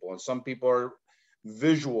reading people, and some people are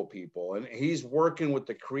visual people. And he's working with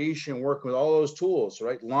the creation, working with all those tools,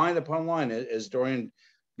 right? Line upon line, as Dorian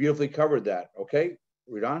beautifully covered that. Okay,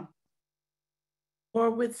 read on.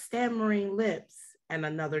 Or with stammering lips and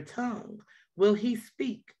another tongue will he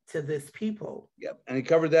speak to this people. Yep, and he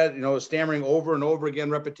covered that, you know, stammering over and over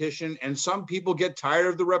again, repetition. And some people get tired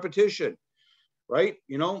of the repetition, right?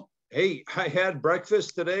 You know, hey, I had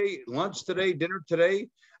breakfast today, lunch today, dinner today.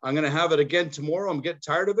 I'm going to have it again tomorrow. I'm getting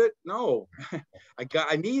tired of it. No,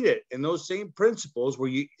 I need it. And those same principles where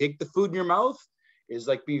you take the food in your mouth is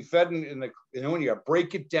like being fed in the, you know, when you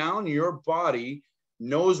break it down, your body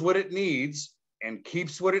knows what it needs and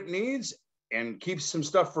keeps what it needs and keeps some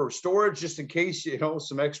stuff for storage just in case, you know,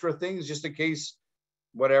 some extra things just in case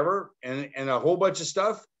whatever. And a whole bunch of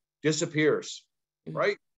stuff disappears,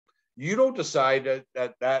 right? You don't decide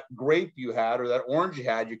that grape you had or that orange you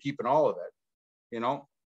had, you're keeping all of it. You know,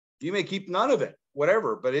 you may keep none of it,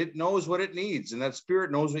 whatever, but it knows what it needs, and that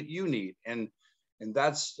spirit knows what you need. And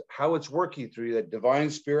that's how it's working through you, that divine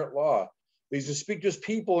spirit law. These to speak to his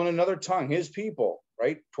people in another tongue, his people,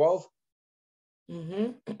 right? 12.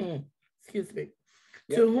 Excuse me.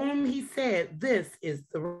 Yep. To whom he said, this is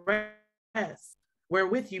the rest,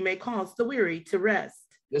 wherewith you may cause the weary to rest.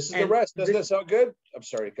 This is the rest. Doesn't that sound good? I'm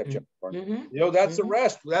sorry to cut you off. You know, that's the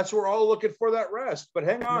rest. That's what we're all looking for, that rest. But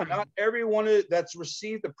hang on, not everyone that's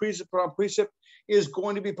received the precept upon precept is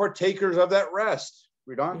going to be partakers of that rest.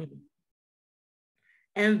 Read on.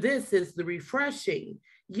 And this is the refreshing,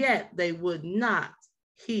 yet they would not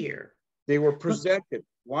hear. They were presented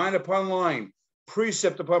line upon line,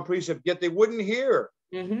 precept upon precept, yet they wouldn't hear.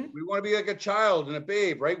 We want to be like a child and a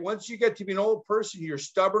babe, right? Once you get to be an old person, you're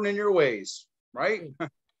stubborn in your ways, right?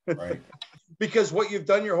 Right. Because what you've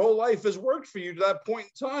done your whole life has worked for you to that point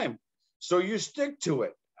in time. So you stick to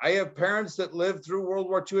it. I have parents that lived through World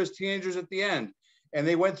War II as teenagers at the end, and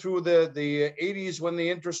they went through the 80s when the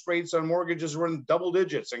interest rates on mortgages were in double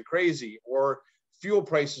digits and crazy, or fuel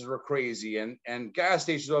prices were crazy, and gas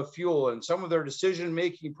stations of fuel, and some of their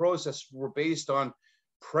decision-making process were based on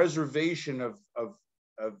preservation of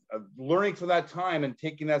learning from that time and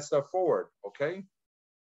taking that stuff forward, okay?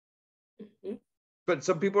 But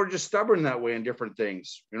some people are just stubborn that way in different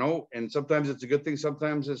things, you know, and sometimes it's a good thing,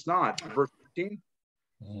 sometimes it's not. Verse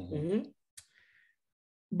 15.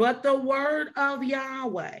 But the word of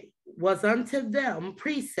Yahweh was unto them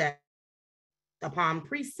precept upon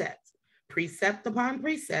precept, precept upon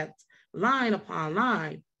precept, line upon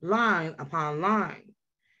line, line upon line,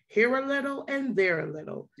 here a little and there a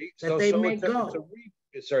little, that they may go.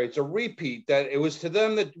 It's a repeat, that it was to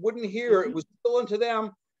them that wouldn't hear, it was still unto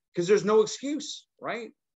them, because there's no excuse,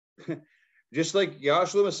 right? Just like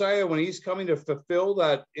Yahshua Messiah, when he's coming to fulfill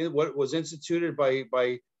that, what was instituted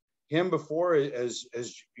by him before, as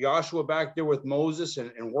Yahshua back there with Moses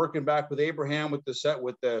and working back with Abraham with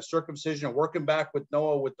the circumcision, and working back with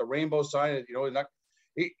Noah with the rainbow sign,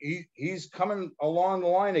 he's coming along the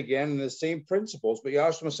line again in the same principles, but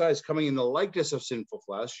Yahshua Messiah is coming in the likeness of sinful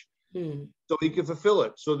flesh, so he can fulfill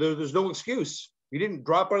it. So there's no excuse. He didn't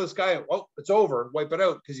drop out of the sky and, well, it's over, wipe it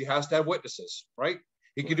out, because he has to have witnesses, right?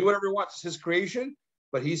 He can do whatever he wants. It's his creation,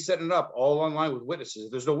 but he's setting it up all online with witnesses.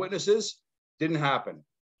 If there's no witnesses, didn't happen,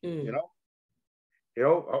 or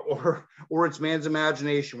it's man's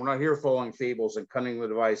imagination. We're not here following fables and cunningly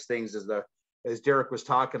devised things, as Derek was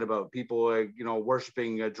talking about, people,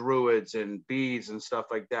 worshiping druids and beads and stuff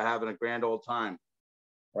like that, having a grand old time,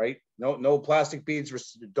 right? No plastic beads,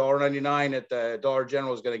 $1.99 at the Dollar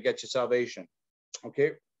General is going to get you salvation.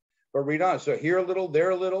 Okay, but read on. So here a little, there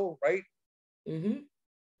a little, right?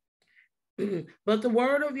 But the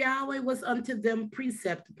word of Yahweh was unto them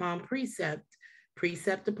precept upon precept,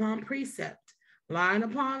 precept upon precept, line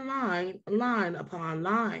upon line, line upon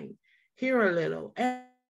line, here a little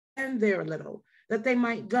and there a little, that they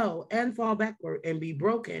might go and fall backward and be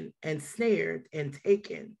broken and snared and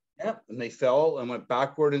taken. Yep, and they fell and went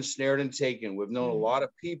backward and snared and taken. We've known a lot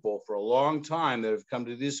of people for a long time that have come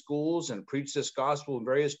to these schools and preached this gospel in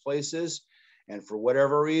various places, and for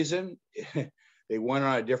whatever reason, they went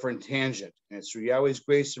on a different tangent. And it's through Yahweh's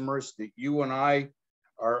grace and mercy that you and I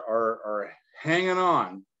are hanging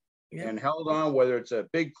on and held on, whether it's a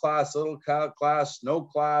big class, little class, no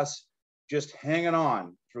class, just hanging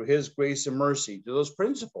on through his grace and mercy to those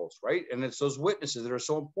principles, right? And it's those witnesses that are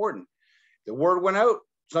so important. The word went out.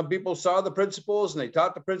 Some people saw the principles and they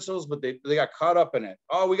taught the principles, but they got caught up in it.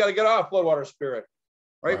 Oh, we got to get off blood, water, spirit,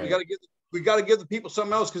 right? We got to give the people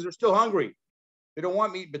something else because they're still hungry. They don't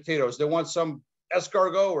want meat and potatoes. They want some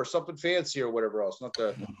escargot or something fancy or whatever else. Not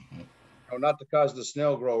to cause the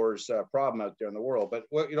snail growers problem out there in the world, but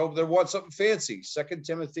they want something fancy. 2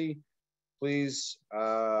 Timothy, please,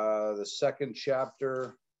 the 2nd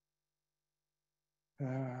chapter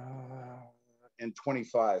and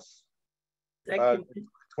 25.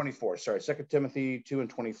 24, sorry, 2 Timothy 2 and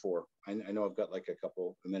 24. I know I've got like a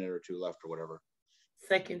minute or two left or whatever.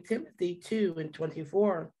 2 Timothy 2 and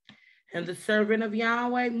 24. And the servant of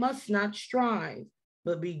Yahweh must not strive,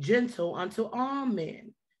 but be gentle unto all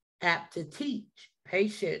men, apt to teach,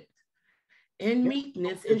 patient, in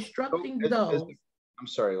meekness, instructing those. I'm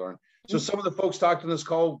sorry, Lauren. So some of the folks talked on this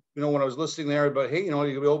call, when I was listening there, about, hey, you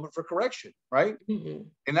can be open for correction, right? And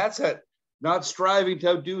that's it. Not striving to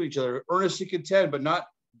outdo each other, earnestly contend, but not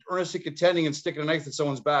earnestly contending and sticking a knife in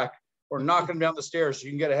someone's back or knocking them down the stairs so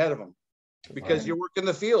you can get ahead of them. Because you work in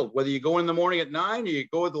the field, whether you go in the morning at 9 or you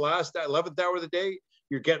go at the last 11th hour of the day,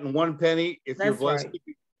 you're getting 1 penny if you're blessed.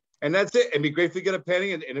 Right. And that's it. And be grateful you get a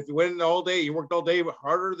penny. And if you went in all day, you worked all day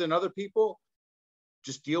harder than other people,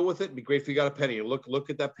 just deal with it and be grateful you got a penny. Look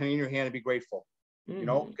at that penny in your hand and be grateful.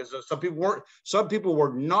 Because some people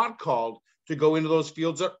were not called to go into those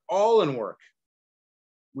fields at all and work.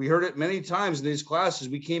 We heard it many times in these classes.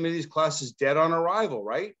 We came into these classes dead on arrival,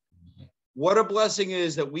 right? What a blessing it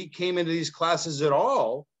is that we came into these classes at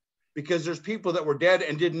all, because there's people that were dead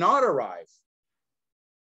and did not arrive,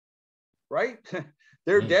 right?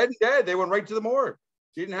 They're dead and dead. They went right to the morgue.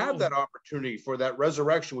 Didn't have that opportunity for that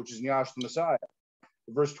resurrection, which is in Yahshua Messiah.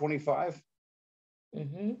 Verse 25.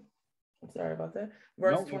 Sorry about that.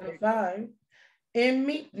 Verse 25. In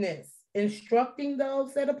meekness, instructing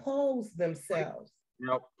those that oppose themselves.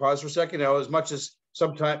 Pause for a second. As much as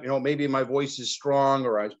sometimes, maybe my voice is strong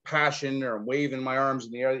or I'm passionate or I'm waving my arms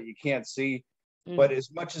in the air that you can't see. But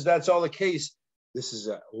as much as that's all the case, this is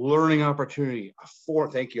a learning opportunity.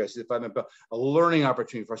 Thank you. I said, a learning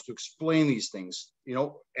opportunity for us to explain these things,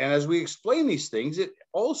 and as we explain these things, it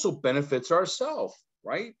also benefits ourselves,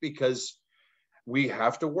 right? Because we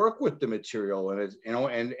have to work with the material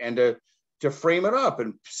and to frame it up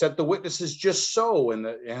and set the witnesses just so, and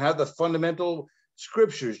have the fundamental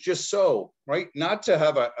scriptures just so, right? Not to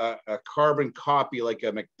have a carbon copy like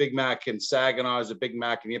a Big Mac in Saginaw is a Big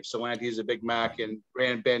Mac and Ypsilanti is a Big Mac in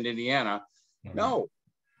Grand Bend, Indiana. No,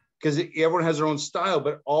 because everyone has their own style,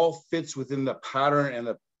 but all fits within the pattern and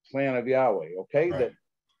the plan of Yahweh. Okay, that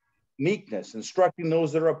meekness, instructing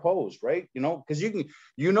those that are opposed, right? You know, because we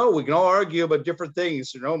can all argue about different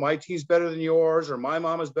things. You know, my team's better than yours, or my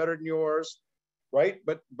mom is better than yours, right?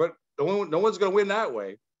 But no one's going to win that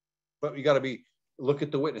way. But you got to look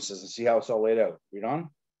at the witnesses and see how it's all laid out. Read on.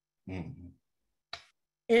 Mm-hmm.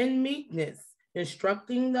 In meekness,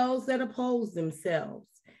 instructing those that oppose themselves,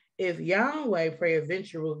 if Yahweh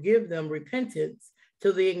peradventure will give them repentance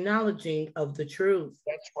to the acknowledging of the truth.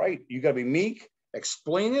 That's right. You got to be meek,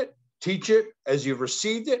 explain it, teach it as you've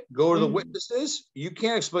received it, go to the witnesses. You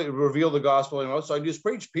can't reveal the gospel anymore. So I just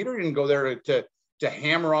preach. Peter didn't go there to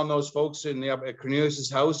hammer on those folks at Cornelius'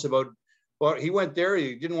 house about, well, he went there.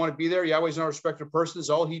 He didn't want to be there. Yahweh's not a respecter of persons.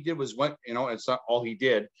 All he did was it's not all he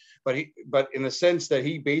did, but in the sense that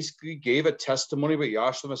he basically gave a testimony about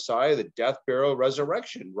Yahshua the Messiah, the death, burial,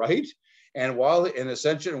 resurrection, right? And while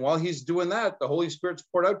he's doing that, the Holy Spirit's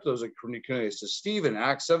poured out to those like Cornelius, to Stephen,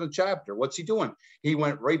 Acts 7th chapter. What's he doing? He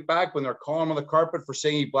went right back when they're calling him on the carpet for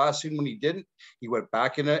saying he blasphemed when he didn't. He went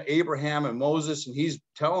back into Abraham and Moses, and he's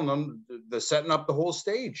telling them the setting up the whole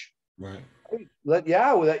stage. Right.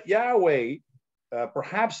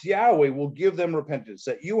 Perhaps Yahweh will give them repentance,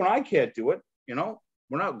 that you and I can't do it. You know,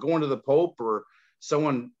 we're not going to the Pope or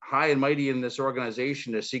someone high and mighty in this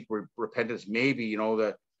organization to seek repentance. Maybe, you know,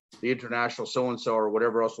 the international so-and-so or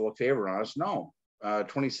whatever else will look favor on us. No,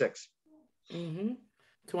 26.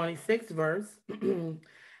 26th verse.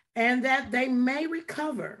 And that they may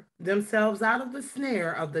recover themselves out of the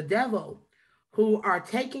snare of the devil, who are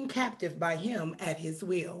taken captive by him at his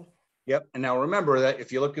will. Yep. And now remember that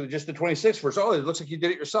if you look at just the 26th verse, it looks like you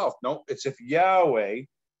did it yourself. No, it's if Yahweh,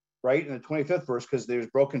 right, in the 25th verse, because there's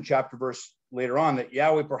broken chapter verse later on, that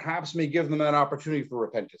Yahweh perhaps may give them that opportunity for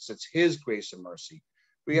repentance. It's his grace and mercy.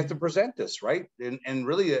 We have to present this, right? And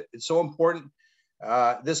really, it's so important.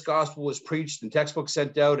 This gospel was preached and textbooks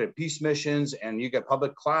sent out at peace missions, and you get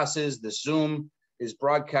public classes. The Zoom is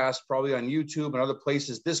broadcast probably on YouTube and other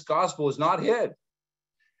places. This gospel is not hid.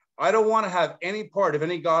 I don't want to have any part of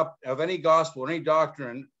any gospel or any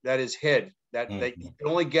doctrine that is hid. That you can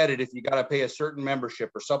only get it if you got to pay a certain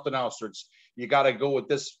membership or something else, or you got to go with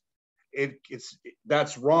this.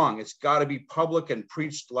 That's wrong. It's got to be public and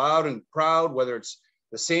preached loud and proud, whether it's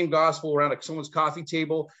the same gospel around someone's coffee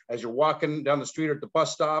table as you're walking down the street or at the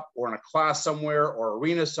bus stop or in a class somewhere or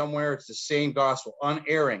arena somewhere. It's the same gospel,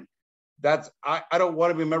 unerring. I don't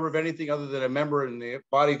want to be a member of anything other than a member in the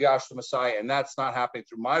body of Yahshua the Messiah, and that's not happening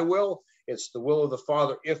through my will. It's the will of the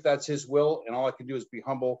Father, if that's his will, and all I can do is be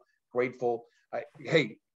humble, grateful.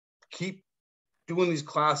 Hey, keep doing these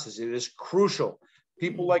classes. It is crucial.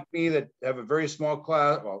 People like me that have a very small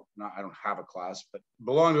class, well, I don't have a class, but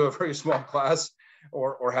belong to a very small class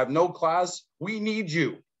or have no class, we need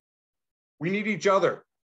you. We need each other.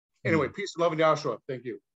 Anyway, peace and love in Yahshua. Thank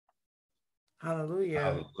you. Hallelujah.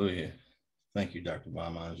 Hallelujah. Thank you, Dr.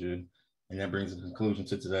 Bamanju. And that brings a conclusion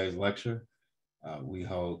to today's lecture. We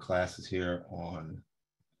hold classes here on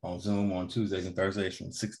Zoom on Tuesdays and Thursdays from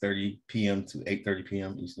 6:30 p.m. to 8:30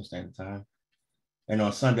 p.m. Eastern Standard Time. And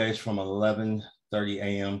on Sundays from 11:30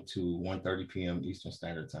 a.m. to 1:30 p.m. Eastern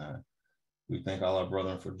Standard Time. We thank all our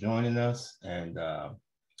brethren for joining us, and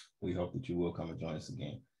we hope that you will come and join us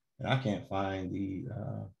again. And I can't find the,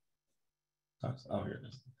 here it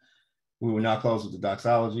is. We will now close with the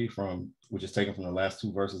doxology which is taken from the last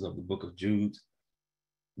two verses of the book of Jude.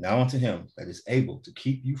 Now unto him that is able to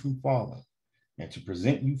keep you from falling and to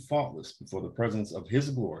present you faultless before the presence of his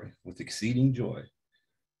glory with exceeding joy,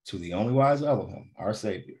 to the only wise Elohim, our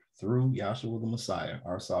Savior, through Yahshua the Messiah,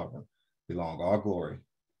 our sovereign, belong all glory,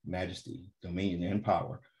 majesty, dominion, and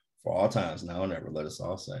power for all times, now and ever. Let us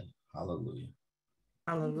all say, hallelujah.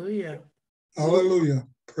 Hallelujah. Hallelujah.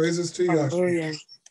 Praises to Yahshua.